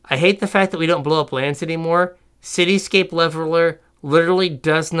 I hate the fact that we don't blow up lands anymore. Cityscape Leveler literally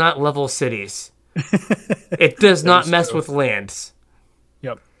does not level cities. It does not mess with lands.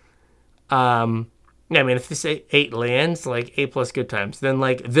 Yep. I mean, if this 8 lands, like 8 plus good times, then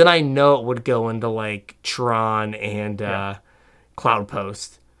I know it would go into like Tron and Cloud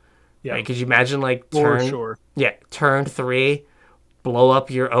Post. Yeah. Right? Could you imagine like turn 3, blow up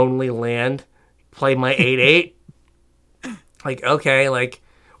your only land, play my 8/8? Like, okay, like,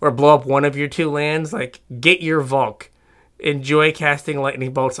 or blow up one of your 2 lands, like, get your Volk. Enjoy casting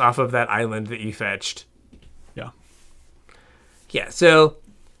lightning bolts off of that island that you fetched. Yeah. Yeah, so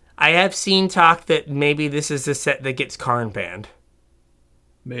I have seen talk that maybe this is the set that gets Karn banned.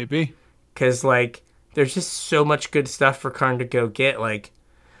 Maybe. Because, like, there's just so much good stuff for Karn to go get. Like,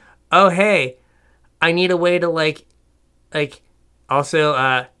 oh, hey, I need a way to, like,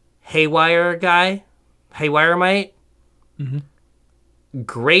 also, Haywire guy, Haywire Mite,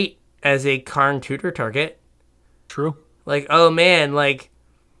 great as a Karn tutor target. True. Like, oh man, like,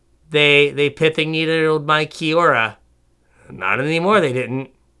 they pithing needled my Kiora. Not anymore, they didn't.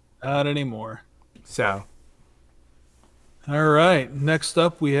 Not anymore. So. All right, next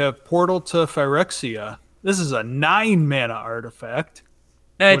up we have Portal to Phyrexia. This is a 9 mana artifact.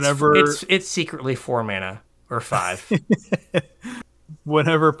 It's secretly 4 mana. Or 5.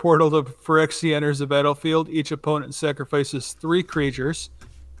 Whenever Portal to Phyrexia enters the battlefield, each opponent sacrifices 3 creatures.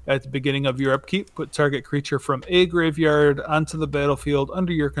 At the beginning of your upkeep, put target creature from a graveyard onto the battlefield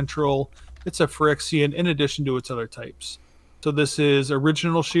under your control. It's a Phyrexian in addition to its other types. So this is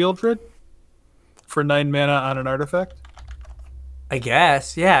original Shieldred for 9 mana on an artifact? I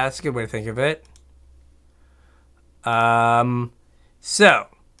guess. Yeah, that's a good way to think of it. So...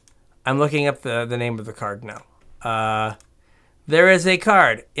 I'm looking up the name of the card now. There is a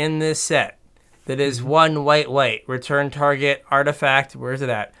card in this set that is 1 white. Return target artifact. Where is it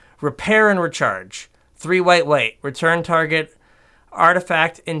at? Repair and recharge. 3 white. Return target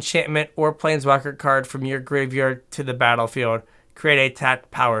artifact, enchantment, or planeswalker card from your graveyard to the battlefield. Create a tapped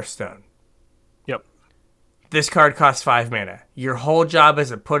Power Stone. Yep. This card costs 5 mana. Your whole job is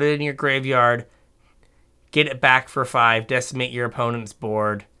to put it in your graveyard, get it back for 5, decimate your opponent's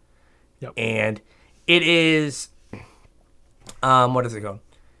board. Yep. And it is, what is it called?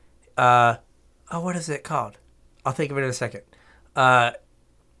 What is it called? I'll think of it in a second.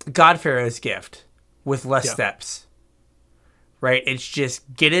 Godpharaoh's Gift with less steps. Right? It's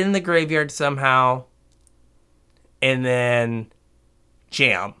just get it in the graveyard somehow, and then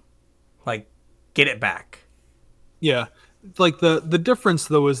jam, like get it back. Yeah. Like the difference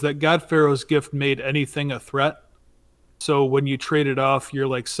though is that God Pharaoh's Gift made anything a threat. So when you traded off your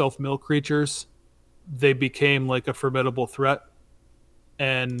like self-mill creatures, they became like a formidable threat.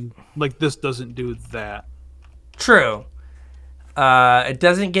 And like this doesn't do that. True. It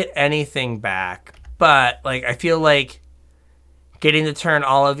doesn't get anything back, but like I feel like getting to turn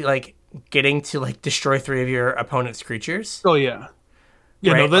all of like getting to like destroy 3 of your opponent's creatures. Oh yeah.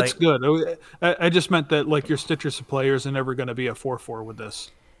 Yeah, no, Right, that's like- good. I just meant that like your Stitchers of players are never going to be a 4/4 with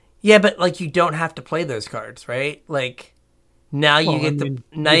this. Yeah, but like you don't have to play those cards, right? Like now you Well, get I mean,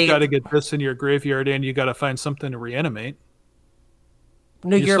 now you've you got to get this in your graveyard, and you got to find something to reanimate.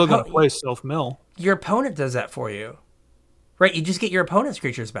 no You're still going to opponent play self-mill. your opponent does that for you. Right? You just get your opponent's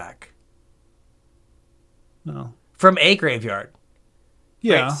creatures back No. from a graveyard.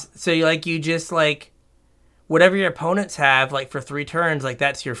 Yeah. Right? So you just like whatever your opponents have like for 3 turns, like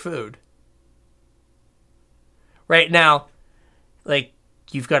that's your food. Right now, like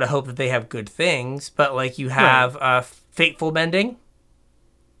you've got to hope that they have good things, but like you have fateful bending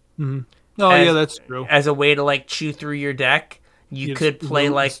Oh, as- yeah, that's true. as a way to like chew through your deck. You could just play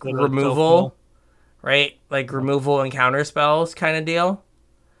root like instead of removal, self-mill. right? Like removal and counter spells kind of deal.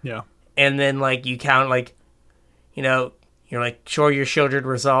 Yeah. And then like you count like, you're like, sure, your Shieldred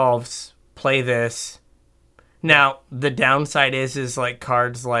resolves, play this. Now the downside is like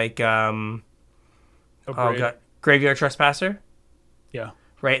cards like Upgrade. Graveyard Trespasser, Yeah.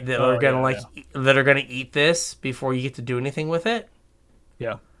 right? That Oh, are gonna yeah, that are gonna eat this before you get to do anything with it.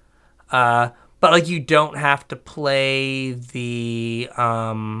 Yeah. But like you don't have to play the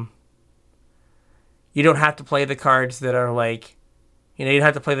you don't have to play the cards that are like, you don't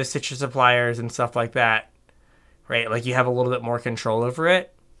have to play the Stitcher Suppliers and stuff like that, right? Like you have a little bit more control over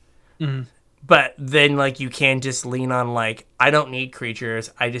it. Mhm. But then like you can just lean on like, I don't need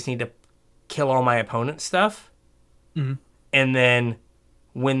creatures, I just need to kill all my opponent's stuff, Mhm. and then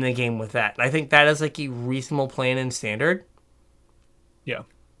win the game with that. And I think that is like a reasonable plan in Standard, Yeah.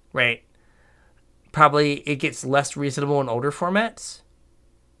 right? Probably it gets less reasonable in older formats,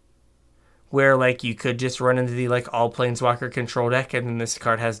 where like you could just run into the like all Planeswalker control deck and then this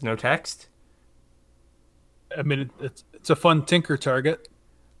card has no text. I mean, it's a fun tinker target.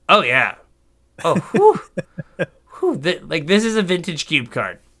 Oh yeah. Oh, whew. Whew. Like this is a vintage cube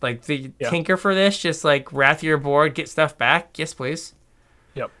card. Like the Yeah. tinker for this, just like wrath your board, get stuff back. Yes, please.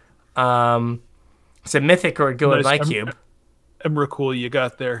 Yep. It's a mythic or go in Nice. my cube. Emrakul you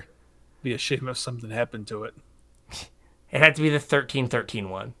got there. Be a shame if something happened to it. It had to be the 13/13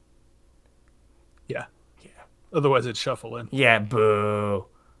 one. Yeah. Otherwise, it'd shuffle in. Yeah, boo.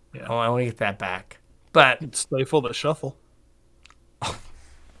 Yeah. Oh, I want to get that back. But It'd stifle the shuffle.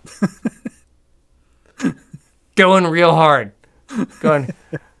 going real hard. Going.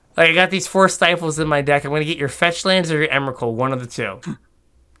 Like, I got these 4 stifles in my deck. I'm going to get your fetch lands or your Emrakul, one of the two.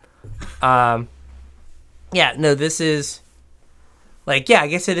 Yeah, no, this is like, yeah, I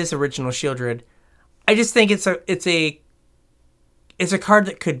guess it is original Shieldred. I just think it's a card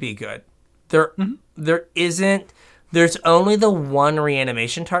that could be good. There isn't. There's only the one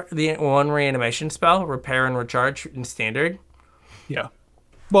reanimation spell, repair and recharge in Standard. Yeah.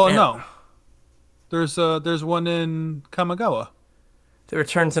 Well, Yeah. no. There's one in Kamigawa. That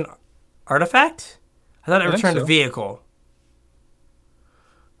returns an artifact. I thought it I think returned a so. vehicle.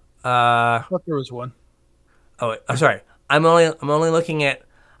 I thought there was one. Oh, wait, I'm sorry. I'm looking at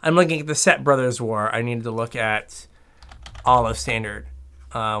the Set Brothers War. I needed to look at all of Standard.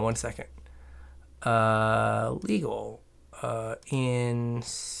 1 second. Legal in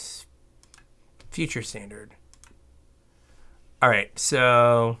Future Standard. All right,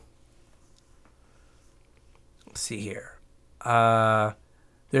 so let's see here.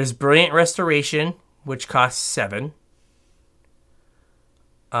 There's Brilliant Restoration, which costs 7.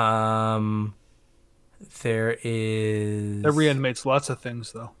 There is. That reanimates lots of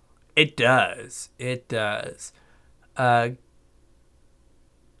things, though. It does. It does.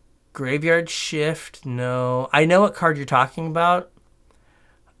 Graveyard Shift. No, I know what card you're talking about.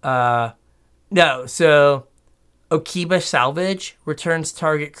 No. So, Okiba Salvage returns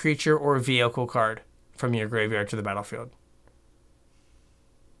target creature or vehicle card from your graveyard to the battlefield.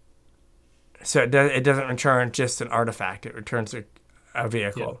 So it doesn't return just an artifact. It returns a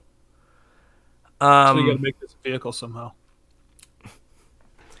vehicle. So you got to make this a vehicle somehow.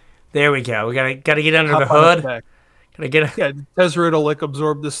 There we go. We gotta get under the Hop on its hood. back. Gotta get. Yeah, Tezzeret will like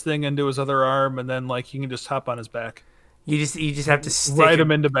absorb this thing into his other arm, and then like you can just hop on his back, You just have to stick. ride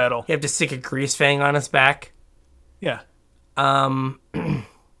him into battle. You have to stick a grease fang on his back. Yeah. I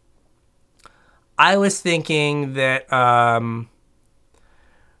I was thinking that,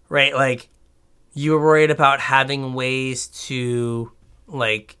 right, like, you were worried about having ways to,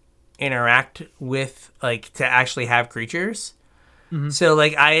 like, interact with, like, to actually have creatures. So,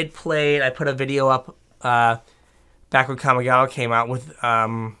 like, I put a video up back when Kamigawa came out with,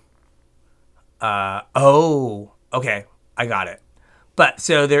 okay, I got it. But,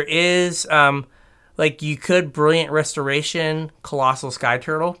 so there is, like, you could Brilliant Restoration, Colossal Sky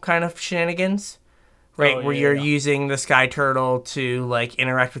Turtle kind of shenanigans. Right, where you're using the Sky Turtle to, like,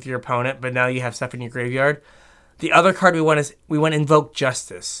 interact with your opponent, but now you have stuff in your graveyard. The other card we want Invoke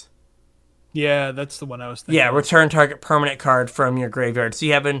Justice. Yeah, that's the one I was thinking. Yeah, return target permanent card from your graveyard. So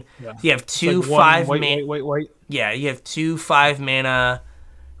you have two like white. Yeah, you have 2 5-mana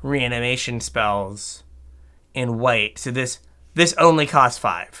reanimation spells in white. So this only costs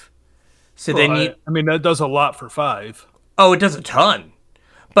 5. So Well, then I mean, that does a lot for 5. Oh, it does a ton.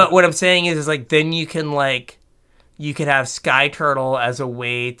 But what I'm saying is like then you can like you could have Sky Turtle as a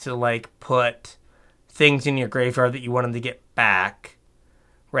way to like put things in your graveyard that you want them to get back,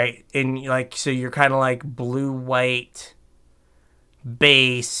 right? And like so you're kind of like blue white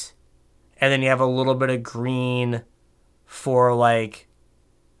base, and then you have a little bit of green for like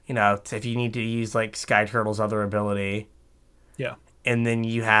if you need to use like Sky Turtle's other ability. Yeah. And then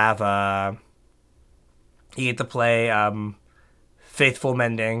you have you get to play Faithful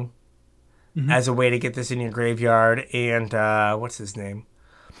Mending as a way to get this in your graveyard, and what's his name?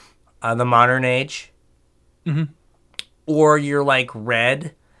 The Modern Age. Or you're like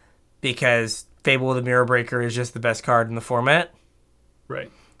red because Fable of the Mirror Breaker is just the best card in the format.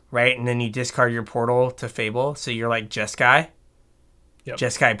 Right. Right, and then you discard your portal to Fable, so you're like Jeskai. Yep.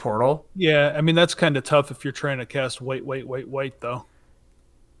 Jeskai Portal. Yeah, I mean that's kind of tough if you're trying to cast white though.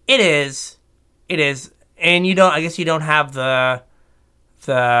 It is, and you don't. I guess you don't have the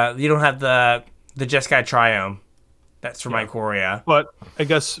Jeskai Triome. That's from Ikoria. But I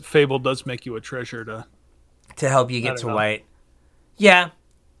guess Fable does make you a treasure to help you get to white. Yeah.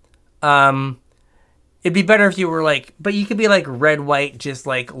 It'd be better if you were like, but you could be like red white, just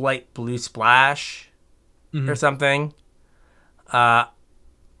like light blue splash or something.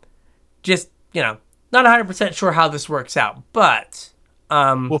 Just not 100% sure how this works out, but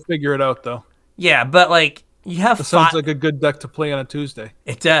we'll figure it out though. Yeah, but like you have it sounds like a good deck to play on a Tuesday.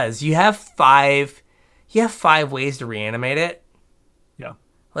 It does. You have 5 ways to reanimate it. Yeah.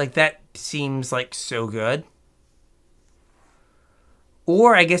 Like that seems like so good.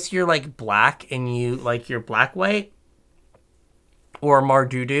 Or I guess you're like black and you like you're black white or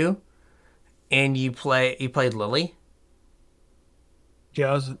Mardudu and you played Lily.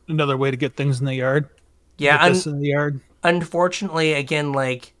 Yeah, it was another way to get things in the yard. Yeah, this in the yard. Unfortunately, again,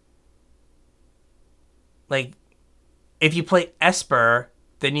 like if you play Esper,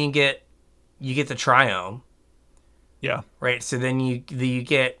 then you get the Triome. Yeah. Right. So then you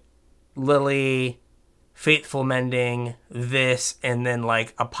get Lily, Faithful Mending, this, and then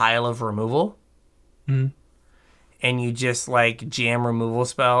like a pile of removal. And you just like jam removal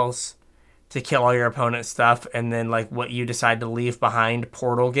spells to kill all your opponent's stuff, and then like what you decide to leave behind,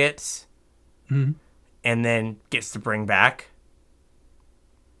 Portal gets, and then gets to bring back.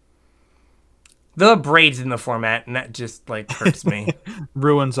 The Braid's in the format, and that just like hurts me.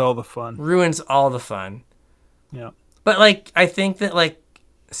 Ruins all the fun. Yeah. But like I think that like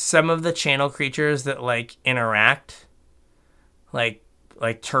some of the channel creatures that like interact, like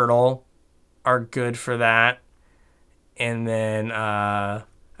Turtle, are good for that. And then I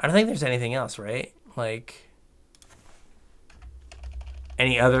don't think there's anything else, right? Like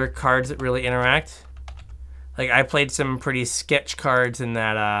any other cards that really interact. Like I played some pretty sketch cards in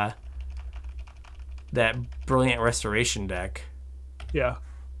that Brilliant Restoration deck. Yeah.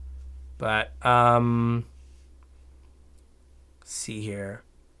 But let's see here.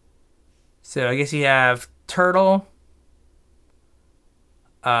 So I guess you have Turtle.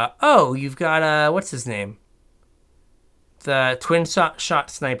 You've got what's his name? The twin shot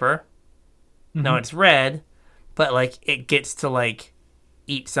sniper. No, it's red, but like it gets to like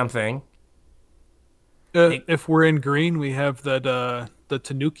eat something. If we're in green, we have that the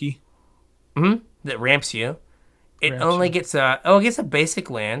Tanuki. That ramps you. It only gets it gets a basic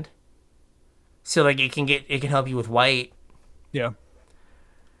land. So like it can help you with white. Yeah.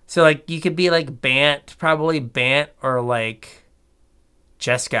 So like you could be like probably Bant or like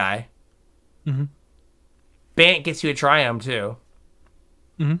Jeskai. Bant gets you a Triome too.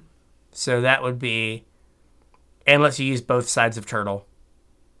 So that would be, and lets you use both sides of Turtle.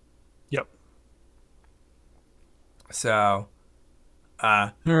 Yep. So,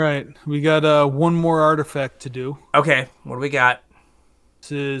 all right, we got one more artifact to do. Okay, what do we got?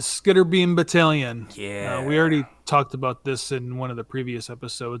 This is Skitterbeam Battalion. Yeah. We already talked about this in one of the previous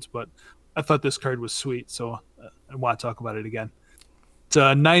episodes, but I thought this card was sweet, so I want to talk about it again. It's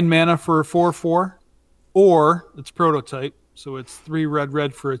 9 mana for a 4/4, or it's prototype, so it's 3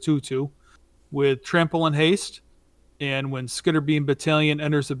 red for a 2/2 with trample and haste. And when Skitterbeam Battalion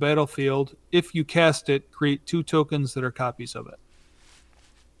enters the battlefield, if you cast it, create 2 tokens that are copies of it.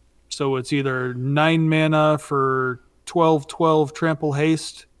 So it's either 9 mana for 12/12 trample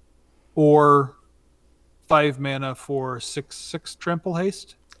haste, or 5 mana for 6/6 trample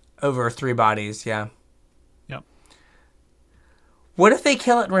haste. Over 3 bodies, yeah. Yep. What if they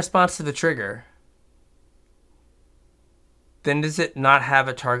kill it in response to the trigger? Then does it not have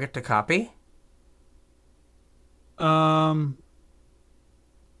a target to copy? No,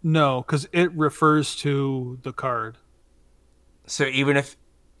 because it refers to the card. So even if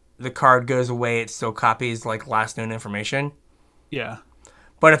the card goes away, it still copies like last known information? Yeah.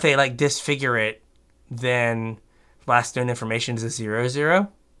 But if they like disfigure it, then last known information is a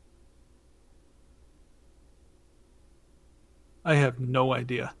 0/0? I have no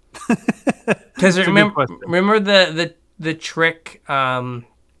idea. Because remember the trick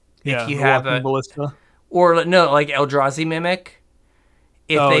if you have a ballista. Or no, like Eldrazi Mimic.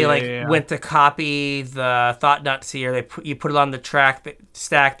 If they went to copy the Thought Knot Seer, you put it on the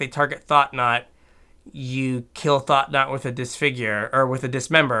stack, they target Thought Knot, you kill Thought Knot with a disfigure or with a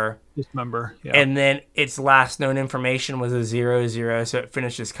dismember. Dismember, yeah. And then its last known information was a 0/0, so it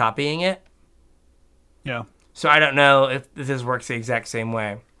finishes copying it. Yeah. So I don't know if this works the exact same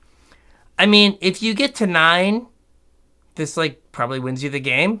way. I mean, if you get to 9, this like probably wins you the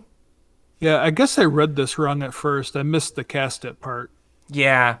game. Yeah, I guess I read this wrong at first. I missed the cast it part.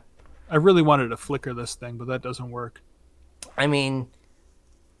 Yeah. I really wanted to flicker this thing, but that doesn't work. I mean,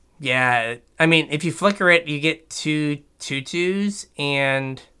 yeah. I mean, if you flicker it, you get 2 2/2s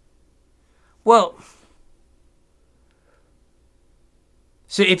and... Well...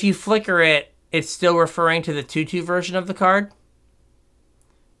 So if you flicker it, it's still referring to the 2/2 version of the card?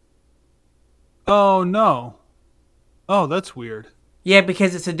 Oh, no. Oh, that's weird. Yeah,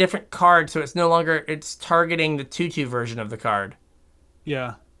 because it's a different card, so it's no longer... It's targeting the 2/2 version of the card.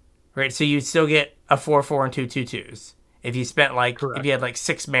 Yeah. Right, so you'd still get a 4/4 and 2 2/2s. If you spent like... Correct. If you had like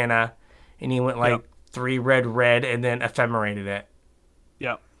 6 mana, and you went like 3 red, and then ephemerated it.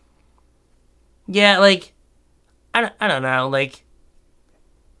 Yeah. Yeah, like... I don't know, like...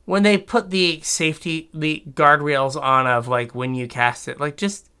 When they put the guardrails on of like when you cast it, like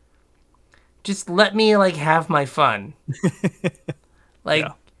just let me like have my fun. Like,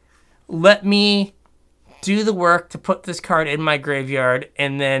 let me do the work to put this card in my graveyard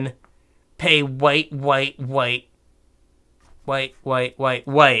and then pay white in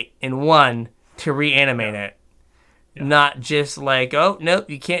 1 to reanimate it. Yeah. Not just like, oh, nope,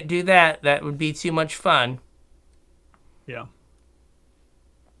 you can't do that. That would be too much fun. Yeah.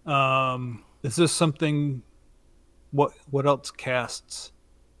 Is this something... What else casts?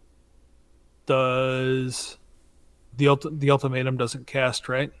 Does... The ultimatum doesn't cast,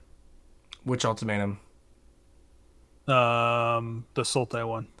 right? Which ultimatum? The Sultai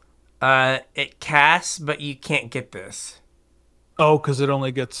one. It casts, but you can't get this. Oh, because it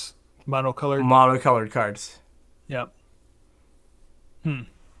only gets monocolored? Monocolored cards. Yep.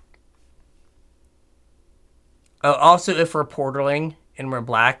 Also, if we're portaling and we're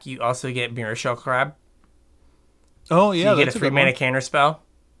black, you also get Mirror Shell Crab. Oh, yeah. So you get a 3 mana counter spell.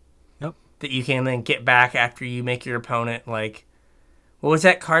 Yep. That you can then get back after you make your opponent, like... What was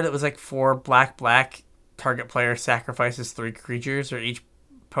that card that was like 4 black? Target player sacrifices 3 creatures, or each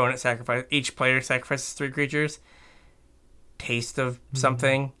player sacrifices 3 creatures. Taste of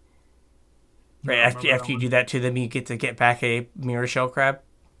something. Right, after you do that to them, you get back a Mirror Shell Crab.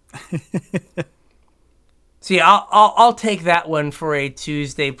 See, I'll take that one for a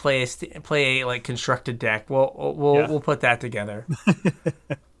Tuesday play a like constructed deck. We'll put that together.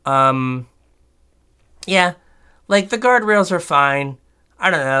 Yeah, like the guardrails are fine. I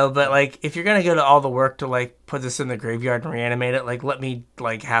don't know, but like if you're gonna go to all the work to like put this in the graveyard and reanimate it, like let me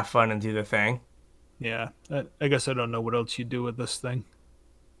like have fun and do the thing. Yeah, I guess I don't know what else you do with this thing.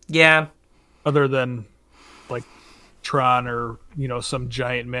 Yeah, other than like Tron or some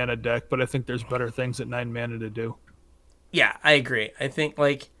giant mana deck, but I think there's better things at 9 mana to do. Yeah, I agree. I think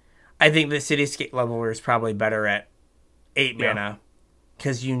the Cityscape Leveler is probably better at 8 mana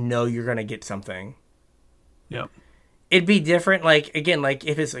because you're gonna get something. Yep. It'd be different, like, again, like,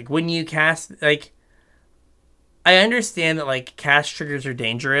 if it's, like, when you cast, like, I understand that, like, cast triggers are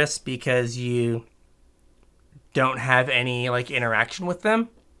dangerous because you don't have any, like, interaction with them.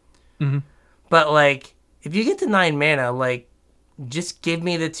 Mm-hmm. But, like, if you get to 9 mana, like, just give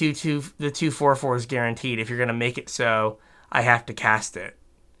me the 2/4/4s guaranteed if you're gonna make it so I have to cast it.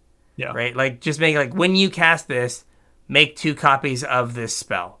 Yeah. Right? Like, just make like when you cast this, make 2 copies of this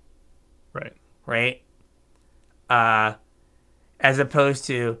spell. Right. Right? As opposed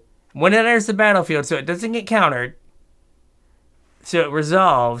to when it enters the battlefield, so it doesn't get countered, so it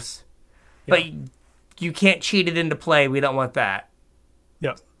resolves, but you can't cheat it into play. We don't want that.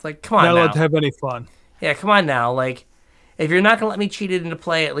 Yeah. It's like, come on Not now. allowed to have any fun. Yeah, come on now. Like, if you're not gonna let me cheat it into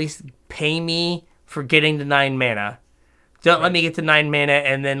play, at least pay me for getting to 9 mana. Don't let me get to 9 mana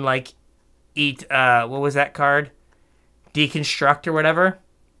and then like eat what was that card? Deconstruct or whatever.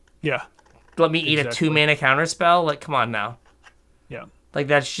 Yeah. Let me eat a 2 mana counter spell. Like, come on now. Yeah. Like,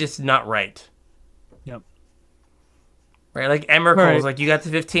 that's just not right. Yep. Right? Like, Emrakul's Right. like, you got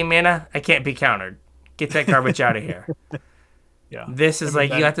the 15 mana? I can't be countered. Get that garbage out of here. Yeah. This is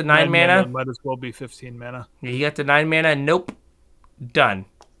like, you got the 9 mana? Might as well be 15 mana. You got the 9 mana? Nope. Done.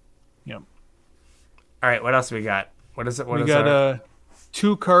 Yep. All right, what else we got? What is it? We got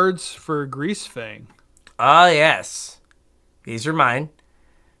 2 cards for Greasefang. Ah, yes. These are mine.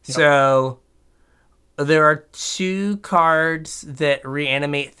 Yep. So, there are 2 cards that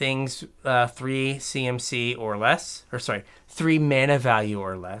reanimate things 3 CMC or less. 3 mana value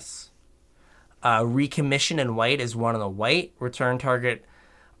or less. Recommission in white is 1 on the white. Return target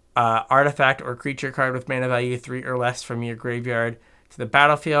artifact or creature card with mana value 3 or less from your graveyard to the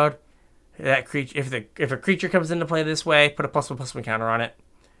battlefield. That creature, if a creature comes into play this way, put a +1/+1 counter on it.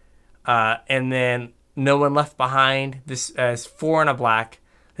 And then No One Left Behind. This as 4 and a black.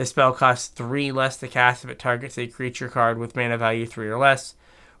 This spell costs 3 less to cast if it targets a creature card with mana value 3 or less.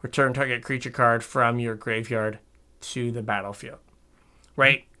 Return target creature card from your graveyard to the battlefield.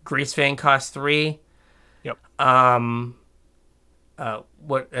 Right? Greasefang costs 3. Yep.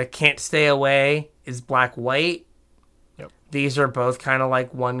 Can't Stay Away is black-white. Yep. These are both kind of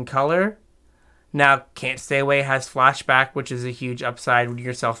like one color. Now, Can't Stay Away has flashback, which is a huge upside when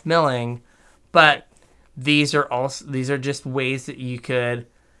you're self-milling, but these are just ways that you could,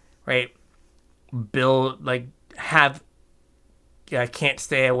 right, build, like, have Can't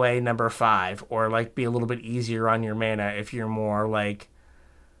Stay Away number 5, or like be a little bit easier on your mana if you're more like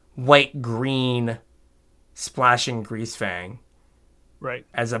white-green splashing Greasefang. Right.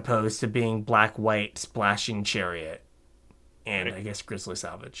 As opposed to being black-white splashing Chariot and I guess Grizzly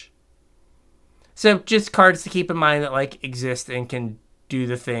Salvage. So just cards to keep in mind that like exist and can do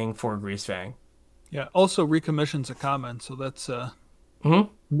the thing for Greasefang. Yeah. Also, recommission's a common, so that's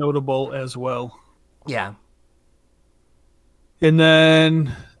notable as well. Yeah. And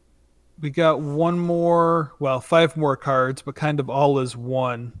then we got 5 more cards, but kind of all as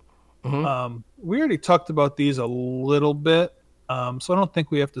one. We already talked about these a little bit, so I don't think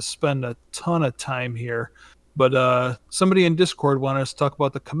we have to spend a ton of time here. But somebody in Discord wanted us to talk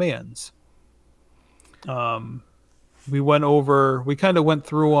about the commands. We kind of went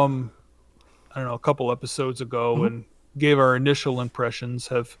through them, I don't know, a couple episodes ago and gave our initial impressions.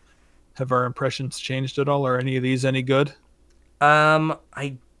 Have our impressions changed at all? Are any of these any good?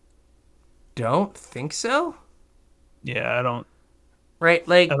 I don't think so. Yeah, I don't. Right,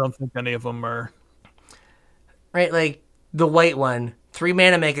 like I don't think any of them are. Right, like the white one, 3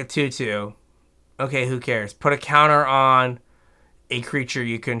 mana, make a 2/2. Okay, who cares? Put a counter on a creature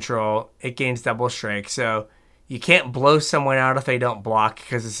you control. It gains double strike, so you can't blow someone out if they don't block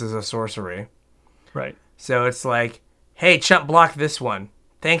because this is a sorcery. Right. So it's like, hey, chump block this one.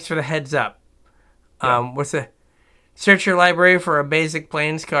 Thanks for the heads up. Yeah. Search your library for a basic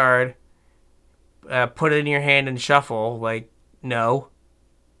plains card. Put it in your hand and shuffle. Like, no.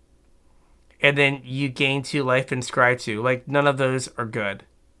 And then you gain 2 life and scry 2. Like, none of those are good.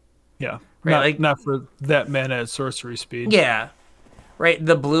 Yeah. Right, not for that mana at sorcery speed. Yeah. Right,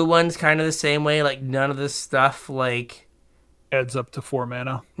 the blue one's kind of the same way. Like, none of this stuff, like... adds up to 4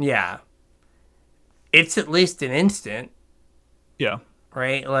 mana. Yeah. It's at least an instant. Yeah.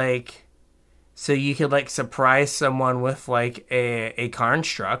 Right? Like, so you could, like, surprise someone with, like, a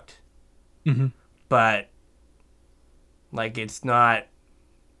construct. Mm-hmm. But, like, it's not...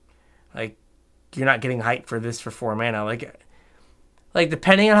 Like, you're not getting hyped for this for 4 mana. Like,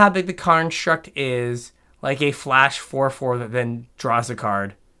 depending on how big the construct is, like a flash 4/4 that then draws a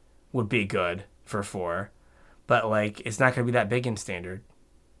card would be good for 4. But, like, it's not going to be that big in standard.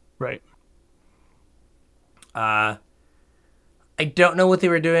 Right. I don't know what they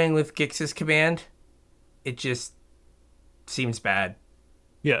were doing with Gix's command. It just seems bad.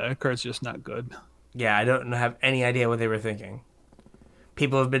 Yeah, that card's just not good. Yeah, I don't have any idea what they were thinking.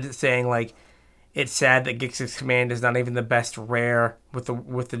 People have been saying, like, it's sad that Gix's command is not even the best rare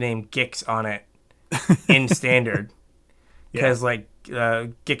with the name Gix on it in standard. because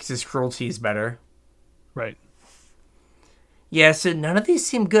Gix's cruelty is better. Right. Yeah, so none of these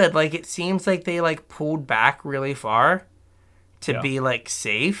seem good. Like, it seems like they pulled back really far to be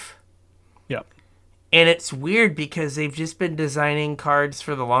safe. Yeah. And it's weird because they've just been designing cards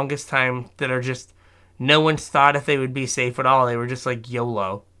for the longest time that are just, no one's thought if they would be safe at all. They were just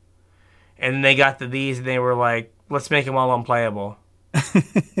YOLO. And then they got to these and they were like, let's make them all unplayable.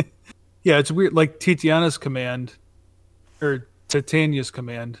 Yeah, it's weird. Like Titania's command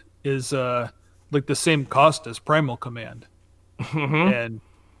is the same cost as Primal Command. And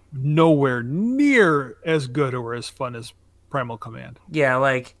nowhere near as good or as fun as Primal Command.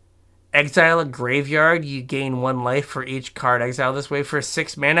 Yeah, exile a graveyard, you gain 1 life for each card exiled this way for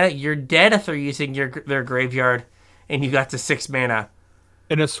 6 mana. You're dead if they're using their graveyard, and you got to 6 mana.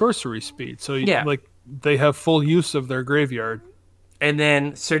 And it's sorcery speed, so Yeah. they have full use of their graveyard. And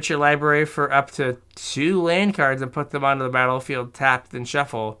then search your library for up to 2 land cards and put them onto the battlefield tapped and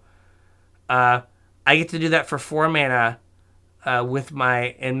shuffle. I get to do that for 4 mana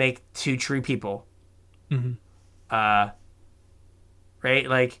and make 2 tree people. Mm-hmm.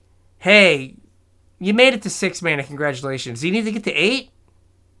 Right? Hey, you made it to 6 mana. Congratulations. Do you need to get to 8?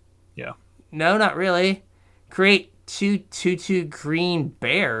 Yeah. No, not really. Create 2/2/2 green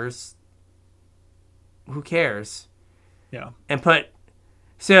bears. Who cares? Yeah. And put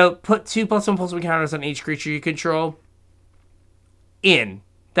 2+1/+1 counters on each creature you control.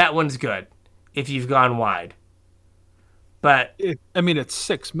 That one's good if you've gone wide. But it's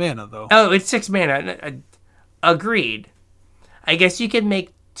 6 mana though. Oh, it's 6 mana. Agreed. I guess you could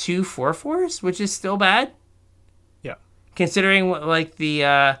make 2 4/4s, which is still bad. Yeah. Considering what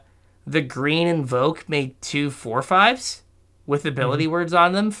the green Invoke made 2 4/5s with ability words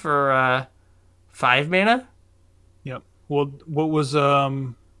on them for 5 mana. Yep. Well, what was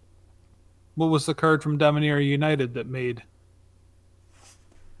the card from Domineer United that made?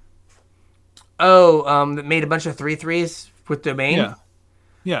 That made a bunch of 3/3s with domain. Yeah.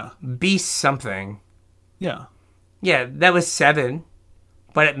 Yeah. Beast something. Yeah. Yeah, that was 7,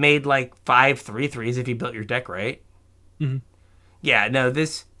 but it made 5 3/3s if you built your deck right. Mm-hmm. Yeah, no,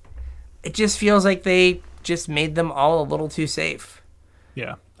 it just feels like they just made them all a little too safe.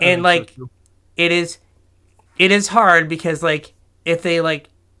 Yeah. And it is hard because if they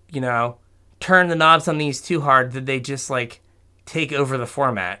turn the knobs on these too hard, then they just take over the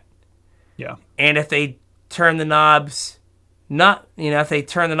format. Yeah. And if they turn the knobs if they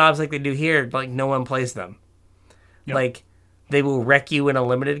turn the knobs like they do here, no one plays them. Yep. They will wreck you in a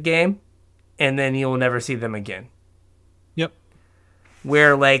limited game, and then you'll never see them again. Yep.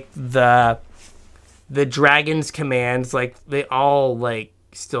 Where the dragons commands, they all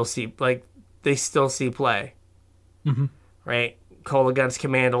still see play. Mm-hmm. Right? Kolagun's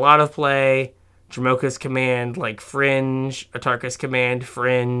command a lot of play. Dromoka's command Fringe. Atarka's command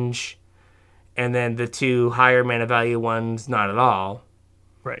Fringe. And then the 2 higher mana value ones not at all.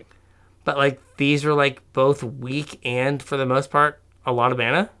 Right. But these were both weak and for the most part a lot of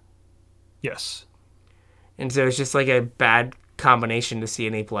mana. Yes. And so it's just a bad combination to see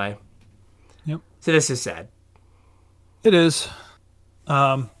any play. Yep. So this is sad. It is.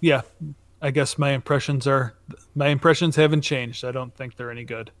 Yeah. I guess my impressions haven't changed. I don't think they're any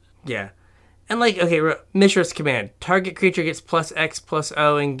good. Yeah. And Mishra's command. Target creature gets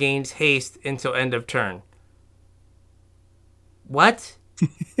 +X/+O and gains haste until end of turn. What?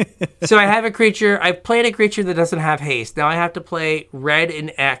 So I have a creature. I've played a creature that doesn't have haste. Now I have to play red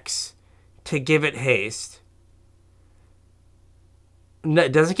and X to give it haste. No,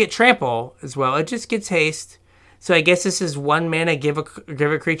 it doesn't get trample as well. It just gets haste. So I guess this is 1 mana give a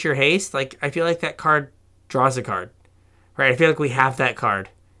creature haste. I feel like that card draws a card. Right? I feel like we have that card.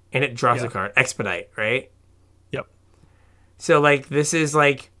 And it draws a card. Expedite, right? Yep. So, this is,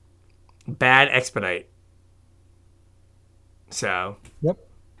 bad Expedite. So. Yep.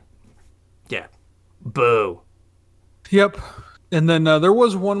 Yeah. Boo. Yep. And then there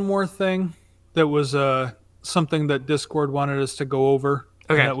was one more thing that was something that Discord wanted us to go over.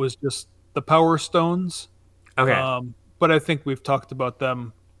 Okay. And that was just the Power Stones. Okay. But I think we've talked about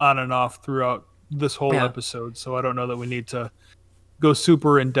them on and off throughout this whole episode, so I don't know that we need to go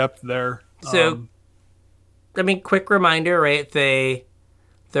super in depth there. So, quick reminder, right? They're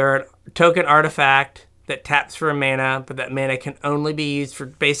a token artifact that taps for a mana, but that mana can only be used for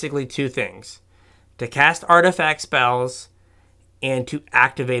basically 2 things: to cast artifact spells and to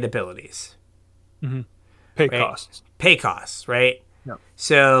activate abilities. Mm-hmm. Pay costs, right? Yep.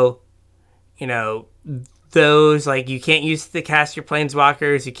 So, those you can't use it to cast your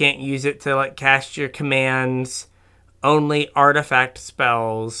planeswalkers, you can't use it to cast your commands. Only artifact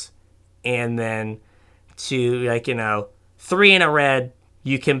spells, and then to 3 in a red,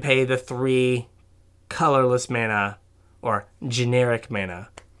 you can pay the 3 colorless mana or generic mana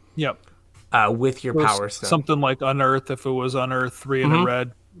Yep. with your So Power Stone. something like Unearth, if it was Unearth 3 in a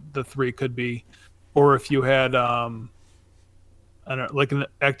red, the 3 could be. Or if you had I don't know, like an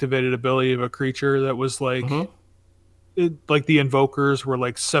activated ability of a creature that was like like the Invokers were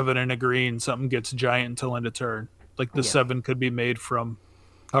like 7 in a green, something gets giant until end of turn. Like the 7 could be made from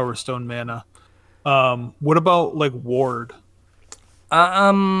Power Stone mana. What about like Ward?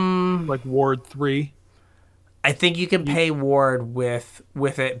 Like Ward 3? I think you can pay Ward with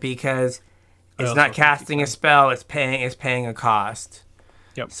it because it's also not think casting a spell, it's paying a cost.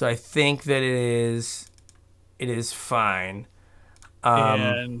 Yep. So I think that it is fine.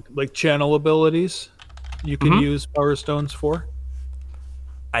 And like channel abilities, you can use Power Stones for.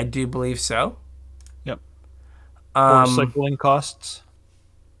 I do believe so. Yep. Or cycling costs.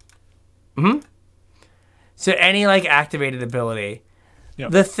 So any like activated ability.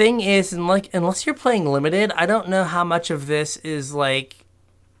 Yep. The thing is, and like unless you're playing limited, I don't know how much of this is like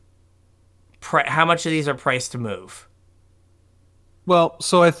how much of these are priced to move. Well,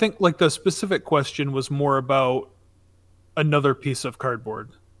 so I think like the specific question was more about another piece of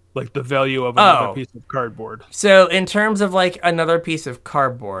cardboard, like the value of another piece of cardboard. So in terms of like another piece of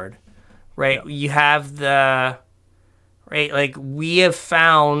cardboard, right? You have like we have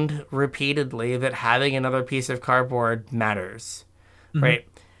found repeatedly that having another piece of cardboard matters, right?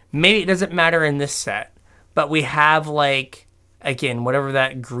 Maybe it doesn't matter in this set, but we have like, again, whatever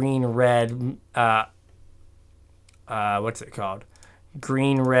that green red, what's it called?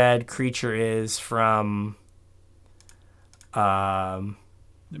 Green red creature is from Mira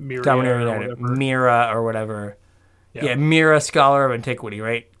or whatever. Yeah, Mira, Scholar of Antiquity,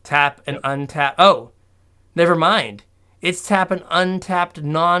 right? Tap and untap. Oh, never mind. It's tap an untapped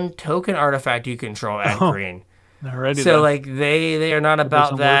non-token artifact you control at green. Alrighty so then. like they are not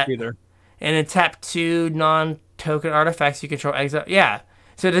about that. Either. And then tap 2 non-token artifacts you control exile. Yeah.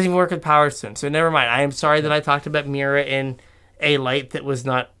 So it doesn't even work with Power Stone. So never mind. I am sorry that I talked about Mira in a light that was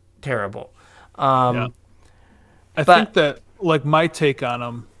not terrible. I think that like my take on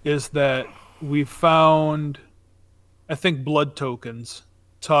them is that we found, I think blood tokens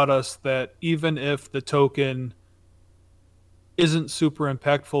taught us that even if the token isn't super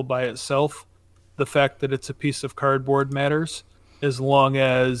impactful by itself, the fact that it's a piece of cardboard matters as long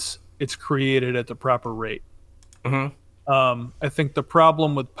as it's created at the proper rate. I think the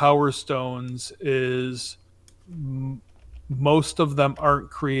problem with Power Stones is most of them aren't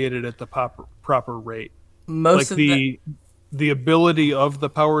created at the proper rate. Most like the ability of the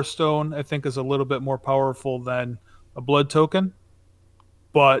Power Stone, I think, is a little bit more powerful than a blood token.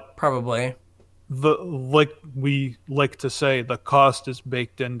 But probably like we like to say, the cost is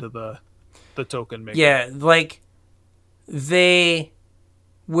baked into the token maker. Yeah, like we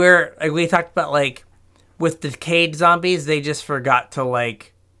talked about, like with Decayed Zombies, they just forgot to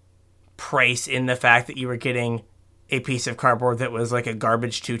like price in the fact that you were getting a piece of cardboard that was like a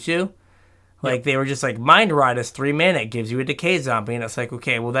garbage tutu. Like they were just like, Mind Rot is 3 mana, it gives you a Decay Zombie, and it's like,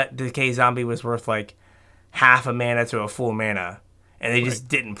 okay, well that Decay Zombie was worth like half a mana to a full mana, and they just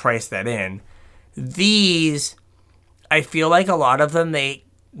didn't price that in. These, I feel like a lot of them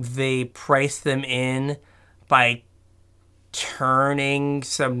they price them in by turning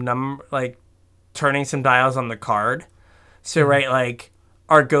some dials on the card. So right, like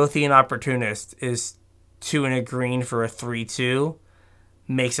Argothian Opportunist is 2 and a green for a 3/2.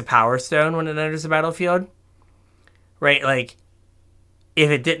 Makes a Power Stone when it enters the battlefield. Right, like if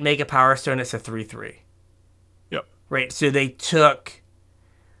it didn't make a Power Stone, it's a 3/3. Yep. Right, so they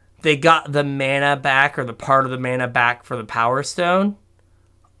got the mana back, or the part of the mana back for the Power Stone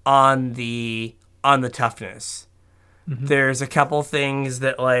on the toughness. There's a couple things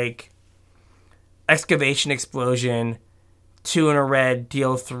that, like Excavation Explosion, 2 in a red,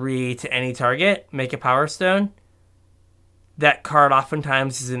 deal 3 to any target, make a Power Stone. That card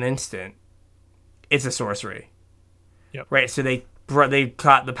oftentimes is an instant. It's a sorcery. Yep. Right, so they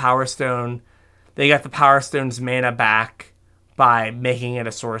got the Power Stone. They got the Power Stone's mana back by making it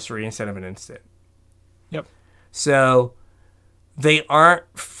a sorcery instead of an instant. Yep. So they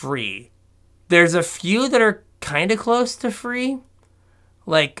aren't free. There's a few that are kind of close to free,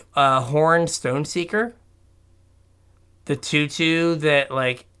 like Horned Stoneseeker, the 2/2 that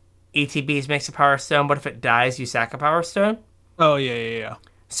like ETBs makes a Power Stone, but if it dies, you sack a Power Stone. Oh yeah.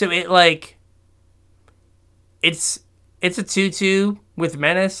 So it like it's a 2/2 with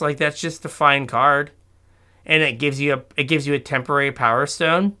Menace. Like that's just a fine card, and it gives you a temporary Power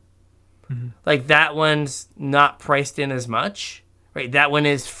Stone. Like that one's not priced in as much, right? That one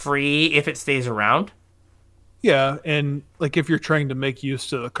is free if it stays around. Yeah, and like if you're trying to make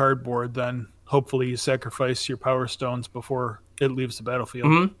use of the cardboard, then hopefully you sacrifice your power stones before it leaves the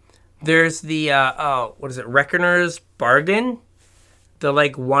battlefield. There's the what is it? Reckoner's Bargain. The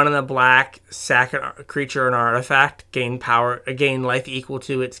like one in the black sack a creature and artifact gain life equal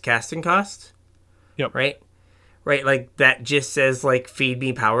to its casting cost. Yep. Right. Right. Like that just says like feed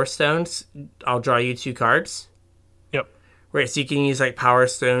me power stones. I'll draw you 2 cards. Yep. Right. So you can use like power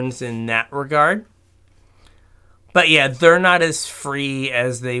stones in that regard. But yeah, they're not as free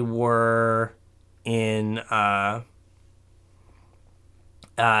as they were in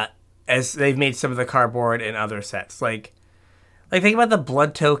as they've made some of the cardboard in other sets. Like think about the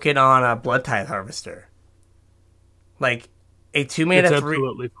blood token on a Blood Tithe Harvester. Like a 2 mana It's 3.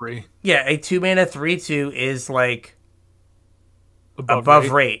 absolutely free. Yeah, a 2 mana 3/2 is like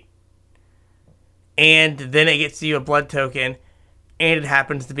Above rate. And then it gets you a blood token, and it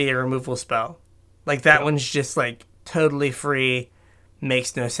happens to be a removal spell. Like that one's just like totally free,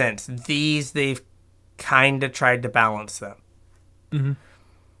 makes no sense. These they've kind of tried to balance them. Mm-hmm.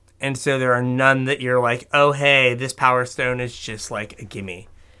 And so there are none that you're like, oh, hey, this Power Stone is just like a gimme.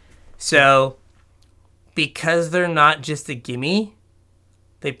 So because they're not just a gimme,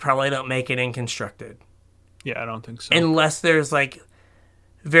 they probably don't make it in Constructed. Yeah, I don't think so. Unless there's like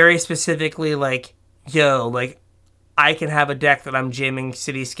very specifically like, yo, like I can have a deck that I'm jamming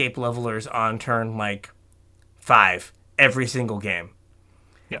Cityscape Levelers on turn like 5 every single game.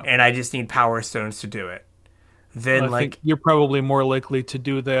 Yeah. And I just need Power Stones to do it. Then I think you're probably more likely to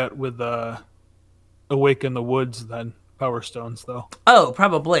do that with Awake in the Woods than Power Stones, though. Oh,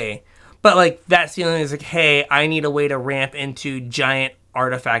 probably. But like that's the only thing is like, hey, I need a way to ramp into giant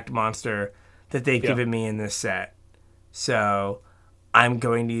artifact monster that they've given me in this set. So I'm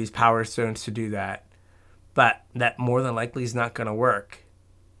going to use Power Stones to do that. But that more than likely is not going to work.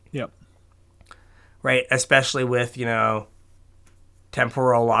 Yep. Right? Especially with,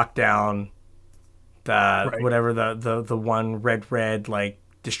 Temporal Lockdown, whatever the one red like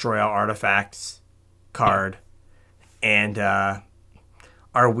destroy all artifacts card, and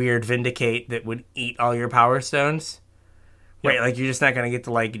our weird Vindicate that would eat all your Power Stones. Right? Like you're just not going to get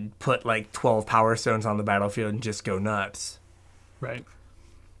to like put like 12 Power Stones on the battlefield and just go nuts. Right.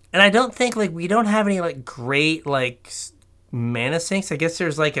 And I don't think like we don't have any like great like mana sinks. I guess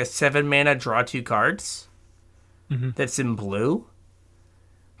there's like a 7 mana draw 2 cards that's in blue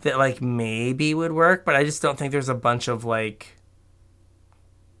that like maybe would work, but I just don't think there's a bunch of like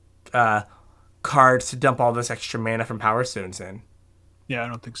cards to dump all this extra mana from Power Stones in. Yeah, I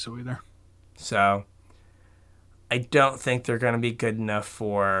don't think so either. So I don't think they're going to be good enough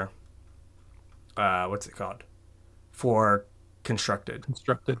for what's it called? For Constructed.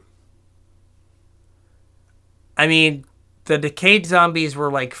 I mean, the Decayed Zombies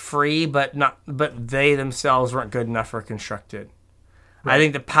were like free, but they themselves weren't good enough for Constructed. Right. I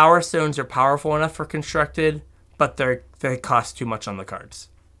think the Power Stones are powerful enough for Constructed, but they cost too much on the cards.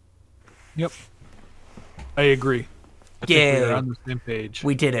 Yep. I agree. I think we're on the same page.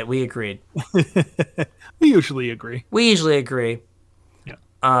 We did it. We agreed. We usually agree. Yeah.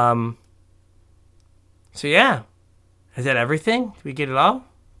 So yeah. Is that everything? Did we get it all?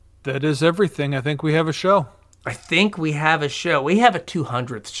 That is everything. I think we have a show. I think we have a show. We have a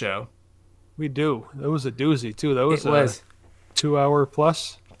 200th show. We do. That was a doozy, too. That was, it was 2 hour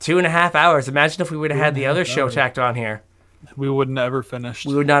plus. 2.5 hours. Imagine if we would have had the other show tacked on here. We wouldn't have ever finished.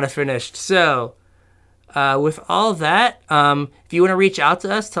 We would not have finished. So, with all that, if you want to reach out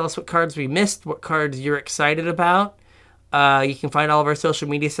to us, tell us what cards we missed, what cards you're excited about. You can find all of our social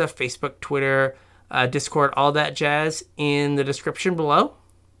media stuff, Facebook, Twitter, Discord, all that jazz in the description below.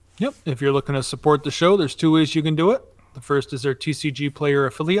 Yep. If you're looking to support the show, there's 2 ways you can do it. The first is our TCG player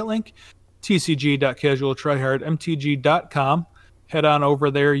affiliate link, tcg.casualtryhardmtg.com. Head on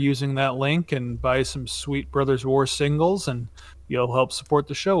over there using that link and buy some sweet Brothers War singles, and you'll help support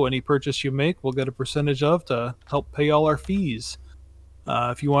the show. Any purchase you make, we'll get a percentage of to help pay all our fees.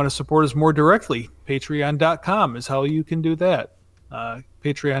 If you want to support us more directly, patreon.com is how you can do that.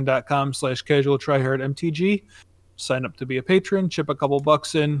 Patreon.com/casualtryhardmtg. Sign up to be a patron, chip a couple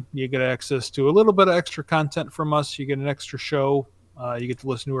bucks in. You get access to a little bit of extra content from us. You get an extra show. You get to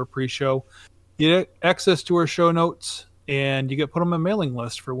listen to our pre-show. You get access to our show notes, and you get put on my mailing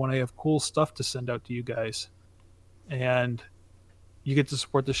list for when I have cool stuff to send out to you guys. And you get to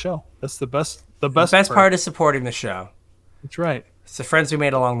support the show. That's the best. The best part is supporting the show. That's right. It's the friends we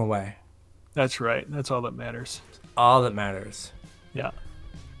made along the way. That's right. That's all that matters. All that matters. Yeah.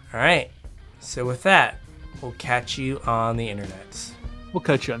 All right. So with that, we'll catch you on the internets. We'll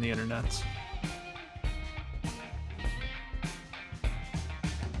catch you on the internets.